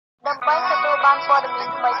បានព័ត៌មាន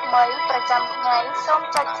ថ្មីៗប្រចាំថ្ងៃសូម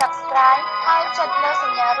ចុច Subscribe ហើយចុចលើស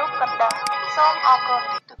ញ្ញារូបកណ្ដឹងសូមអរគុណ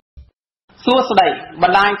សួស្តីប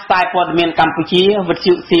ណ្ដាញផ្សាយព័ត៌មានកម្ពុជាវិទ្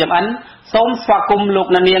យុ CMN សូមស្វាគមន៍លោក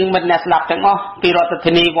អ្នកនាងមិត្តអ្នកស្ដាប់ទាំងអស់ពីរដ្ឋ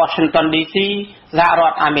ធានី Washington DC សហរ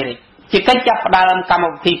ដ្ឋអាមេរិកជាកិច្ចចាប់ផ្ដើមកម្ម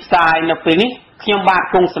វិធីផ្សាយនៅពេលនេះខ្ញុំបាទ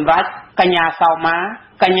គង់សម្រាប់កញ្ញាសោមា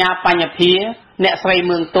កញ្ញាបញ្ញភាអ្នកស្រី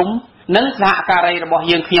មឿងទុំនិងសហការីរបស់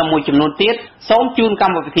យើងខ្ញុំមួយចំនួនទៀតសូមជូនក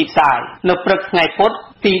ម្មវិធីផ្សាយនៅព្រឹកថ្ងៃពុធ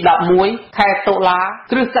ទី11ខែតុលា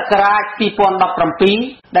គ្រិស្តសករាជ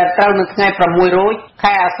2017ដែលត្រូវនៅថ្ងៃ6រោច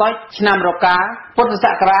ខែអាសត់ឆ្នាំរកាពុទ្ធស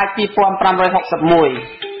ករាជ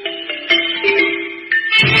2561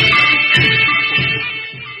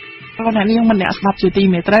លោកអ្នកនាងម្នាក់ស្ដាប់ជាទី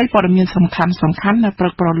មេត្រីព័ត៌មានសំខាន់នៅព្រឹ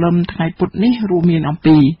កព្រលឹមថ្ងៃពុធនេះរួមមានអំ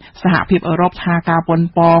ពីសហភាពអឺរ៉ុបថាការប៉ុន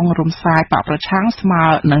ប៉ងរំសាយបកប្រឆាំងស្មើ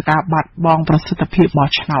នឹងការបាត់បង់ប្រសិទ្ធភាពបោះ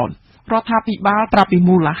ឆ្នោតរដ្ឋាភិបាលប្រាប់ពី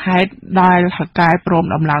មូលហេតុដែលហកែព្រម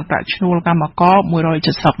ដំឡើងប្រាក់ឈ្នួលកម្មករ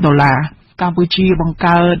$170កម្ពុជាបង្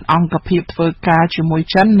កើតអង្គភាពធ្វើការជាមួយ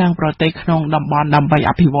ចិននិងប្រទេសក្នុងតំបន់ដើម្បី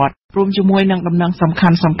អភិវឌ្ឍរួមជាមួយនឹងដំណឹងសំខា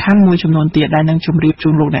ន់មួយចំនួនទៀតដែលនឹងជម្រាបជូ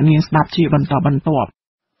នលោកអ្នកនាងស្ដាប់ជាបន្តបន្ទាប់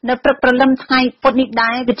នៅព្រឹកព្រលឹមថ្ងៃពុធនេះ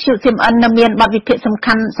ដែរវិទ្យុ CMN នៅមានបទវិភាគសំ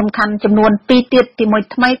ខាន់ចំនួន2ទៀតទី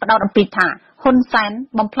1ថ្មីផ្ដោតអំពីថាហ៊ុនសែន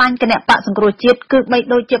បំផ្លាញគណៈបកសង្គ្រោះជាតិគឺបី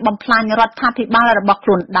ដូចជាបំផ្លាញរដ្ឋាភិបាលរបស់ខ្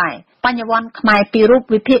លួនដែរបញ្ញវន្តខ្មែរពីររូប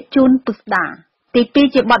វិភាគជូនពុស្ដាទី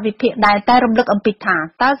2ជាបទវិភាគដែលតែរំលឹកអំពីថា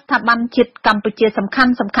តើស្ថាប័នជាតិកម្ពុជាសំខា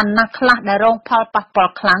ន់ណាស់ខ្លះដែលរងផលប៉ះពា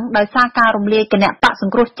ល់ខ្លាំងដោយសារការរំលាយគណៈបកស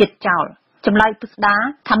ង្គ្រោះជាតិចោលចម្លើយពុស្ដា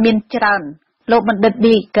ថាមានច្រើនលោកបណ្ឌិត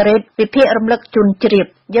ឌីការ៉េតវិភាគរំលឹកជូនជ្រាប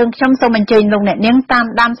យើងខ្ញុំសូមអញ្ជើញលោកអ្នកនាងតាម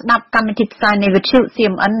ដានស្ដាប់កម្មវិធីផ្សាយនៃវិទ្យុ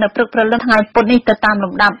CMN នៅព្រឹកព្រលឹមថ្ងៃពុធនេះទៅតាម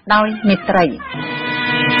លំដាប់ដោយមេត្រី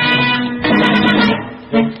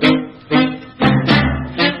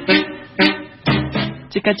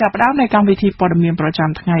ជាកិច្ចចាប់ផ្ដើមនៃកម្មវិធីព័ត៌មានប្រចាំ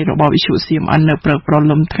ថ្ងៃរបស់វិទ្យុ CMN នៅព្រឹកព្រ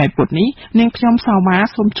លឹមថ្ងៃពុធនេះនាងខ្ញុំសៅម៉ា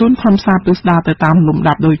សូមជូនខ្លឹមសារពិស្ដារទៅតាមលំ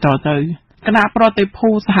ដាប់ដូចតទៅគណៈប្រតិភូ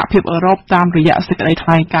សហភាពអឺរ៉ុបតាមរយៈសេចក្តីថ្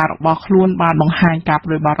លែងការណ៍របស់ខ្លួនបានបង្ហាញការព្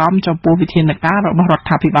រួយបារម្ភចំពោះវិធានការរបស់រដ្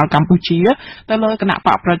ឋាភិបាលកម្ពុជាទៅលើគណៈប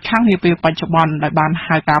កប្រឆាំងនាពេលបច្ចុប្បន្នដែលបាន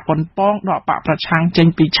ហៅការប៉ុនប៉ងដកបកប្រឆាំងចេញ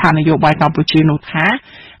ពីឆាកនយោបាយកម្ពុជានោះថា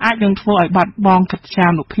អាចនឹងធ្វើឲ្យបាត់បង់កិត្យា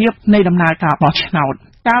នុភាពនៃដំណើរការបោះឆ្នោត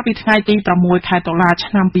កាលពីថ្ងៃទី6ខែតុលា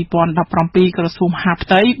ឆ្នាំ2017ក្រសួងមហាផ្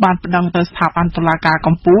ទៃបានប្តឹងទៅស្ថាប័នតុលាការ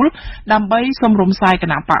កំពូលដើម្បីសូមរំសាយគ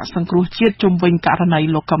ណៈបកសង្គ្រោះជាតិជុំវិញករណី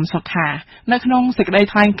លោកកឹមសុខានៅក្នុងសេចក្តី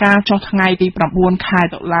ថ្លែងការណ៍ចុះថ្ងៃទី9ខែ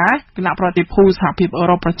តុលាគណៈប្រតិភូសហភាពអឺ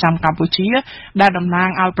រ៉ុបប្រចាំកម្ពុជាដែលតំណាង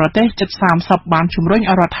ឲ្យប្រទេសជិត30បានជំរុញ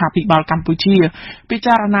ឲ្យរដ្ឋាភិបាលកម្ពុជាពិ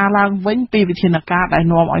ចារណាឡើងវិញពីវិធានការដែល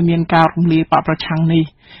នាំឲ្យមានការរំលាយបកប្រឆាំងនេះ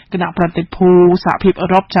គណៈប្រតិភូសហភាពអឺ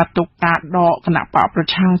រ៉ុបចាត់ទុកការដកគណៈបកប្រ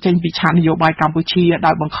ឆាំងចេញពីឆាកនយោបាយកម្ពុជា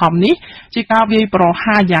ដោយបង្ខំនេះជាការវាយប្រ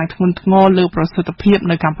ហារយ៉ាងធ្ងន់ធ្ងរលើប្រសិទ្ធភាព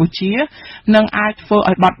នៅកម្ពុជានិងអាចធ្វើ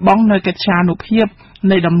ឲ្យបាត់បង់នូវកិត្យានុភាព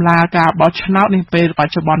នៃដំណើរការបោះឆ្នោតនាពេលប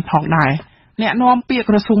ច្ចុប្បន្នផងដែរអ្នកនាំពាក្យ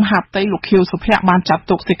ក្រសួងមហាផ្ទៃលោកខៀវសុភ័ក្របានចាត់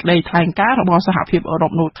ទុកសេចក្តីថ្លែងការណ៍របស់សហភាពអឺរ៉ុ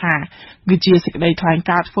បនោះថាគឺជាសេចក្តីថ្លែង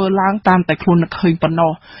ការណ៍ធ្វើឡើងតាមតែខ្លួននឹកឃើញប៉ុណ្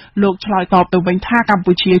ណោះលោកឆ្លើយតបទៅវិញថាកម្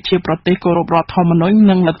ពុជាជាប្រទេសគោរពរដ្ឋធម្មនុញ្ញ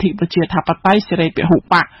និងលទ្ធិប្រជាធិបតេយ្យសេរីពហុប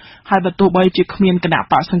កហើយបើទោះបីជាគ្មានគណៈ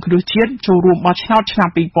បកសង្គ្រោះជាតិចូលរួមបោះឆ្នោតឆ្នាំ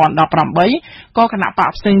2018ក៏គណៈបក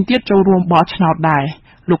ផ្សេងទៀតចូលរួមបោះឆ្នោតដែរ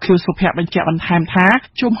លោកខៀវសុភ័ក្របញ្ជាក់បន្ថែមថា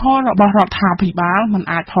ជំហររបស់រដ្ឋាភិបាលមិន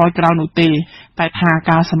អាចថយក្រោយនោះទេតែថា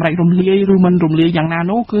ការសម្រេចរំលាយឬមិនរំលាយយ៉ាងណា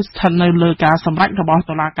នោះគឺស្ថិតនៅលើការសម្រេចរបស់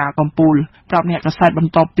តុលាការកំពូលប្រាប់អ្នកកាសែតប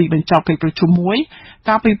ន្ទាប់ពីបញ្ចប់កិច្ចប្រជុំមួយ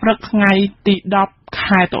កាលពីព្រឹកថ្ងៃទី10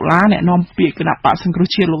ខែតុលាអ្នកនាំពាក្យគណៈបកសង្គ្រោះ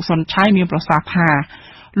ជាតិលោកសុនឆៃមានប្រសាសន៍ថា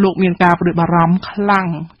លោកមានការព្រួយបារម្ភខ្លាំង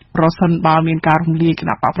ប្រសិនបើមានការរំលាយគ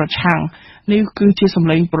ណៈបកប្រឆាំងនេះគឺជាសម្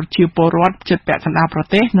លេងប្រជាពលរដ្ឋជិតពាក់កណ្ដាលប្រ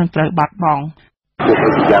ទេសនឹងត្រូវបាត់បង់ពួ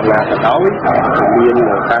កយ៉ាងណាក៏ដោយមាន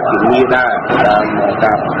ការជំនាញដែរតាម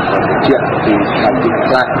ការជាពីខាងទី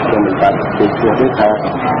ខ្លះខ្ញុំមិនបានទូទួលទេថាគ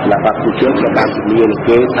ណៈបកប្រជាជនបានជំនាញ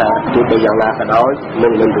គេថាទោះបីយ៉ាងណាក៏ដោយនឹ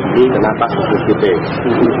ងមិនជំនាញគណៈបកប្រជាជនទេ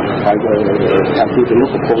ហើយខាងទីនោះ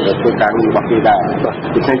កំពុងតែធ្វើការងាររបស់គេដែរ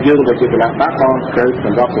ដូច្នេះយើងក៏ជាគណៈបកក៏ត្រូវស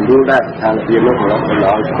ម្របសម្រួលដែរថាវានោះក៏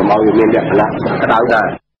កុំឲ្យមានលក្ខណៈក្តៅដែ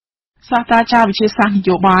រសាស្ត្រាចារ្យវិទ្យាសាស្ត្រន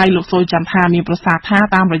យោបាយលោកសូចន្ទថាមានប្រសាសន៍ថា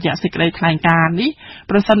តាមរយៈសេចក្តីថ្លែងការណ៍នេះ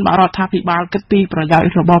ប្រសិនបើរដ្ឋាភិបាលគិតពីប្រយោជ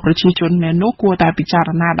ន៍របស់ប្រជាជនមែននោះគួរតែពិចារ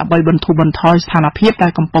ណាដើម្បីបន្ធូរបន្ថយស្ថានភាពដែ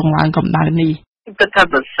លកំពុងឡើងកម្ដៅនេះគិតថា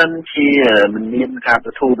ប្រសិនជាមិនមានការប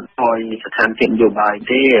ន្ធូរបន្ថយស្ថានភាពនយោបាយ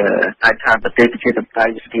ទេអាចថាប្រទេសប្រជាធិបតេ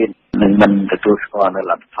យ្យទៀតនឹងមិនទទួលស្គាល់នៅ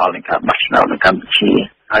លទ្ធផលនៃការបោះឆ្នោតនៅកម្ពុជា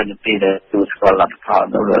ហើយនៅពេលដែលទទួលស្គាល់លទ្ធផល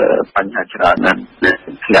នោះបញ្ហាច្រើនណាស់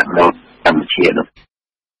ធ្លាក់ដល់កម្ពុជានោះ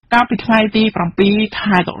ការពីថ្ងៃទី7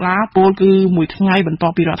 ខែតុលាពលគឺមួយថ្ងៃបន្ទា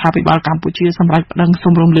ប់ពីរដ្ឋាភិបាលកម្ពុជាសម្រេចប្តឹង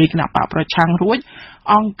សុំរំលាយគណៈបកប្រឆាំងរួច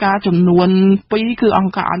អង្គការចំនួន2គឺអ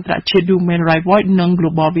ង្គការអន្តរជាតិ Human Rights Watch និង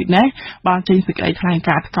Global Witness បានចេញសេចក្តីថ្លែង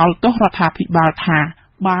ការណ៍ថ្កោលទោសរដ្ឋាភិបាលថា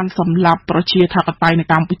បានសម្លាប់ប្រជាធិបតេយ្យនៅ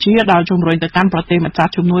កម្ពុជាដោយជំរុញទៅកាន់ប្រទេសម្ចា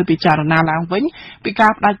ស់ជំនួយពិចារណាឡើងវិញពីកា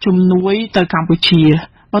រផ្តាច់ជំនួយទៅកម្ពុជា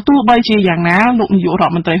បើទោះបីជាយ៉ាងណាលោកនាយករ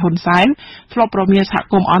ដ្ឋមន្ត្រីហ៊ុនសែនធ្លាប់ប្រមានសហ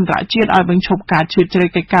គមន៍អន្តរជាតិឲ្យបញ្ឈប់ការជ្រៀតជ្រែក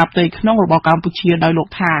កិច្ចការផ្ទៃក្នុងរបស់កម្ពុជាដោយលោក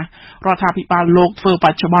ថារដ្ឋាភិបាលលោកធ្វើប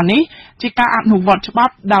ច្ចុប្បន្ននេះជាការអនុវត្តច្បា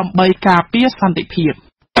ប់ដើម្បីការពារសន្តិភាព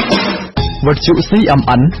វិទ្យុ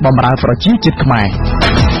CMN បម្រើប្រជាជាតិខ្មែរ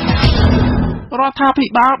រដ្ឋាភិ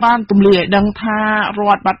បាលបានទម្លាយឲ្យដឹងថារ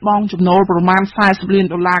ដ្ឋបាត់បង់ចំណូលប្រមាណ$40 លាន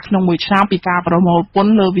ក្នុងមួយឆ្នាំពីការប្រមូលពន្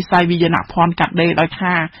ធលើវិស័យវិញ្ញាណភ័ណ្ឌកាត់ដេរដោយ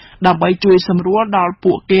ថាដើម្បីជួយសម្រួលដល់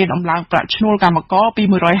ពួកគេដំឡើងប្រាក់ឈ្នួលកម្មករពី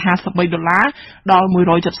$153ដល់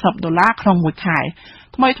$170ក្នុងមួយខែ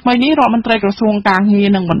ថ្មីនេះរដ្ឋមន្ត្រីក្រសួងការងារ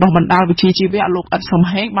និងបណ្ដុះបណ្ដាលវិជ្ជាជីវៈលោកអ៊ិតសំ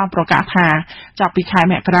ហេងបានប្រកាសថាចាប់ពីខែ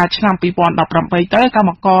មករាឆ្នាំ2018ទៅកម្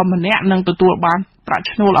មករម្នាក់នឹងទទួលបានប្រាក់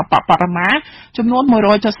ឈ្នួលអបបរមាចំនួន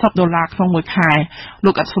$170ក្នុងមួយខែ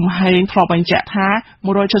លោកអ៊ិតសំហេងធ្លាប់បញ្ជាក់ថា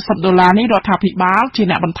$170នេះរដ្ឋាភិបាលជា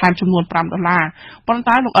អ្នកបន្ថែមចំនួន$5ប៉ុន្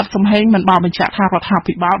តែលោកអ៊ិតសំហេងមិនបានបញ្ជាក់ថារដ្ឋា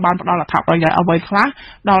ភិបាលបានផ្ដល់អត្ថប្រយោជន៍អ្វីខ្លះ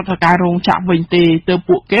ដល់ថៅកែរោងចក្រវិញទេទើប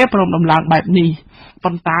ពួកគេព្រមដំឡើងបែបនេះ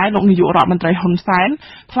ប៉ុន្តែលោកនាយករដ្ឋមន្ត្រីហ៊ុនសែន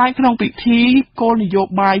ថ្លែងក្នុងពិធីគោលនយោ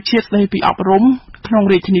បាយជាតិស្ដីពីអប់រំក្នុង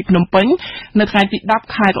រាជធានីភ្នំពេញនៅថ្ងៃទី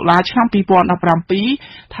10ខែតុលាឆ្នាំ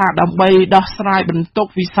2017ថាដើម្បីដោះស្រាយបន្ទុក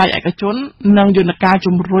វិស័យឯកជននិងយន្តការ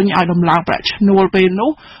ជំរុញឲ្យដំឡើងប្រាក់ឈ្នួលពេល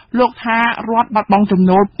នោះលោកថារដ្ឋបាត់បង់ចំ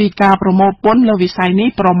ណូលពីការប្រមូលពន្ធលើវិស័យនេះ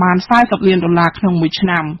ប្រមាណ$40 លានក្នុងមួយឆ្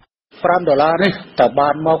នាំ$5នេះតើបា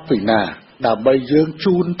នមកពីណាដើម្បីយើង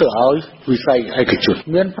ជូនទៅឲ្យវិស័យឯកជន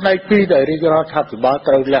មានផ្នែកពីរដែលរាជរដ្ឋាភិបាល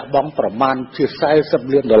ត្រូវលះបង់ប្រមាណជា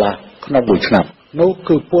$40 លានក្នុងមួយឆ្នាំនោះ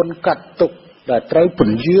គឺពន្ធកាត់ទុកដែលត្រូវព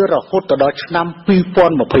ន្យារហូតដល់ឆ្នាំ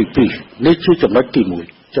2022នេះជាចំណុចទី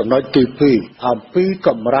1ចំណុចទី2អំពីក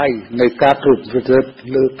ម្រៃនៃការត្រួតពិនិត្យ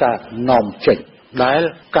លើការនាំចេញដែល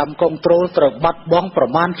កម្មគនត្រូលត្រូវបាត់បង់ប្រ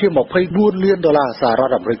មាណជា$24 លានសហរ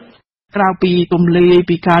ដ្ឋអាមេរិកក្រៅពីទម្លាយ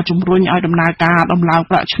ពីការជំរុញឲ្យដំណើរការដំឡើង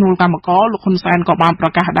ប្រាក់ឈ្នួលកម្មករលោកហ៊ុនសែនក៏បានប្រ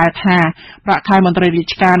កាសដែរថាប្រាក់ខែមន្ត្រីរា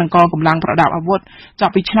ជការនិងកងកម្លាំងប្រដាប់អាវុធចា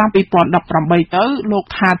ប់ពីឆ្នាំ2018ទៅលោក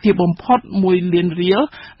ថាទាបបំផុត$1 លាន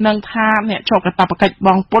និងថាអ្នកជាប់កាតព្វកិច្ចប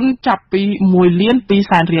ង់ពន្ធចាប់ពី$1.2 លាន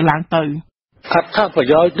ឡើងទៅអត្ថប្រ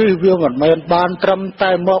យោជន៍នេះវាមិនមែនបានត្រឹម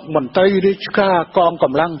តែមកមន្ត្រីរាជការកងក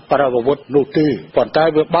ម្លាំងប្រដាប់អាវុធនោះទេប៉ុន្តែ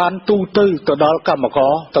វាបានទូទៅដល់កម្មក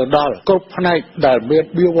រទៅដល់គ្រប់ផ្នែកដែលមាន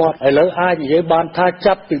បៀវត្សឥឡូវអាចនិយាយបានថា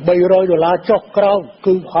ចាប់ពី$300ចុះក្រោម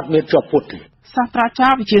គឺអត់មានជាប់ពន្ធទេសាស្ត្រាចា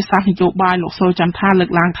រ្យវិទ្យាសាស្ត្រនយោបាយលោកសូចន្ទថាលើ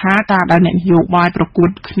កឡើងថាការដែលអ្នកនយោបាយប្រកួត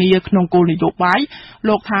គ្នាក្នុងគោលនយោបាយ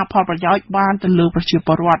លោកថាផលប្រយោជន៍បានទៅលើប្រជាព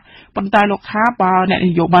លរដ្ឋប៉ុន្តែលោកថាបើអ្នកន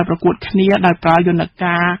យោបាយប្រកួតគ្នាដោយប្រើយន្ត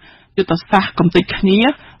ការយុទ្ធសាស្ត្រកំទេចគ្នា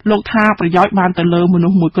លោកថាប្រយោជន៍បានទៅលើមនុ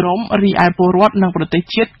ស្សមួយក្រុមរីឯពលរដ្ឋនិងប្រទេស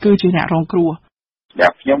ជាតិគឺជាអ្នករងគ្រោះដែ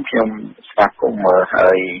លខ្ញុំស្វាគមន៍ហើ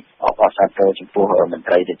យអបអរសាទរចំពោះមន្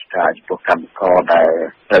ត្រីរាជការចំពោះកម្មករដែល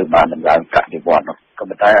ត្រូវបានដំឡើងប្រាក់បៀវត្សនោះក៏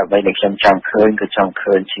ប៉ុន្តែអ្វីដែលខ្ញុំចង់ឃើញគឺចង់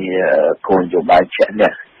ឃើញជាគោលនយោបាយជាក់លា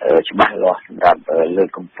ក់ច្បាស់លាស់សម្រាប់លើក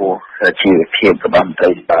កម្ពស់ជីវភាពរបស់មន្ត្រី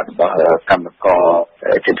រាជការរបស់កម្មករ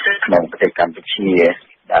ជាពិសេសក្នុងប្រទេសកម្ពុជា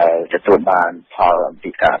ដែលទទួលបានផលអំពី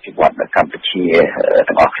ការអភិវឌ្ឍនៅកម្ពុជា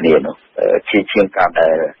ទាំងអស់គ្នានោះជាការដែ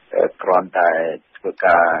លគ្រាន់តែធ្វើ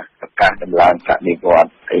ការប្រកាសដំឡើងប្រាក់បៀវត្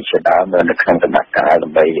សអីជាដើមនៅក្នុងដំណាក់កាលដើ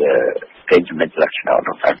ម្បីកេងចំណេញលក្ខណៈ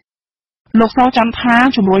នោះដែរលោកសោចន្ទថា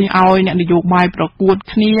ជំរុញឲ្យអ្នកនយោបាយប្រកួត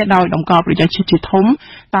គ្នាដោយតម្កល់ប្រយោជន៍ជាតិជាធំ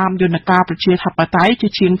តាមយន្តការប្រជាធិបតេយ្យជា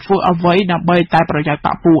ជាងធ្វើអ្វីដើម្បីតែប្រយោជន៍ប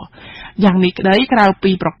ព្វពួកយ៉ាងនេះក្តីក្រៅ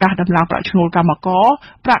ពីប្រកាសដំឡើងប្រាក់ឈ្នួលកម្មករ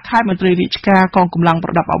ប្រាក់ខែមន្ត្រីរាជការកងកម្លាំងប្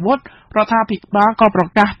រដាប់អាវុធរដ្ឋាភិបាលក៏ប្រ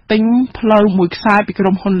កាសទិញផ្លូវមួយខ្សែពីក្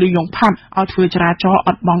រុមហ៊ុនលីយ៉ុងផាត់ឲ្យធ្វើចរាចរណ៍អ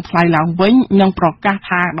ត់បង់ថ្លៃឡើងវិញនិងប្រកាស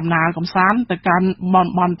ថាដំណើរកម្សាន្តទៅកាន់តំ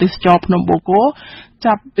បន់ទេសចរភ្នំបូកគោ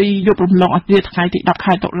ចាប់ពីយប់រំលងអធ្រាត្រថ្ងៃទី10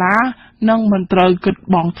ខែតុលានឹងមិនត្រូវគិត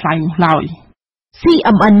បង់ថ្លៃនោះឡើយ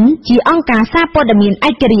CMN ជាអង្គការសារព័ត៌មាន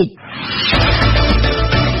ឯករាជ្យ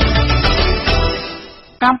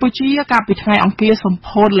កម្ពុជាកាលពីថ្ងៃអង្គារសម្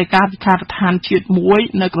ពោធលេខាធិការដ្ឋានជាតិមួយ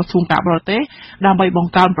នៅក្រសួងការបរទេសដើម្បីប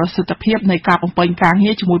ង្កើនប្រសិទ្ធភាពនៃការបំពេញការ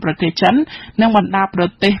ងារជាមួយប្រទេសចិននិងបណ្ដាប្រ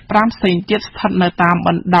ទេស5ផ្សេងទៀតស្ថិតនៅតាមប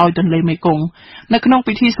ណ្ដោយទន្លេមេគង្គនៅក្នុង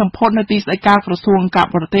ពិធីសម្ពោធនៅទីស្តីការក្រសួងការ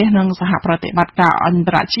បរទេសនិងសហប្រតិបត្តិការអន្ត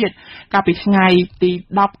រជាតិកាលពីថ្ងៃទី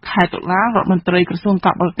10ខែតុលារដ្ឋមន្ត្រីក្រសួង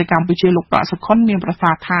ការបរទេសកម្ពុជាលោកប្រាក់សុខុនមានប្រ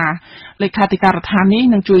សាសន៍ថាលេខាធិការដ្ឋាននេះ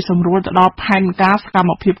នឹងជួយសម្រួលទៅដល់ផែនការសកម្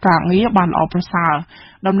មភាពការងារបានល្អប្រសើរ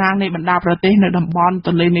តំណាងនៃបណ្ដាប្រទេសនៅតំបន់ទ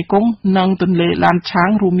ន្លេមេគង្គនិងទន្លេឡានឆាង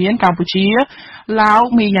រួមមានកម្ពុជាឡាវ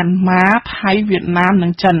មីយ៉ាន់ម៉ាថៃវៀតណាមនិ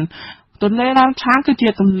ងចិនទន្លេឡានឆាងគឺជា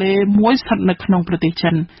ទន្លេមួយស្ថិតនៅក្នុងប្រទេសចិ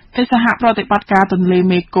នកិច្ចសហប្រតិបត្តិការទន្លេ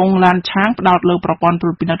មេគង្គឡានឆាងផ្ដោតលើប្រព័ន្ធត្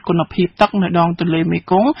រួតពិនិត្យគុណភាពទឹកនៅដងទន្លេមេ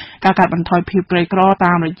គង្គការកាត់បន្ថយភាពក្រីក្រ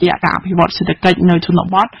តាមរយៈការអភិវឌ្ឍសេដ្ឋកិច្ចនៅជន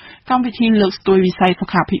បទកម្មវិធីលើកស្ទួយវិស័យសុ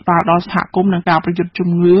ខាភិបាលដល់សហគមន៍និងការប្រយុទ្ធជំ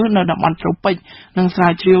ងឺនៅតំបន់ត្រូពិចនិងស្រា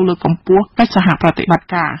វជ្រាវលើកកម្ពស់កិច្ចសហប្រតិបត្តិ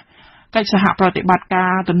ការកិច្ចសហប្រតិបត្តិកា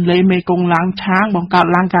រទន្លេមេគង្គឡានឆាងបង្កើត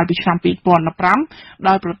ឡើងកាលពីឆ្នាំ2015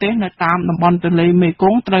ដោយប្រទេសនៅតាមតំបន់ទន្លេមេគ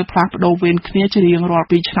ង្គត្រូវផ្លាស់ប្តូរវេនគ្នាជារៀងរាល់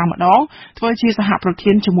2ឆ្នាំម្ដងធ្វើជាសហប្រ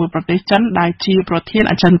ធានជាមួយប្រទេសចិនដែលជាប្រធាន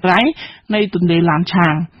អចិន្ត្រៃយ៍នៃទន្លេឡានឆា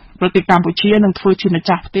ងប្រទេសកម្ពុជានឹងធ្វើជាម្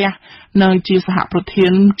ចាស់ផ្ទះនៅជាសហប្រធា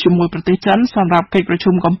នជាមួយប្រទេសចិនសម្រាប់កិច្ចប្រ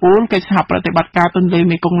ជុំកំពូលកិច្ចសហប្រតិបត្តិការទន្លេ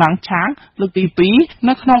មេគង្គឡានឆាងលើកទី2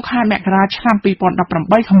នៅក្នុងខែមករាឆ្នាំ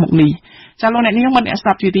2018ខាងមុខនេះចាលោកអ្នកនាងបានស្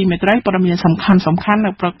ដាប់ជាទីមេត្រីព័ត៌មានសំខាន់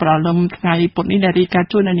នៅព្រឹកព្រលឹមថ្ងៃពុធនេះដែលរាយការណ៍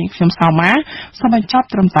ជូនដល់នាងខ្ញុំសៅម៉ាសូមបញ្ចប់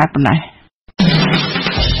ត្រឹមតែប៉ុណ្ណេះ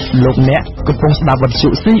លោកអ្នកកំពុងស្ដាប់វិទ្យុ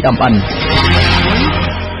CMN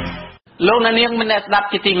លោកអ្នកនាងមិនស្ដាប់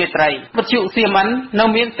ជាទីមេត្រីវិទ្យុ CMN នៅ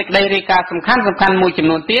មានសេចក្តីរាយការណ៍សំខាន់មួយចំ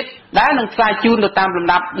នួនទៀតដែលនឹងផ្សាយជូនទៅតាមលំ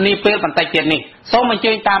ដាប់នាពេលបន្តិចទៀតនេះសូមអញ្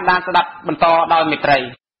ជើញតាមដានស្ដាប់បន្តដោយមេត្រី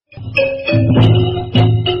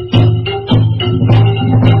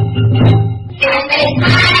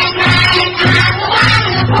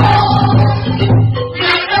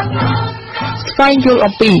ស្វែងយល់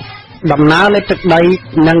អំពីដំណើរនៃទឹកដី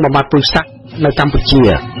និងបំបត្តិពូជសាសន៍នៅកម្ពុជា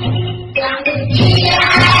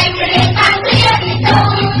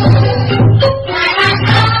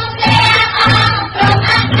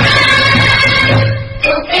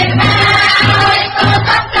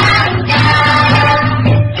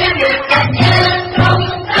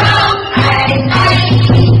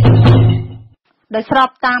ដោយស្រប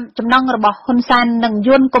តាមចំណងរបស់ហ៊ុនសែននិង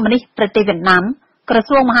យួនកុម្មុយនីសប្រទេសវៀតណាមក្រ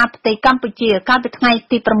សួងមហាផ្ទៃកម្ពុជាកាលពីថ្ងៃ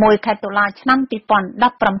ទី6ខែតុលាឆ្នាំ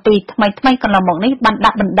2017ថ្មីកន្លងមកនេះបាន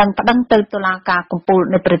ដាក់បណ្ដឹងប្តឹងទៅតុលាការកំពូល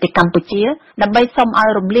នៃប្រទេសកម្ពុជាដើម្បីសុំឲ្យ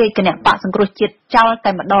រំលាយគណៈបកសង្គ្រោះជាតិចោល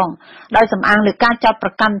តែម្ដងដោយសំអាងលើការចោទប្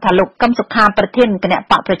រកាន់ថាលោកកឹមសុខាប្រធានគណៈ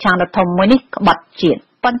បកប្រជាធិបតេយ្យមួយនេះក្បត់ជាតិ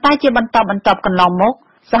ប៉ុន្តែជាបន្តកន្លងមក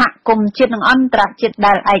សហគមន៍ជាតិនិងអន្តរជាតិ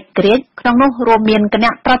ដែលឯករាជ្យក្នុងនោះរួមមានគ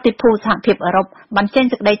ណៈប្រតិភូសហភាពអឺរ៉ុបបានចេញ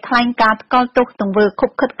សេចក្តីថ្លែងការណ៍ថ្កោលទោសទង្វើខុប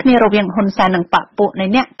ខិតគ្នារវាងហ៊ុនសែននិងបកពួកនៃ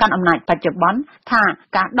អ្នកកាន់អំណាចបច្ចុប្បន្នថា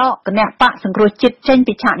ការដកគណៈបកសង្គ្រោះជាតិចេញ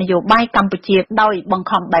ពីឆាកនយោបាយកម្ពុជាដោយបង្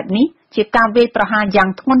ខំបែបនេះជាការវាយប្រហារយ៉ាង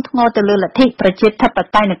ធ្ងន់ធ្ងរទៅលើលទ្ធិប្រជាធិប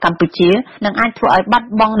តេយ្យនៅកម្ពុជានិងអាចធ្វើឲ្យបាត់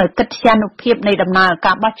បង់នូវកិត្យានុភាពនៃដំណើរ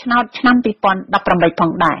ការបោះឆ្នោតឆ្នាំ2018ផ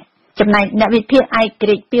ងដែរចំណែកអ្នកវិភាគឯក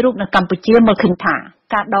រាជ្យពីររូបនៅកម្ពុជាមើលឃើញថា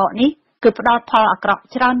ការដកនេះគឺផ្ដល់ផលអាក្រក់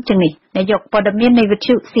ច្រើនជាងនេះនាយកព័ត៌មាននៃវិទ្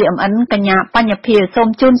យុ CMN កញ្ញាបញ្ញភាសូម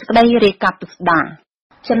ជូនសេចក្តីរាយការណ៍ពិស្ដារ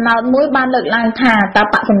ចំណោទមួយបានលើកឡើងថាតើ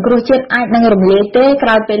បកសង្គ្រោះជាតិអាចនឹងរំលាយទេក្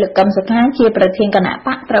រោយពេលលោកកឹមសុខាជាប្រធានគណៈប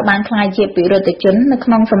កត្រូវបានក្លាយជាពិរុទ្ធជននៅក្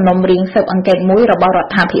នុងសំណុំរឿងស៊ើបអង្កេតមួយរបស់រ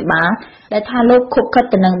ដ្ឋាភិបាលដែលថាលោកខុបខិត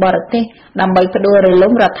ទៅនឹងបរទេសដើម្បីផ្ដួលរ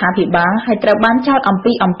លំរដ្ឋាភិបាលហើយត្រូវបានចោទអំ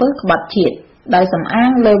ពីអំពើក្បត់ជាតិដោយសំអា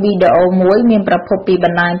ងលើវីដេអូមួយមានប្រភពពីប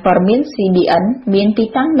ណ្ដាញព័ត៌មាន CDN មានទី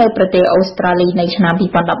តាំងនៅប្រទេសអូស្ត្រាលីនៅឆ្នាំ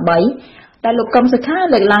2013ដែលលោកកឹមសុខា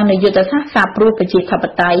លើកឡើងនូវយុទ្ធសាស្ត្រសាបព្រោះប្រជាធិប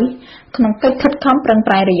តេយ្យក្នុងកិច្ចខិតខំប្រឹង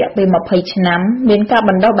ប្រែងរយៈពេល20ឆ្នាំមានការ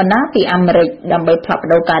បណ្ដុះបណ្ដាលពីអាមេរិកដើម្បីផ្លាស់ប្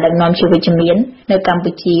តូរការដឹកនាំជាវិជ្ជមាននៅកម្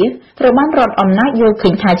ពុជាត្រូវបានរដ្ឋអំណាចយល់ឃើ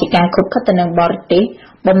ញថាជាការខុបខិតទៅនឹងបរទេស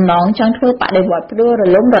បំណងចង់ធ្វើបដិវត្តន៍ផ្ដួលរ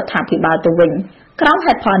លំរដ្ឋាភិបាលទៅវិញក្រោម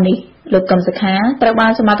ហេតុផលនេះលោកកឹមសុខាត្រូវបា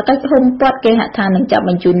នសមត្ថកិច្ចឃុំព័ទ្ធគេហដ្ឋាននឹងចាប់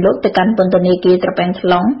បញ្ជូនលោកទៅកាន់ពន្ធនាគារត្រពាំង ថ្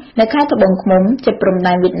លុងនៅខេត្តត្បូងឃ្មុំជិតព្រំ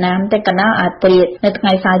ដែនវៀតណាមទៅកណ្ដាលអាត្រាតនៅថ្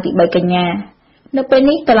ងៃសៅរ៍ទី3កញ្ញានៅពេល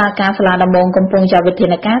នេះតុលាការសាលាដំបងកំពុងចាត់វិធា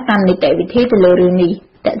នការតាមនីតិវិធីទៅលើរឿងនេះ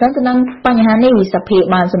តើទៅនឹងបញ្ហានេះសភា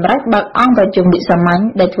បានសម្រេចបើកអង្គប្រជុំវិសាមញ្ញ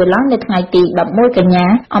ដែលធ្វើឡើងនៅថ្ងៃទី11កញ្ញា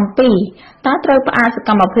អំពីតើត្រូវផ្អាកសក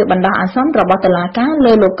ម្មភាពបណ្ដោះអាសន្នរបស់តុលាការ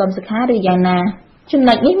លើលោកកឹមសុខាឬយ៉ាងណាចំ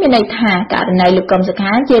ណុចនេះមានន័យថាករណីលោកកឹមសុ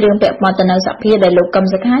ខាជារឿងពាក់ព័ន្ធទៅនឹងសភាដែលលោកកឹម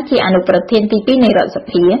សុខាជាអនុប្រធានទី2នៃរដ្ឋស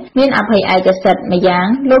ភាមានអភ័យឯកសិទ្ធិម្យ៉ាង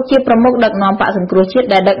លោកជាប្រមុខដឹកនាំបក្សសង្គ្រោះជាតិ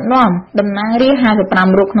ដែលដឹកនាំតំណាងរាស្ត្រ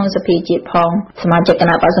55រូបក្នុងសភាជាតិផងសមាជិកគ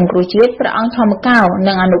ណៈបក្សសង្គ្រោះជាតិព្រះអង្គធម្មកោ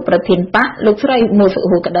និងអនុប្រធានបកលោកស្រីមួលសុ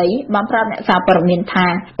ហូក្តីបានប្រាប់អ្នកសារព័ត៌មានថា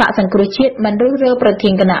បក្សសង្គ្រោះជាតិមិនរើសរើប្រធា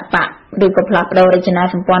នគណៈបកឬក៏ផ្លាស់ប្តូររចនា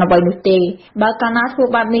សម្ព័ន្ធអ្វីនោះទេបើកាលណាធ្វើ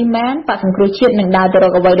បែបនេះមែនបក្សសង្គ្រោះជាតិនឹងដើរទៅរ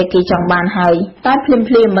កអ្វីដែលគេចង់បានហើយតែភ្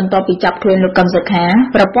លាមបន្ទាប់ពីចាប់ខ្លួនលោកកឹមសុខា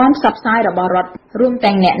ប្រព័ន្ធផ្សព្វផ្សាយរបស់រដ្ឋ រួម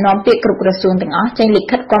ទាំងអ្នកនាំពាក្យគ្រប់ក្រសួងទាំងអស់ចេញលិ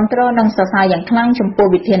ខិតគាំទ្រនិងសរសើរយ៉ាងខ្លាំងចំពោះ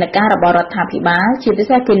វិធានការរបស់រដ្ឋាភិបាលជាពិ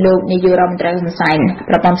សេសគឺលោកនាយករដ្ឋមន្ត្រីហ៊ុនសែន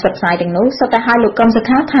ប្រព័ន្ធផ្សព្វផ្សាយទាំងនោះសុទ្ធតែហៅលោកកឹមសុ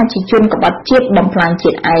ខាថាជាជនក្បត់ជាតិបំផ្លាញ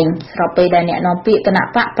ជាតិឯងស្របពេលដែលអ្នកនាំពាក្យគណៈ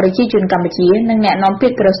បកប្រជាជនកម្ពុជានិងអ្នកនាំពា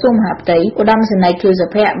ក្យក្រសួងមហាផ្ទៃឧត្តមសេនីយ៍ខៀវសុ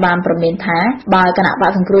ភ័ក្របានប្រមានថាបើគណៈប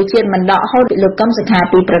កសង្គ្រោះជាតិមិនដកហូតលោកកឹមសុខា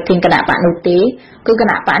ពីប្រធានគណៈបកនោះទេគឺគ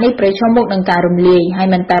ណៈបកនេះប្រឈមមុខនឹងការរំលាយហើយ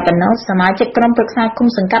មិនតែប៉ុណ្ណោះសមាជិកក្រុមប្រឹក្សាគុំ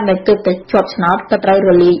សង្កាត់ដែលទើបតែជាប់ឆ្នោតក៏ត្រូវរ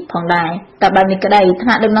លាយផងដែរតែបែបនេះក្តីថ្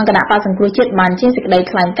នាក់ដឹកនាំគណៈបកសង្គ្រោះជាតិបានចេញសេចក្តី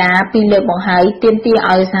ថ្លែងការណ៍ពីលើកបង្ហើយទាមទារ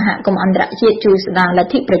ឲ្យសហគមន៍អន្តរជាតិជួយស្ដារល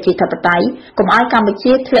ទ្ធិប្រជាធិបតេយ្យកុំឲ្យកម្ពុ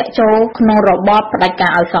ជាធ្លាក់ចូលក្នុងរបបផ្ដាច់កា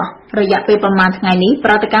រឲ្យសោះរយៈពេលប្រមាណថ្ងៃនេះ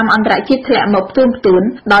ប្រតិកម្មអន្តរជាតិធ្លាក់មកផ្ទួន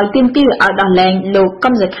ដោយទាមទារឲ្យដោះលែងលោកកឹ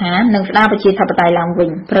មសុខានិងស្ដារប្រជាធិបតេយ្យឡើងវិញ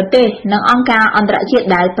ប្រទេសនិងអង្គការអន្តរជាតិ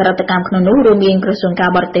ដែលប្រតិកម្មក្នុងនោះរួមមានក្រសួងការ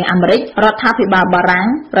បរទេសអាមេរិករដ្ឋាភិបាលបារាំង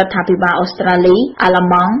រដ្ឋាភិបាលអូស្ត្រាលីអាល្លឺ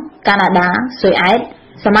ម៉ង់កាណាដាស៊ុយអែត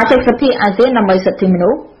សមាជិកសភាអាស៊ានដើម្បីសិទ្ធិមនុ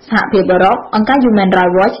ស្សសហភាពអឺរ៉ុបអង្គការ CMN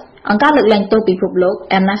Cambodia អង្គការលើកលែងទោសពិភពលោក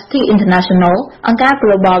Amnesty International អង្គការ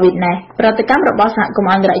Global Witness ប្រតិកម្មរបស់សហគម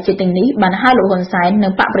ន៍អន្តរជាតិទាំងនេះបានហៅលោកហ៊ុនសែននិ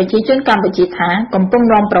ងបកប្រជាជនកម្ពុជាថាកំពុង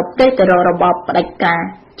នាំប្រទេសទៅរករបបផ្ដាច់ការ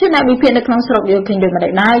ជាអ្នកវិភាគនៅក្នុងស្រុកយល់ឃើញដូចម្តេ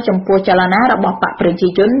ចដែរចំពោះចលនារបស់បកប្រជា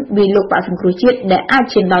ជនវាលោកបកសង្គ្រោះជាតិដែលអាច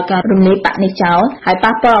ឈានដល់ការរំលាយបកនេះចោលហើយ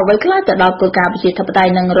ប៉ះពាល់អ្វីខ្លះទៅដល់គោលការណ៍ប្រជាធិបតេយ្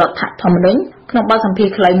យនិងរដ្ឋធម្មនុញ្ញក្នុងបទសម្ភាស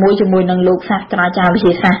ន៍ខ្លីមួយជាមួយនឹងលោកសាស្ត្រាចារ្យវិទ្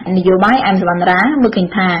យាសាស្ត្រនយោបាយអែមសវណ្ណរាមើលឃើញ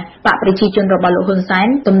ថាបកប្រជាជនរបស់លោកហ៊ុនសែន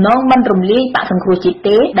ទំនងមិនរំលាយបកសង្គ្រោះជាតិ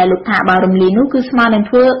ទេដែលលោកថាបើរំលាយនោះគឺស្មើនឹង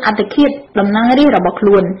ធ្វើអត្តឃាតតំណាងរាស្ត្ររបស់ខ្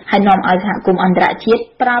លួនហើយនាំឲ្យសហគមន៍អន្តរជាតិ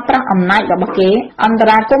ប្រើប្រាស់អំណាចរបស់គេអន្ត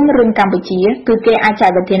រាគមន៍រឿងកម្ពុជាគឺគេអាចចា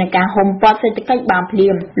ត់វិធានការហុំព័ទ្ធសេដ្ឋកិច្ចបានភ្លា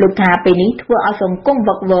មលោកថាពេលនេះធ្វើឲ្យសង្គម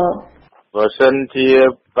វឹកវរបើសិនជា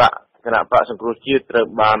បកគណៈបកសង្គ្រោះជាតិត្រូវ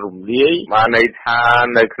បានរំលាយបានន័យថា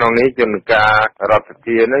នៅក្នុងនេះយន្តការរដ្ឋស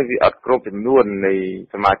ភានេះវាអត់គ្រប់ចំនួននៃ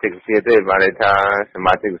សមាជិកសភាទេបានន័យថាស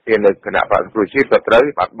មាជិកសភានៅគណៈបកសង្គ្រោះជាតិក៏ត្រូវ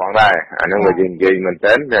បាត់បង់ដែរអាហ្នឹងវាយើងនិយាយមែន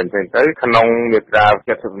ទែនតែអញ្ចឹងទៅក្នុងមាត្រា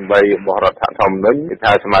78របស់រដ្ឋធម្មនុញ្ញគេ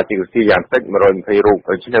ថាសមាជិកសភាយ៉ាងតិច120រូប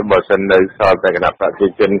ដូច្នេះបើសិននៅសល់តែគណៈបកប្រជា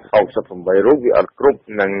ជន68រូបវាអត់គ្រប់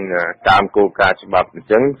នឹងតាមគោលការណ៍ច្បាប់អញ្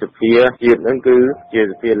ចឹងសភាជាតិហ្នឹងគឺជា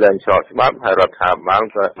សភាលែងស្របច្បាប់ហើយរដ្ឋាភិបាល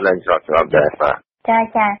ក៏លែងស្របច្បាប់ដែរបាទចា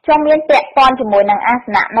ខ្ញុំមានពាក់ព័ន្ធជាមួយនឹងអាស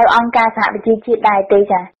នៈនៅអង្គការសហប្រជាជាតិដែរទេ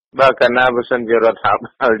ចាបើកាលណាបើសិនជារដ្ឋាភិ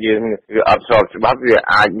បាលយើងវាអត់ស្របច្បាប់វា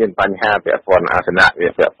អាចមានបញ្ហាពាក់ព័ន្ធអាសនៈវា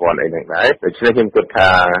ពាក់ព័ន្ធអីហ្នឹងដែរដូច្នេះខ្ញុំគិតថា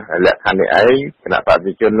លក្ខខណ្ឌនេះឯងគណៈបព្វ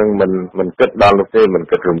ជិជននឹងមិនគិតដល់នោះទេមិន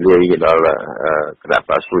គិតរំលាយដល់គណៈប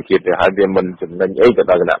ព្វជិជាតិទេហើយវាមិនចំណេញអីទៅ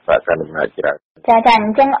ដល់គណៈបព្វកណ្ដាលអំណាចច្រើនចាអ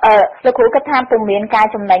ញ្ចឹងលោកគ្រូគិតថាពុំមានការ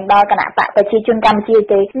ចំណេញដល់គណៈបកប្រជាជនកម្ពុជា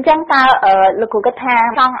ទេអញ្ចឹងតើលោកគ្រូគិតថា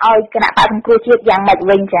ចង់ឲ្យគណៈបកសង្គ្រោះជាតិយ៉ាងម៉េច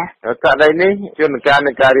វិញចាករណីនេះយន្តការ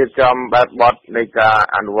នៃការរៀបចំបែបបទនៃការ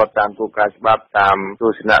អនុវត្តតាមគោលការណ៍ច្បាប់តាមទ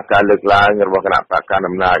ស្សនៈការលើកឡើងរបស់គណៈបកកណ្ដាល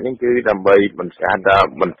អំណាចនេះគឺដើម្បីប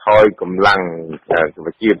ន្ថយកម្លាំងប្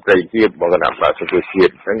រជាប្រិយភាពរបស់គណៈបកសង្គ្រោះជា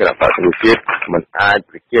តិអញ្ចឹងគណៈបកសង្គ្រោះជាតិមិនអាច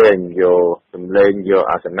ប្រជែងយកសម្លេងយក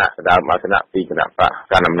អាសនៈដើមអាសនៈពីគណៈបក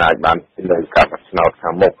កណ្ដាលអំណាចបាននៅការបោះឆ្នោតខា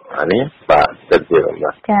ងមុខអានេះបាទទៅជា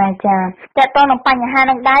បាទចាតើតើនឹងបញ្ហា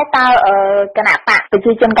នឹងដែរតើគណៈបកប្រ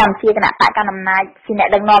ជាជនកម្ពុជាគណៈបកកណ្ដាលអំណាចជាអ្នក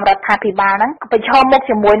ដឹកនាំរដ្ឋាភិបាលហ្នឹងប្រឈមមុខ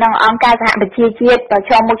ជាមួយនឹងអង្គការសហប្រជាជាតិប្រ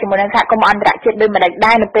ឈមមុខជាមួយនឹងសហគមន៍អន្តរជាតិដោយមិន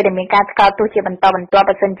ដែរនៅពេលដែលមានការស្កោតទោសជាបន្តបន្ទាប់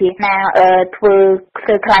បើសិនជាណាធ្វើ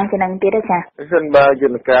ខ្លាំងជាងនឹងទៀតទេចាបើសិនបើយ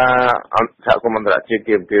ន្តការសហគមន៍អន្តរជាតិ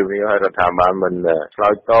គេពីនេះឲ្យរដ្ឋាភិបាលមិនឆ្លើ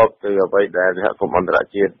យតបទៅអ្វីដែលសហគមន៍អន្តរ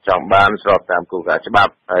ជាតិចង់បានស្របតាមគោលការណ៍ច្បា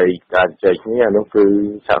ប់ហើយការជជែកគ្នានោះគឺ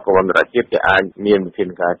សហគមន៍អន្តរជាតិគេអាចមានវិធាន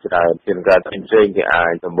ការច្រើនវិធានការផ្សេងគេអា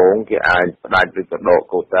ចដំបូងគេអាចផ្ដាច់ឬក៏ដក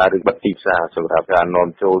កូតាឬបិទទីផ្សារសម្រាប់ការនាំ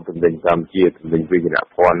ចូលទំនិញកម្ពុជាទំនិញវិញ្ញាណ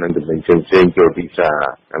ភ័ណ្ឌនិងទំនិញផ្សេងចូលទីផ្សារ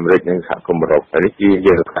អាមេរិកនិងសហគមន៍អឺរ៉ុបនេះជាយ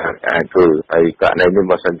ន្តការអាចធ្វើហើយករណីនេះ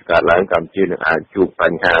បើសិនជាកើតឡើងកម្ពុជានឹងអាចជួបប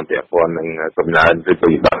ញ្ហាពាក់ព័ន្ធនឹងកំណើនឬក៏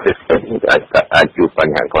វិបត្តិផ្សេងអាចជួបប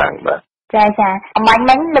ញ្ហាខ្លាំងបាទចាអំបញ្ញ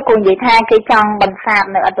មិញលោកគ្រូនិយាយថាគេចង់បន្សាប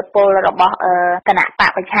នៅអត្តពលរបស់គណៈបក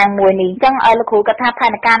ប្រឆាំងមួយនេះអញ្ចឹងលោកគ្រូគាត់ថាផែ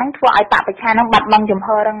នការហ្នឹងធ្វើឲ្យបកប្រឆាំងហ្នឹងបាត់បង់ជំហ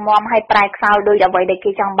ររឹងមាំហើយប្រែខ្សោយដោយអ្វីដែល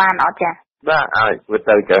គេចង់បានអត់ចាបាទអាចធ្វើ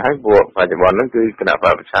ទៅចឹងហើយព្រោះបច្ចុប្បន្នហ្នឹងគឺគណៈប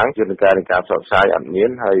កប្រឆាំងយន្តការនៃការផ្សព្វផ្សាយអត់មាន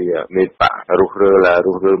ហើយមេបករុះ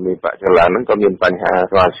រើមេបកចលនាហ្នឹងក៏មានបញ្ហា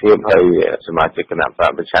ស្វាស្វែងហើយសមាជិកគណៈប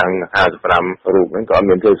កប្រឆាំង55រូបហ្នឹងក៏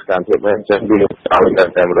មានធ្វើសកម្មភាពដែរចឹងវាឲ្យ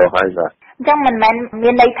តែម្ដងហើយបាទ ចឹងមិនមែនមា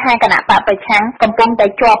នន័យថាគណៈបកប្រឆាំងកំពុងតែ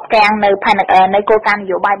ជាប់គាំងនៅផែននៅគោលការណ៍ន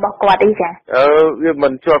យោបាយរបស់គាត់ទេចាវាមិ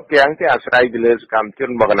នជាប់គាំងទេអាស្រ័យទៅលើសកម្មជន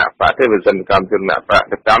របស់គណៈបកទេបើសិនសកម្មជនគណៈបក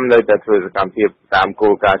កម្មនៅតែធ្វើសកម្មភាពតាមគោ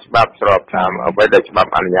លការណ៍ច្បាប់ស្របតាមអ្វីដែលច្បាប់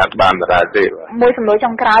អនុញ្ញាតបានដដែលទេមួយសំណួរ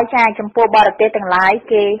ចុងក្រោយចាចំពោះបរទេសទាំងឡាយ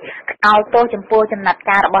គេអោយទោសចំពោះចំណាត់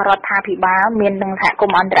ការរបស់រដ្ឋាភិបាលមាននឹងសហគម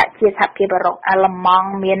ន៍អន្តរជាតិសហភាពអឺរ៉ុបអាឡម៉ង់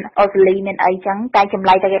មានអូស្ត្រាលីមានអីចឹងតែចម្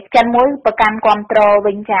លែកតែចិនមួយប្រកាន់គ្រប់គ្រង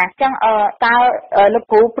វិញចាចឹងតើលោក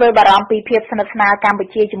គ្រូព្រួយបារម្ភពីភាពស្និទ្ធស្នាលកម្ពុ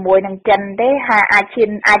ជាជាមួយនឹងចិនទេហើយអាច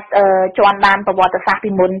ជន់បានប្រវត្តិសាស្ត្រពី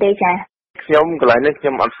មុនទេចាខ្ញុំកន្លែងនេះខ្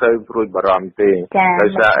ញុំអត់សូវព្រួយបារម្ភទេដោ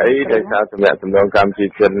យសារអីដោយសារទំនាក់ទំនងកម្ពុជា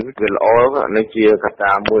ចិនវាល្អនេះជាកត្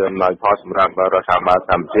តាមួយអំណោយផលសម្រាប់រដ្ឋាភិបាល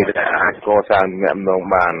កម្ពុជាដែលអាចកសាងទំនាក់ទំនង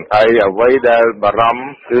បានហើយអ្វីដែលបារម្ភ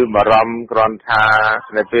គឺបារម្ភគ្រាន់ថា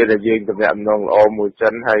នៅពេលដែលយើងទំនាក់ទំនងល្អមួយចិ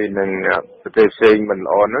នហើយនឹងប្រទេសផ្សេងមិន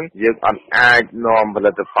ល្អហ្នឹងយើងអត់អាចនាំផ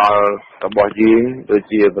លិតផលរបស់យើងដូច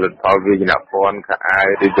ជាផលិតផលវិញ្ញាណភ័ណ្ឌខោអាវ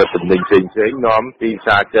ឬក៏ទំនិញផ្សេងនាំទីផ្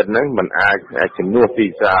សារចិនហ្នឹងមិនអាចជំនួសទី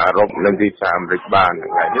ផ្សារអឺរ៉ុបនិងទីផ្សារអាមេរិកបាន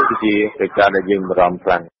ហើយនេះគឺជាកិច្ចការដែលយើងបារម្ភ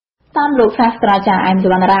ខ្លាំងតាមលោកសាស្ត្រាចារ្យអែមស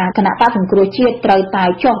វណ្ណរាគណៈបកសង្គ្រោះជាតិត្រូវតែ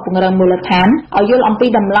ចុះពង្រឹងមូលដ្ឋានឲ្យយល់អំពី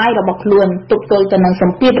តម្លៃរបស់ខ្លួនទប់ទល់ទៅនឹងស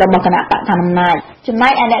ម្ពាធរបស់គណៈបកកណ្ដាលអំណាចចំណែ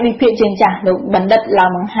កឯអ្នកវិភាគជើងចាស់លោកបណ្ឌិតឡៅ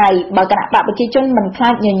មង្ហៃបើគណៈបកប្រជាជនមិនខ្លា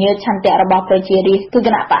ចញញើតឆន្ទៈរបស់ប្រជារាស្ត្រគឺគ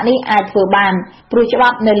ណៈបកនេះអាចធ្វើបានព្រោះច្បា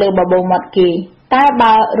ប់នៅលើបបូរមាត់គេតែ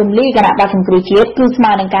បើរំលាយគណៈបកសង្គ្រោះជាតិគឺស្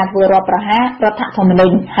មើនឹងការធ្វើរដ្ឋប្រហាររដ្ឋធម្មនុ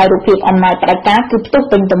ញ្ញហើយរូបភាពអំណាចផ្ដាច់ការគឺផ្ទុះ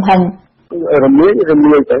ពេញទំហឹងរំលាយ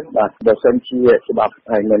ទៅបាទបើសិនជាច្បាប់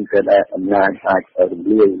ហើយមិនក៏ដែលអំណាចអាចរំ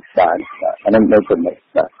លាយបានអានឹងនៅចំណុច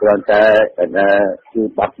បាទគ្រាន់តែគឺ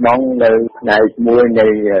បាត់បង់នៅផ្នែកមួយនៃ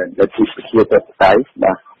លទ្ធិប្រជាធិបតេយ្យ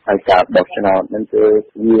បាទហើយការបោះឆ្នោតហ្នឹងគឺ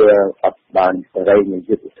វាអត់បានសេរីនិង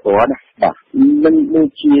យុត្តិធម៌ណាបាទមិនដូច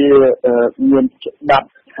ជាមានច្បាប់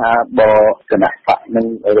ថាបើគណៈបកនឹង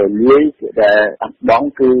រលាយគឺដែលបាត់បង់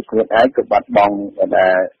គឺខ្លួនឯងក៏បាត់បង់ដែ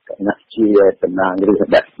លគណៈជាតំណាងរាស្ត្រ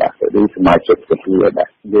ដែរបាទឬសមាជិកសភាដែរ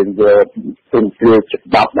យើងយកទុនគ្រា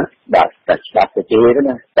ច្បាប់ណាបាទតែច្បាប់ទៅទេ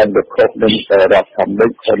ណាតែប្រកបនឹងរដ្ឋធម្មនុ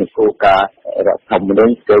ញ្ញក្នុងគោលការណ៍រដ្ឋធម្មនុ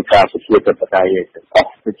ញ្ញគឺការប្រជាធិបតេយ្យទាំងអស់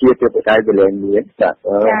ប្រជាធិបតេយ្យវាលែងមានបាទ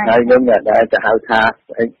ហើយនឹងដែលจะហៅថារ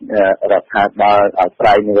ដ្ឋាភិបាលឲ្យប្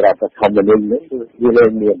រៃនឹងរដ្ឋធម្មនុញ្ញនេះវាលែ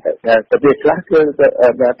ងមានតែប្រទេសខ្លះគឺ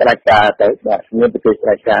ផ្ដាច់ការទៅបាទមានប្រទេសផ្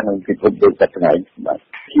ដាច់ការនឹងពិភពលោកតែថ្ងៃបាទ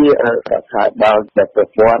ជារដ្ឋាភិបាលដែលប្រ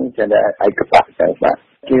ព័ន្ធជាឯកបកទៅបាទ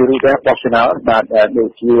គឺរូបបែបបោះឆ្នោតបាទដូច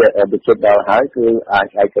ជាវិចិត្រដល់ហើយគឺអាច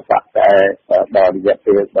ឯកបកតែដល់រយៈ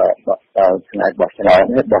ពេលដល់ថ្ងៃបោះឆ្នោត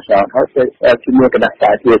នេះបោះឆ្នោតហើយជាមួយគណៈ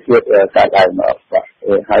ការជាជាតិកើតឡើងមកបាទ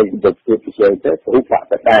ហើយវិជាពិសេសទៅរូបបក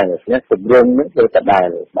ដែរនេះទម្រង់នេះគឺដែរ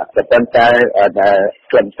បាទប៉ុន្តែដែល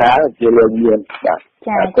ខ្លឹមសារជាលើមានបាទ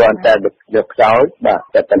គ្រាន់តែយកខ្សោយបាទ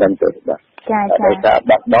តែប៉ុណ្្នឹងទៅបាទដោយសារ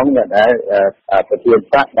បាត់បង់ដែលប្រធាន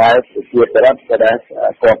បកដែលប្រជាប្រដ្ឋក៏ដែល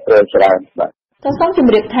គ្រប់គ្រងច្រើនបាទសូមជ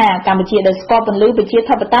ម្រាបថាកម្ពុជាដែលស្គាល់ពន្លឺប្រជា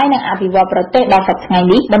ធិបតេយ្យនិងអភិវឌ្ឍប្រទេសដល់សប្តាហ៍ថ្ងៃ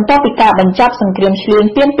នេះបន្ទាប់ពីការបញ្ចប់សង្គ្រាមឈ្លាន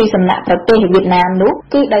ពានពីសំណាក់ប្រទេសវៀតណាមនោះ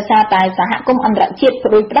គឺដោយសារតែសហគមន៍អន្តរជាតិ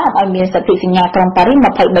ផ្ដួចផ្ដើមឲ្យមានសន្ធិសញ្ញាក្រុងប៉ារីស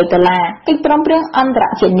$23កិច្ចព្រមព្រៀងអន្តរ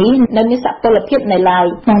ជាតិនេះនៅមានសពលភាពនៅឡើយ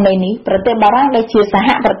ក្នុងន័យនេះប្រទេសបារាំងដែលជាសហ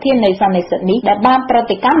ប្រធាននៃសន្និសីទនេះដែលបានប្រ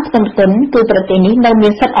តិកម្មធ្ងន់ធ្ងរគឺប្រទេសនេះនៅមា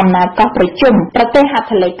នសិទ្ធិអំណាចកោះប្រជុំប្រទេសហត្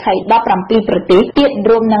ថលេខី17ប្រទេសទៀត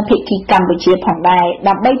រួមនឹងភាគីកម្ពុជាផងដែរ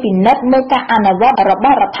ដើម្បីពិនិត្យមើលការអនុវត្តរប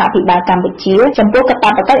ស់រដ្ឋាភិបាលកម្ពុជាចំពោះកាតព្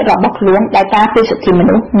វកិច្ចរបស់ខ្លួនដែលការពារសិទ្ធិម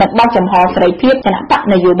នុស្សនិងបើកចំហសេរីភាពគណៈបក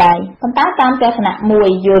នយោបាយប៉ុន្តែតាមទស្សនៈមួយ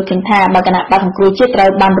យល់ឃើញថាបើគណៈបកសង្គ្រោះជាតិត្រូវ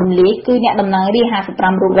បានរំលាយគឺអ្នកតំណាងរាស្ត្រ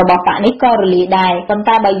55រូបរបស់បកនេះក៏រលាយដែរប៉ុន្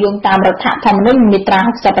តែបើយោងតាមរដ្ឋធម្មនុញ្ញមាត្រា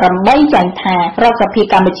68ចែងថារដ្ឋសភា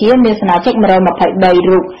កម្ពុជាមានសមាជិក123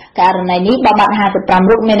រូបករណីនេះបើបាត់55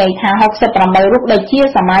រូបមានន័យថា68រូបដែលជា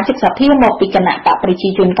សមាជិកសភាមកពីគណៈបកប្រជា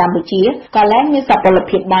ជនកម្ពុជាក៏លែងមានសពល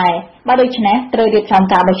ភាពដែរបើដូច្នេះត្រូវរៀបចំ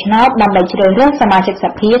ការបោះឆ្នោតដើម្បីជ្រើសរើសសមាជិកស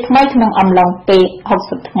ភាថ្មីក្នុងអំឡុងពេល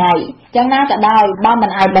60ថ្ងៃយ៉ាងណាក៏ដោយបើមិន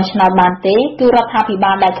អាចបោះឆ្នោតបានទេគឺរដ្ឋាភិ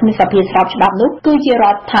បាលដែលគ្មានសភាស្របច្បាប់នោះគឺជារ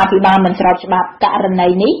ដ្ឋាភិបាលមិនស្របច្បាប់ករណី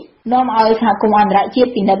នេះនាំឲ្យសហគមន៍អន្តរជាតិ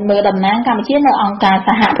ពិនិត្យមើលតំណាងកម្ពុជានៅអង្គការស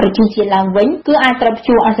ហប្រជាជាតិឡើងវិញគឺអាចត្រូវព្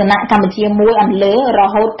យួរអាសនៈកម្ពុជាមួយអន្លើរ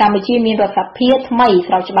ហូតកម្ពុជាមានរដ្ឋសភាថ្មី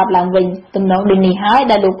ស្របច្បាប់ឡើងវិញទំនងដូចនេះហើយ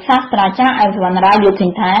ដែលលោកសាស្ត្រាចារ្យអែមសវណ្ណរាយល់ឃើ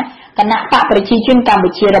ញថាគណៈបកប្រជាជនកម្ពុ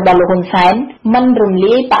ជារបស់លោកហ៊ុនសែនមិនរំ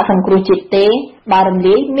លាយបកសង្គ្រោះជាតិទេបើរំ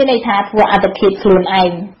លាយមានន័យថាធ្វើអត្តឃាតខ្លួនឯ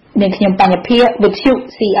ងនាងខ្ញុំបញ្ញភាវិទ្យុ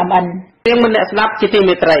CMN រៀងមិនអ្នកស្ដាប់ជាទី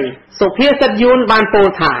មេត្រីសុភាសិតយួនបានពោល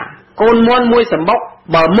ថាកូនមាន់មួយសម្បុក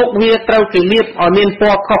បើមុខវាត្រូវគេលាបឲ្យមានព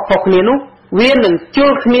ណ៌ខុសៗគ្នានោះវានឹងជ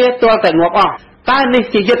ល់គ្នាទាល់តែងាប់អស់តើនេះ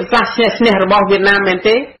ជាយុទ្ធសាស្ត្រឈ្នះរបស់វៀតណាមមែន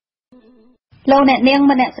ទេ លោកអ្នកនាង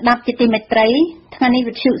ម្នាក់ស្ដាប់ជាទីមេត្រីថ្ងៃនេះ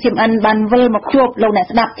វិទ្យុ CMN បានវិលមកជួបលោកអ្នក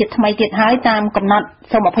ស្ដាប់ជាថ្មីទៀតហើយតាមកំណត់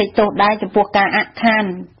សូមអភ័យទោសដែរចំពោះការអាក់ខាន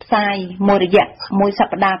ផ្សាយមួយរយៈមួយស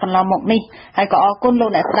ប្តាហ៍កន្លងមកនេះហើយក៏អរគុណលោក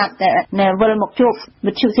អ្នកស្ដាប់ដែលវិលមកជួប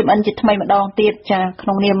វិទ្យុ CMN ជាថ្មីម្ដងទៀតចាក្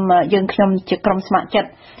នុងនាមយើងខ្ញុំជាក្រុមស្ម័គ្រចិត្ត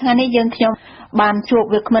ថ្ងៃនេះយើងខ្ញុំបានជួប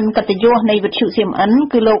វាគ្មិនកិត្តិយសនៃវិទ្យុ CMN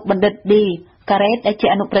គឺលោកបណ្ឌិតឌីការ៉េតដែលជា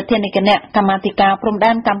អនុប្រធាននៃគណៈកម្មាធិការព្រំ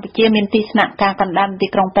ដែនកម្ពុជាមានទីស្នាក់ការកណ្ដាលទី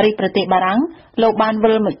ក្រុងប៉ារីសប្រទេសបារាំងលោកបានវិ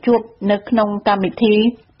លមកជួបនៅក្នុងកម្មវិធី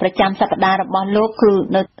ប្រចាំសប្តាហ៍របស់លោកគឺ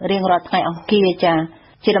នៅរៀងរាល់ថ្ងៃអង្គារចា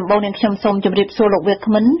ជាដំបូងនាងខ្ញុំសូមជម្រាបសួរលោកវា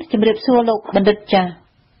គ្មិនជម្រាបសួរលោកបណ្ឌិតចា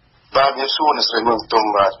បាទជំរាបសួរអ្នកស្រីមើលទុំ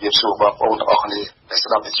បាទជំរាបសួរបងប្អូនទាំងអស់គ្នាដែលស្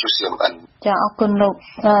ដាប់វិទ្យុ CMN ចាអរគុណលោក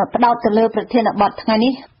ផ្ដោតទៅលើប្រធានបទថ្ងៃ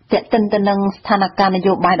នេះទាក់ទិនទៅនឹងស្ថានភាពន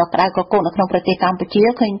យោបាយដ៏ក្តៅកកូននៅក្នុងប្រទេសកម្ពុជា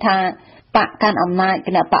ឃើញថាបកកាន់អំណាចគ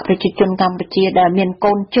ណៈបកប្រជាជនកម្ពុជាដែលមាន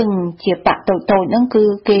កូនជឹងជាបកតូចៗហ្នឹងគឺ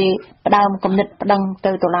គេផ្ដើមគំនិតប្តឹង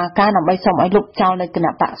ទៅតុលាការដើម្បីសុំឲ្យលុបចោលនៅគ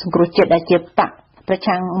ណៈបកសង្គ្រោះជាតិដែលជាបកប្រ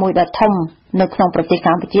ឆាំងមួយដ៏ធំនៅក្នុងប្រទេសក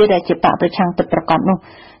ម្ពុជាដែលជាបកប្រឆាំងពិតប្រាកដនោះ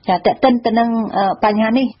ចាតើតិនទៅនឹងបញ្ហា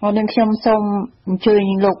នេះខ្ញុំសូមអញ្ជើញ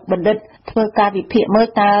លោកបណ្ឌិតធ្វើការវិភាគមើល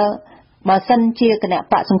តើបើសិនជាគណៈ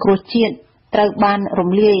បកសង្គ្រោះជាតិត្រូវបានរំ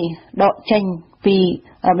លាយដកចេញពី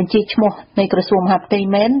បញ្ជីឈ្មោះនៃក្រសួងមហាផ្ទៃ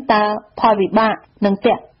មែនតើផលវិបាកនឹង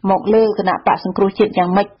តាក់មកលើគណៈបកសង្គ្រោះជាតិយ៉ាង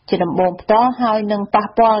ម៉េចជាដំបូងផ្ទាល់ហើយនឹងប៉ះ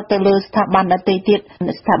ពាល់ទៅលើស្ថាប័នដទៃទៀត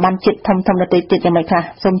ស្ថាប័នជាតិធំៗដទៃទៀតយ៉ាងម៉េចខ្លះ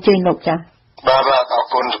សូមជឿលោកចា៎បាទអរ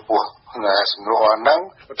គុណចំពោះសំណួរហ្នឹង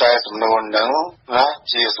តែសំណួរហ្នឹងណា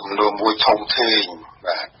ជាសំណួរមួយធំធេង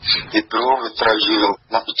បាទពីព្រោះវាត្រូវយើង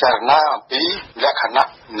nakពិចារណាអំពីលក្ខណៈ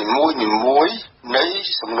នីមួយនៃ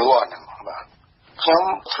សំណួរហ្នឹងបាទខ្ញុំ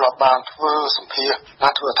ធ្លាប់បានធ្វើសម្ភាស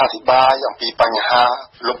ន៍ធ្វើអធិប្បាយអំពីបញ្ហា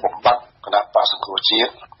លុបបំបាត់គណៈបក្សសង្គ្រោះជា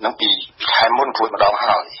តិនឹងពីខែមុនពួចម្ដង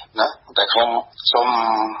ហើយណាតែខ្ញុំសូម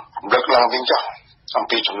រំលឹកឡើងវិញចុះអំ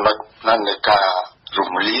ពីចំណុចនៃការរំ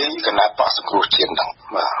លាយគណៈបក្សសង្គ្រោះជាតិហ្នឹង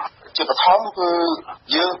បាទជាបឋមគឺ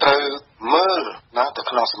យើងត្រូវមើលណាទៅ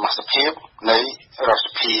ក្នុងសមាជិកភាពនៃរដ្ឋស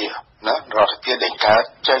ភាណារដ្ឋសភាដែលកើត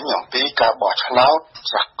ចេញអំពីការបោះឆ្នោត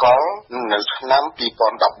សកលនៅឆ្នាំ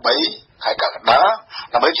2013ខែកក្កដា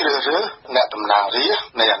ដើម្បីជ្រើសរើសអ្នកតំណាងរាស្ត្រ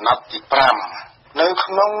នៃអាណត្តិទី5នៅ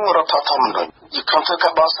ក្នុងរដ្ឋធម្មនុញ្ញជាក្នុងធ្វើកា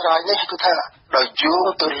របោះស្រាយនេះគឺថាដោយយោង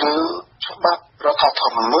ទៅលើច្បាប់រដ្ឋធ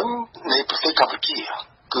ម្មនុញ្ញនៃប្រទេសកម្ពុជា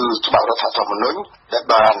គឺច្បាប់រដ្ឋធម្មនុញ្ញដែល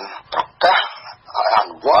បានប្រកាសឲ្យអ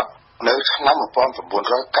នុវត្តនៅឆ្នាំ1993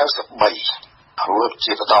រួច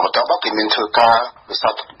ជាបន្តមកគេមានធ្វើការវិស័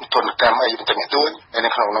យទនកម្មអីបន្តិចបន្តួចនៅ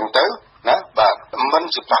ក្នុងនោះទៅណាបាទมัน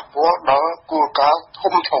ជាប៉ះពាល់ដល់គោលការណ៍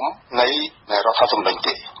ធំនៃរដ្ឋធម្មនុញ្ញ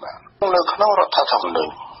ទេបាទនៅក្នុងរដ្ឋធម្មនុញ្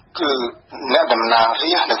ញគឺអ្នកតំណាង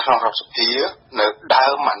រាស្ត្រនៅក្នុងរដ្ឋសភានៅដើ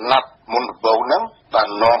មអាណត្តិមុនដំបូងហ្នឹងបាន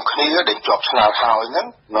នាំគ្នាដែលជាប់ឆ្នោតហើយហ្នឹង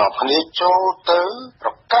នាំគ្នាចូលទៅប្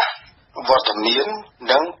រកាសវត្តមាន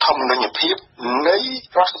និងធម្មនុញ្ញភាពនៃ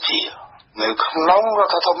រដ្ឋសភានៅក្នុងរ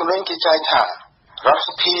ដ្ឋធម្មនុញ្ញគេចែងថារដ្ឋស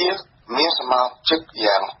ភាមានសមាជិក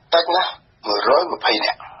យ៉ាងតិចណាស់120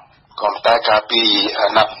នាក់ក៏តែកាលពីអា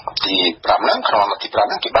ណត្តិទី5ហ្នឹងក្នុងអាណត្តិទី5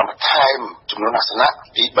ហ្នឹងគេបានបន្ថែមចំនួនអាសនៈ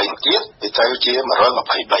ពី3ទៀតទៅជា123បាទ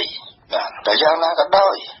តែយ៉ាងណាក៏ដោ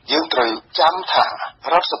យយើងត្រូវចាំថា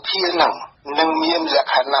រដ្ឋសភាហ្នឹងនឹងមានល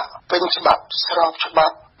ក្ខណៈពេញច្បាប់ស្របច្បា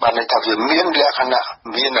ប់បានន័យថាវាមានលក្ខណៈ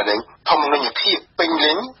មានធម្មនុញ្ញភាពពេញ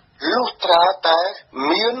លេញលុះត្រាតែ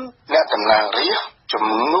មានអ្នកតំណាងរាស្ត្រចំ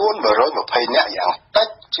នួន120នាក់យ៉ាងតិច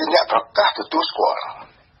ជាអ្នកប្រកាសទទួលស្គាល់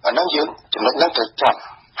អាហ្នឹងយើងចំណុចហ្នឹងត្រូវចាំ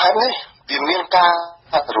ហើយនេះវាមានការ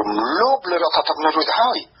រំលោភលើរដ្ឋធម្មនុញ្ញរួចទៅ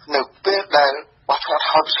ហើយនៅពេលដែលបោះឆ្នោត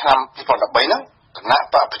ហើយឆ្នាំ2013ហ្នឹងគណៈ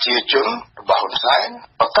បកប្រជាជនរបស់ហ៊ុនសែន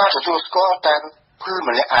ប្រកាសទទួលស្គាល់តែគឺ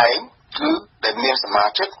ម្នាក់ឯងគឺដែលមានសមា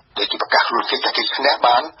ជិកដែលគេប្រកាសខ្លួនគេថាគេឈ្នះ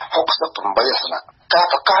បាន68អាសនៈការ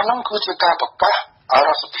ប្រកាសហ្នឹងគឺជាការប្រកាសឲ្យរ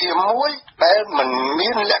ដ្ឋសភាមួយដែលមិនមា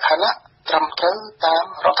នលក្ខណៈត្រឹមត្រូវតាម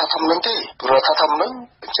រដ្ឋធម្មនុញ្ញទេរដ្ឋធម្មនុញ្ញ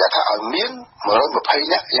បញ្ជាក់ថាឲ្យមាន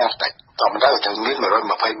120នាក់យ៉ាងតិចធម្មតាត្រូវមាន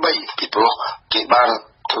123ពីព្រោះគេបាន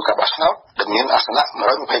ធ្វើការបោះឆ្នោតដែលមានអាសនៈ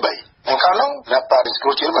123នៅកាលនោះរដ្ឋបរិស្ថា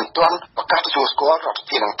នជាតិមិនទាន់ប្រកាសទទួលស្គាល់រដ្ឋស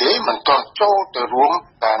ភានឹងទេមិនទាន់ចូលទៅរួម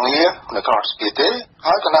ការងារនៅក្នុងរដ្ឋសភាទេ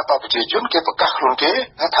ហើយគណៈបកប្រជាជនគេប្រកាសខ្លួនគេ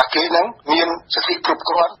ថាគេនឹងមានសិទ្ធិគ្រប់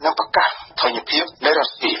គ្រាន់និងប្រកាសធញ្ញភាពនៃរដ្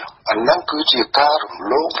ឋសភាអានឹងគឺជាការរំ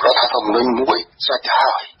លោភរដ្ឋធម្មនុញ្ញមួយស្រេច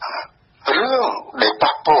ហើយរឿងដែល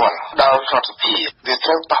ប៉ះពាល់ដល់រដ្ឋសភាវាត្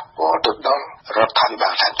រូវប៉ះពាល់ទៅដល់រដ្ឋាភិបា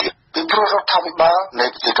លថែមទៀតពីព្រោះរដ្ឋាភិបាលនៃ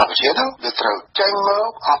ប្រទេសកម្ពុជាហ្នឹងវាត្រូវចេញមក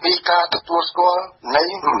អំពីការទទួលស្គាល់នៃ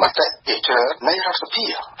មតិជាច្រើននៃរដ្ឋសភា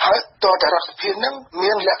ហើយតើរដ្ឋសភាហ្នឹង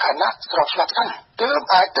មានលក្ខណៈស្របច្បាប់កាន់ទើប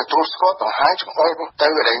អាចទទួលស្គាល់បង្ហាញចំអល់ទៅ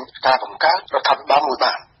ដល់ការបង្កើតរដ្ឋាភិបាលមួយ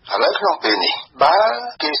បាន ឥឡូវក្នុងពេលនេះបើ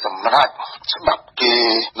គេសម្រេចច្បាប់គេ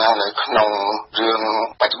នៅក្នុងរឿង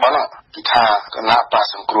បច្ចុប្បន្នគេថាគណៈបក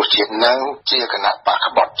សង្គ្រោះជាតិនឹងជាគណៈបក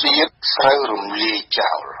ក្បត់ជាតិស្រូវរំលាយ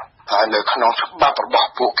ចោលហើយនៅក្នុងច្បាប់របស់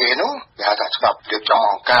ពួកគេនោះគេហៅថាច្បាប់រៀបចំ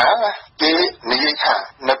អង្គការគេនិយាយថា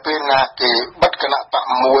នៅពេលណាគេបិទគណៈបក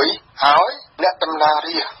មួយហើយអ្នកតំណាង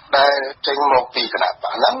រាស្ត្រដែលចេញមកពីគណៈប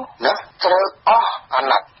កហ្នឹងណាត្រូវអស់អា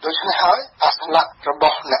ណត្តិដូច្នេះហើយអាសនៈរប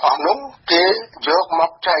ស់អ្នកអស់នោះគេយកម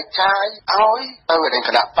កចែកចាយឲ្យទៅឯគ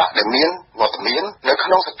ណៈបកដែលមានវត្តមាននៅក្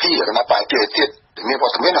នុងសភាគណៈបកទៀតដែលមានវ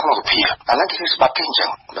ត្តមាននៅក្នុងសភាអាហ្នឹងគឺច្បាប់គេអញ្ចឹង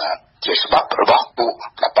បាទជាច្បាប់របស់ពួក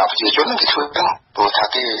គណៈបកប្រជាជនគេធ្វើចឹងព្រោះថា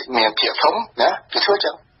គេមានភាពធំណាគេធ្វើ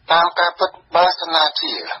ចឹងតាមការពិតបើសិនណា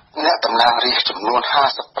ជាអ្នកតំណាងរាស្ត្រចំនួន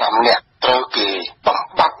55នាក់ត្រូវគេបំ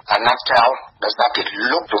បត្តិអាណត្តិចោលដោយសារគេ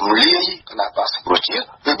លុបរំលាយគណៈបកសង្គ្រោះជាតិ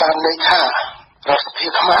គឺបានន័យថារដ្ឋសភា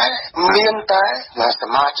ខ្មែរមានតែស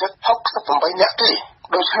មាជិក68នាក់ទេ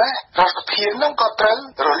ដូច្នេះរដ្ឋសភានឹងក៏ត្រូវ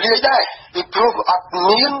រលាយដែរពីព្រោះអត់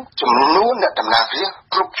មានចំនួនអ្នកតំណាងរាស្ត្រ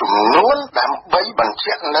គ្រប់ចំនួនដើម្បីបញ្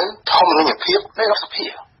ជាក់នៅធម្មនុញ្ញភាពនៃរដ្ឋសភា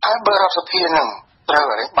ហើយបើរដ្ឋសភានឹងត្រូវ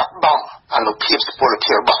បាត់បង់អនុភាពសុពល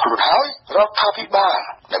ភាពរបស់ខ្លួនហើយរដ្ឋាភិបាល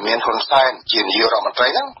ដែលមានហ៊ុនសែនជានាយករដ្ឋមន្ត្រី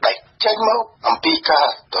ហ្នឹងដែលចេញមកអំពីការ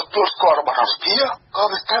ទទួលស្គាល់របស់រដ្ឋសភាក៏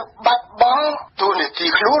វាត្រូវបាត់បង់តួនាទី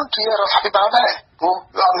ខ្លួនជារដ្ឋាភិបាលដែរព្រោះ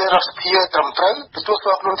អត់មានរដ្ឋសភាត្រឹមត្រូវទទួលស្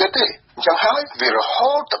គាល់ខ្លួនទេអញ្ចឹងហើយវារ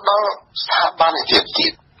ហូតទៅដល់ស្ថាប័នទៀ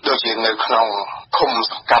តដូចជានៅក្នុងឃុំ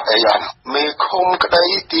សង្កាត់អីយ៉ាងមេឃុំក្តី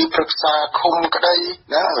ទីប្រឹក្សាឃុំក្តី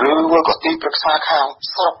ណាឬក៏ទីប្រឹក្សាខាង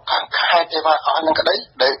ស្រុកខាងខេត្តអីបាទអស់នឹងក្តី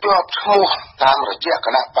ដែលជាប់ឈ្មោះតាមរយៈគ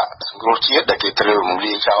ណៈបកសង្គ្រោះជាតិដែលគេត្រូវរំ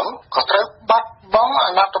លាយចោលក៏ត្រូវបាត់បង់អា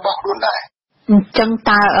ណត្តិរបស់ខ្លួនដែរអញ្ចឹង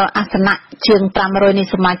តើអាសនៈជាង500នៃ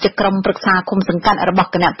សមាជិកក្រុមប្រឹក្សាឃុំសង្កាត់របស់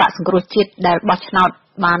គណៈបកសង្គ្រោះជាតិដែលបោះឆ្នោត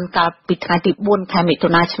បានកាលពីថ្ងៃទី4ខែមិថុ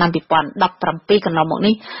នាឆ្នាំ2017កន្លងមក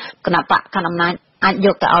នេះគណៈបកកណ្ដាលអំណាចអាចយ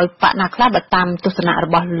កទៅឲ្យបកណាខ្លះបើតាមទស្សនៈរ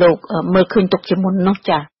បស់លោកមើលឃើញទុកជាមុននោះ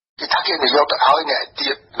ចា៎គេថាគេយកទៅឲ្យអ្នក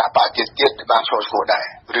ទៀតគណៈបកទៀតបានចូលឈ្មោះដែរ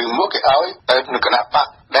ឬមកគេឲ្យទៅនៅគណៈបក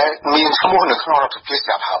ដែលមានឈ្មោះនៅក្នុងរដ្ឋសភាស្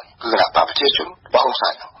រាប់ហើយគឺគណៈបកប្រជាជនរបស់ហ៊ុនសែ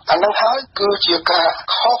នអានឹងហើយគឺជាការ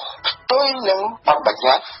ខុសផ្ទុយនឹងបទបញ្ញ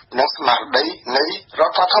ត្តិនិងស្មារតីនៃរ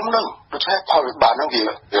ដ្ឋធម្មនុញ្ញដូច្នេះផលវិបាកនឹងវា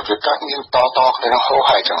ប្រកាសមានតគ្នានឹងហោ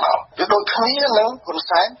ហែចឹងមកវាដូចគ្នានឹងហ៊ុន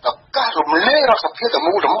សែនប្រកាសរំលាយរដ្ឋសភាទាំង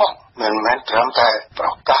មូលទាំងអស់មិនមែនត្រឹមតែប្រ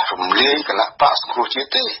កាសរំលាយគណៈបកសង្គ្រោះជាតិ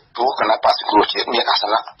ទេព្រោះគណៈបកសង្គ្រោះជាតិមានអាស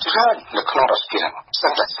នៈច្រើននៅក្នុងរដ្ឋសភាស្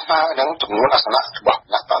ថិតស្មើនឹងចំនួនអាសនៈរបស់គ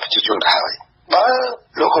ណៈបកប្រជាជនដែរហើយបើ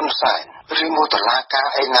លោកហ៊ុនសែនឬមួយតុលាការ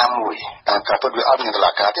ឯណាមួយតាមការពិតវាអត់មានតុ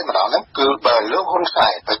លាការទេម្ដងហ្នឹងគឺបើលោកហ៊ុនសែ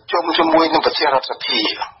នប្រជុំជាមួយនឹងប្រធានរដ្ឋសភា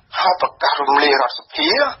ហើយប្រកាសរំលាយរដ្ឋសភា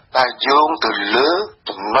ដែលយោងទៅលើ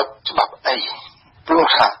ចំណុចច្បាប់អីព្រោះ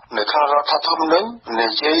ថានៅក្នុងរដ្ឋធម្មនុញ្ញនិ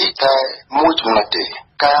យាយតែមួយចំណុចទេ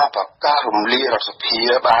ការប្រកាសរំលាយរដ្ឋសភា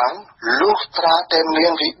បានលុះត្រាតែមា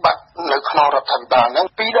នវិបត្តិនៅក្នុងរដ្ឋាភិបាលហ្នឹង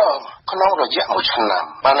2ដងក្នុងរយៈ1ឆ្នាំ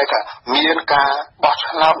បានន័យថាមានការបោះ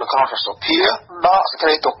ឆ្នោតនៅក្នុងរដ្ឋសភាដកសេចក្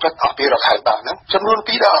តីទុកចិត្តអំពីរដ្ឋាភិបាលហ្នឹងចំនួន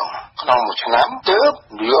2ដងក្នុង1ឆ្នាំទើប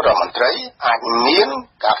នាយករដ្ឋមន្ត្រីអាចមាន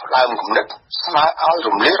ការផ្ដើមគំនិតស្នើឲ្យ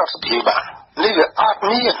រំលាយរដ្ឋសភាបាននេះវាអត់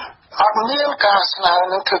មានការស្នើ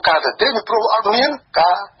នឹងធ្វើការទៅទេព្រោះអត់មាន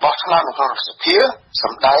ការបោះឆ្នោតនៅក្នុងរដ្ឋសភាស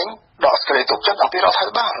ម្ដែងដកស្រីទុកចិត្តអំពីរដ្ឋា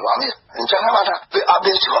ភិបាលបាទនេះអញ្ចឹងបានថាវាអត់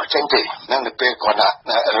មានឆ្លោះចេញទេនឹងទៅពេលគាត់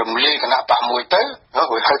ថារំលាយគណៈបកមួយទៅ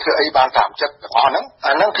ហើយធ្វើអីបានតាមចិត្តទាំងអស់ហ្នឹង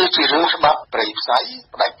អាហ្នឹងគឺជារឿងច្បាប់ប្រៃផ្សៃ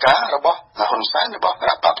ផ្ដាច់ការរបស់ហ៊ុនសែនរបស់គ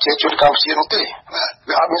ណៈបកប្រជាជនកម្ពុជានោះទេបាទ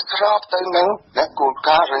វាអត់មានស្របទៅនឹងគោល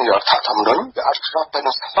ការណ៍រដ្ឋធម្មនុញ្ញវាអត់ស្របទៅ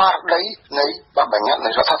នឹងស្មារតីនៃបទបញ្ញត្តិនៃ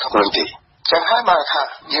រដ្ឋធម្មនុញ្ញទេចឹងហើយបានថា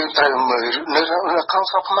យើងត្រូវមើលនៅក្នុង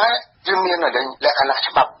ស្រុកខ្មែរយើងមានលក្ខណៈ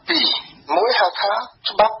ច្បាប់2មួយហៅថា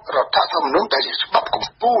ច្បាប់រដ្ឋធម្មនុញ្ញដែលជាច្បាប់កំ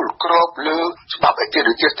ពូលគ្របលើច្បាប់ឯកទៀ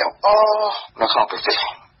តទាំងអស់នៅក្នុងប្រទេស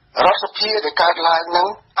រដ្ឋសភាដែលកើតឡើងនឹង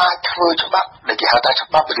អាចធ្វើច្បាប់ដែលគេហៅថាច្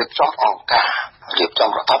បាប់រៀបចំអង្គការរៀបចំ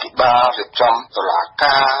រដ្ឋាភិបាលរៀបចំតុលា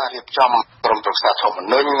ការរៀបចំក្រុមប្រឹក្សាធម្ម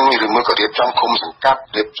នុញ្ញឬមួយក៏រៀបចំឃុំសង្កាត់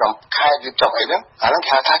រៀបចំខេត្តរៀបចំអីហ្នឹងអាហ្នឹងគេ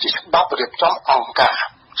ហៅថាជាច្បាប់រៀបចំអង្គការ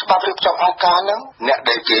ច្បាប់រៀបចំអង្គការហ្នឹងអ្នក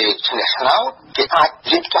ដែលគេឈ្នះឆ្នោតគេអាច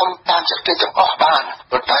រៀបចំតាមសេចក្តីទាំងអស់បាន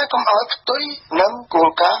ប៉ុន្តែកុំឲ្យផ្ទុយនឹងគោល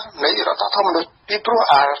ការណ៍នៃរដ្ឋធម្មនុញ្ញពីព្រោះ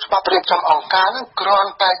ច្បាប់រៀបចំអង្គការហ្នឹងគ្រាន់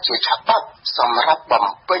តែជាច្បាប់សម្រាប់បំ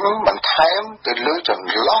ពេញបន្ថែមទៅលើចន្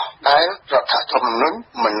លោះដែលរដ្ឋធម្មនុញ្ញ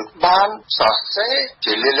មិនបានសរសេរ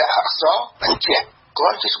ជាលាយលក្ខណ៍អក្សរបញ្ជាក់គ្រា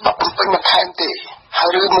ន់ជាច្បាប់បំពេញបន្ថែមទេហើយ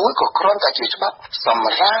ឬមួយក៏គ្រាន់តែជាច្បាប់ស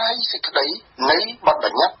ម្រាយសេចក្តីនៃបទប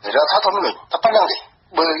ញ្ញត្តិរដ្ឋធម្មនុញ្ញតែប៉ុណ្្នឹងទេ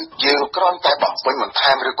បើយើងគ្រាន់តែបំពេញបន្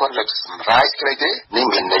ថែមឬក៏លើកសម្រាយស្គ្រីទេនេះ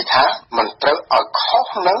មានន័យថាមិនត្រូវឲ្យខុស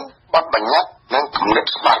នឹងបទបញ្ញត្តិ នឹងគំនិត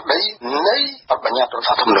ស្មារតីនៃបទបញ្ញត្តិរដ្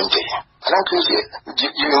ឋធម្មនុញ្ញទេអាហ្នឹងគឺជា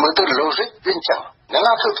យើងមើលទៅ logic វាអញ្ចឹងអ្នក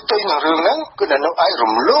ណាធ្វើផ្ទុយនឹងរឿងហ្នឹងគឺនៅឯ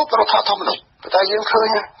រំលោភរដ្ឋធម្មនុញ្ញតែយើងឃើញ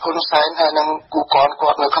ហ៊ុនសែនហើយនឹងគូកនគា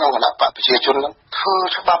ត់នៅក្នុងគណៈបកប្រជាជនហ្នឹងធ្វើ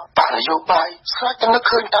ច្បាប់បកនយោបាយស្រេចតែនឹក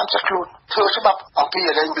ឃើញតាមចិត្តខ្លួនធ្វើច្បាប់អំពីល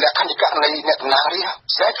ក្ខន្តិកៈនៃអ្នកដំណើររាជ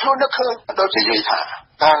ស្រេចខ្លួននឹកឃើញដូចជានិយាយថា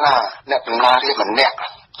កាលណាអ្នកដំណើររាជម្នាក់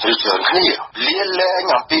ឬច្រើនគ្នាលាលែង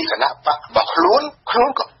អំពីគណៈបករបស់ខ្លួន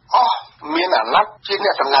ក៏អស់មានអាណត្តិជាអ្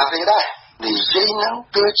នកដំណើររាជដែរនិយាយហ្នឹង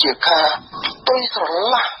គឺជាការផ្ទុយស្រ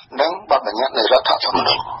ឡះនឹងបទបញ្ញត្តិនៃរដ្ឋធម្ម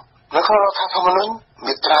នុញ្ញនៅក្នុងរដ្ឋធម្មនុញ្ញ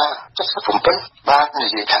មាត្រា77បាននិ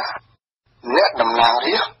យាយថាអ្នកដំណើរ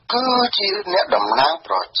រាជគឺជាអ្នកតំណាង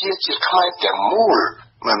ប្រជាជាតិខ្មែរទាំងមូល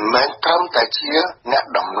មិនមែនត្រឹមតែជាអ្នក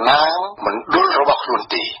តំណាងមណ្ឌលរបស់ខ្លួន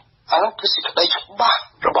ទេអានោះគឺសេចក្តីច្បាស់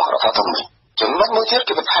របស់រដ្ឋធម្មនុញ្ញចំណុចមួយទៀត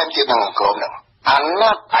គឺបន្ថែមទៀតនឹងអង្គមហ្នឹងអាណ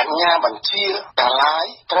ត្តិអញ្ញាបញ្ជាតាឡាយ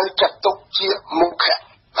ត្រូវចាត់ទុកជាមុខៈ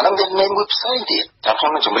អានោះមានន័យមួយផ្សេងទៀតតាមក្នុ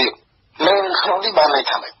ងជំរាបនៅក្នុងនេះបានន័យ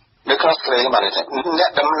ថាម៉េចនៅក្នុងស្រីបានន័យថាអ្នក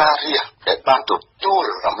ដំណើររាជដែលបានទទួល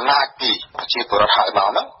អំណាចពីប្រជាពលរដ្ឋហើយមក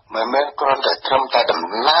ហ្នឹងមិនមែនគ្រាន់តែត្រឹមតែតំ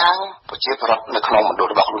ណាងប្រជាពលរដ្ឋនៅក្នុងមណ្ឌល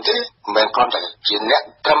របស់ខ្លួនទេមិនមែនគ្រាន់តែជាអ្នក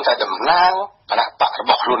ត្រឹមតែតំណាងគណៈបករ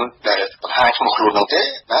បស់ខ្លួនដែលបង្ហាញឈ្មោះខ្លួននោះទេ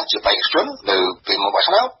ណាជាបេក្ខជននៅពេលមកបា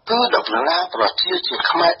ឆ្នាំគឺតំណាងប្រជាជាតិ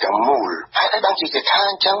ខ្មែរទាំងមូលហើយតែបានជាគេថា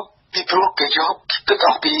អញ្ចឹងពីព្រោះគេយកគិត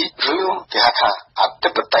អំពីរឿងគេហៅថាអធិ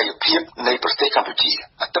បតេយ្យភាពនៃប្រទេសកម្ពុជា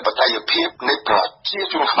អធិបតេយ្យភាពនៃប្រជា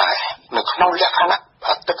ជនខ្មែរនៅក្នុងលក្ខណៈ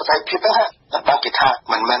អធិបតេយ្យភាពហ្នឹងបានគេថា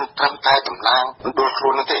មិនមែនត្រឹមតែតំណាងមណ្ឌលខ្លួ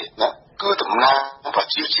ននោះទេណាគឺតំណាងប្រ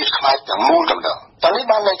ជាជាតិខ្មែរទាំងមូលតែម្ដងតើនេះ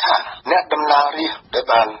បានន័យថាអ្នកដំណើររាជដែល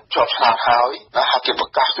បានជាប់ឆ្នោតហើយណាហើយគេប្រ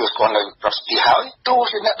កាសធ្វើស្គាល់នៅរដ្ឋសភាហើយទោះ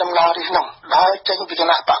ជាអ្នកដំណើររាជហ្នឹងដែលចេញពីគ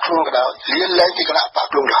ណៈបកខ្លួនក៏ដោយលាលែងពីគណៈបក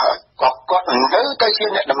ខ្លួនទៅហើយក៏គាត់នៅតែជា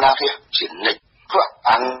អ្នកដំណើររាជជានិច្ចព្រោះ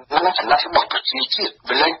អាណត្តិរបស់ប្រជាជាតិ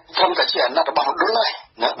វាលែងត្រឹមតែជាអាណត្តិរបស់មណ្ឌលហើយ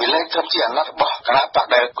ណាវាលែងត្រឹមជាអាណត្តិរបស់គណៈបក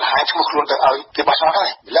ដែលបង្ហាញឈ្មោះខ្លួនទៅឲ្យគេបោះឆ្នោតហើយ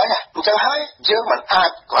លែងអញ្ចឹងហើយយើងមិនអាច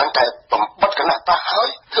គ្រាន់តែបំបត្តិគណៈបកហើយ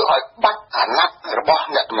ធ្វើឲ្យបាត់អាណត្តិរបស់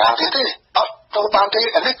អ្នកដំណើររាជទេអត់ទៅបានទេ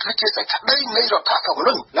អានេះគឺជាសេចក្តីនៃរដ្ឋធម្ម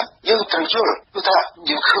នុញ្ញណាយើងត្រូវយល់គឺថា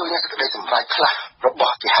យើងឃើញសេចក្តីសម្រេចខ្លះរប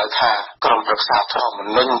ស់គេហៅថាក្រុមប្រឹក្សាធម្ម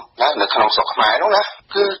នុញ្ញណានៅក្នុងស្រុកខ្មែរនោះណា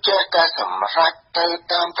គឺចេះតែសម្រេចទៅ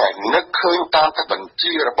តាមតែនឹកឃើញតាមតែបញ្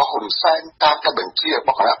ជារបស់ហ៊ុនសែនតាមតែបញ្ជារប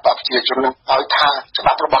ស់គណៈបកប្រជាជននឹងឲ្យថាច្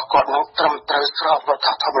បាប់របស់គាត់នោះត្រឹមត្រូវស្របរដ្ឋ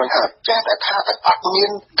ធម្មនុញ្ញហើយចេះតែថាតែអត់មា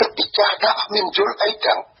នគិតពិចារណាអត់មានយល់អី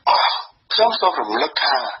ទាំងអស់ខ្ញុំសូមរំលឹក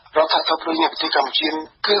ថារដ្ឋធម្មនុញ្ញនៃប្រទេសកម្ពុជា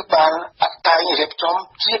គឺបានអតែងរៀបចំ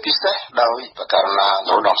ជាពិសេសដោយបកករណាន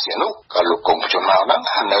រោត្តមសីហនុក៏លោកគង់ប្រជុំមកហ្នឹង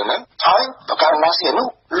នៅហ្នឹងហើយបកករណាសីហនុ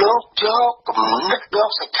លោកយកគំនិតយក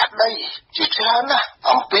សេចក្តីជាច្រើនណាស់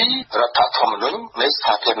អំពីរដ្ឋធម្មនុញ្ញនៃ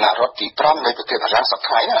សាធារណរដ្ឋទី5នៃប្រទេសបារាំងសប្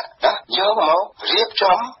តាហ៍ណាយកមករៀប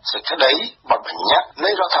ចំសេចក្តីបទបញ្ញត្តិនៃ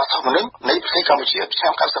រដ្ឋធម្មនុញ្ញនៃប្រទេសកម្ពុជាឆ្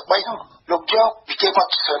នាំ93ហ្នឹងលោកយកពីគេមក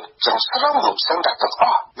សង្ស្រង់សង្កត់ទាំងអ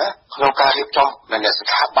ស់ណាក្នុងការរៀបចំនៅស្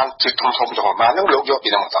ថាប័នជាតិធំៗទាំងប៉ុន្មានហ្នឹងលោកយកពី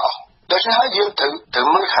ហ្នឹងមកទាំងអស់ដូច្នេះហើយយើងត្រូវ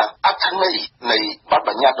មើលថាអត្ថន័យនៃបទប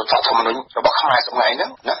ញ្ញត្តិរដ្ឋធម្មនុញ្ញរបស់ខ្មែរសម័យហ្នឹ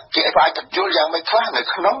ងណាគេអាចបញ្យល់យ៉ាងម៉េចខ្លះនៅ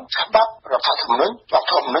ក្នុងច្បាប់រដ្ឋធម្មនុញ្ញបា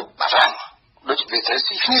រាំងដូចជាវា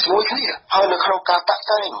ស៊ីគ្នាជាមួយគ្នាហើយនៅក្នុងការតាក់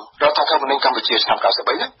តែងរដ្ឋធម្មនុញ្ញកម្ពុជាឆ្នាំ93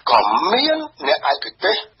ហ្នឹងក៏មានអ្នកឯក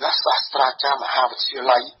ទេសណាសាស្ត្រាចារ្យមហាវិទ្យា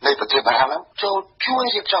ល័យនៃប្រទេសបារាំងហ្នឹងចូលជួយ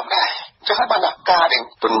រៀបចំដែរចឹងហើយបានការដែល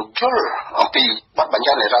បញ្យល់អំពីបទបញ្ញ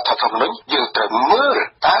ត្តិនៃរដ្ឋធម្មនុញ្ញយើងត្រូវមើល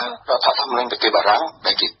តើរដ្ឋធម្មនុញ្ញប្រទេសបារាំង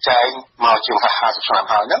ដែលគេចែងមកជាង50ឆ្នាំ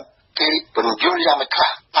ហើយហ្នឹងគេបញ្យល់យ៉ាងម៉េចខ្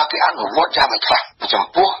លះថាគេអនុវត្តយ៉ាងម៉េចខ្លះចំ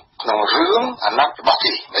ពោះក្នុងរឿងអាណត្តិរបស់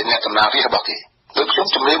គេនៃអ្នកដំណើររាជរបស់គេដូចខ្ញុំ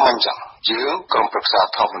ជំរាបមកអញ្ចឹងយើងក្រុមប្រឹក្សា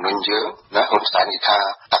ធម្មនុញ្ញយើងណាហ៊ុនសែននិយាយ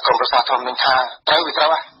ថាក្រុមប្រឹក្សាធម្មនុញ្ញថាត្រូវវាត្រូវ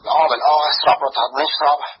ល្អស្របរដ្ឋធម្មនុញ្ញស្រ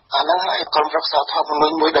បអាហ្នឹងហើយក្រុមប្រឹក្សាធម្មនុ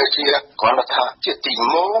ញ្ញមួយដែលជាគ្រាន់តែថាជាទី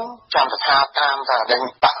មងចាំថាតាមថាដេញ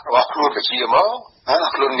បាក់របស់ខ្លួនវិជាមក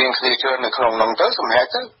ខ្លួនមានគ្នាច្រើននៅក្នុងនោះទៅសម្រាប់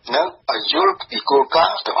ទៅនឹងឲ្យយល់ពីគោលការ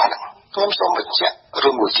ណ៍ទាំងអស់ហ្នឹងខ្ញុំសូមបញ្ជាក់រឿ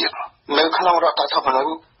ងមួយទៀតនៅក្នុងរដ្ឋធម្មនុញ្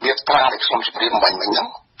ញមាត្រាដែលខ្ញុំជម្រាបមិញហ្នឹង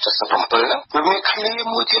77ហ្នឹងវាមានឃ្លា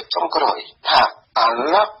មួយទៀតចុងក្រោយថាអា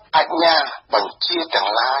ណត្តិអញ្ញាបញ្ជាទាំង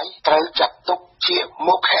ឡាយត្រូវចាត់ទុកជា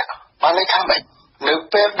មុខៈបានន័យថាម៉េចនៅ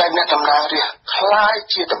ពេលដែលអ្នកដំណើររាជខ្លាយ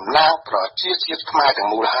ជាតំណាងប្រជាជាតិខ្មែរទាំង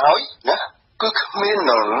មូលហើយណាគឺគ្មាន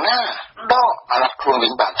នរណាដកអាណត្តិខ្លួនវិ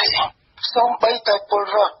ញបានទេសូម្បីតែពល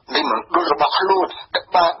រដ្ឋនៃមណ្ឌលរបស់ខ្លួនដែល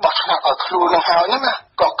បានបោះឆ្នោតឲ្យខ្លួននឹងហើយហ្នឹងណា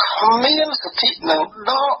ក៏គ្មានសិទ្ធិនឹង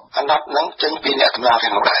ដកអាណត្តិនឹងចេញពីអ្នកដំណើររា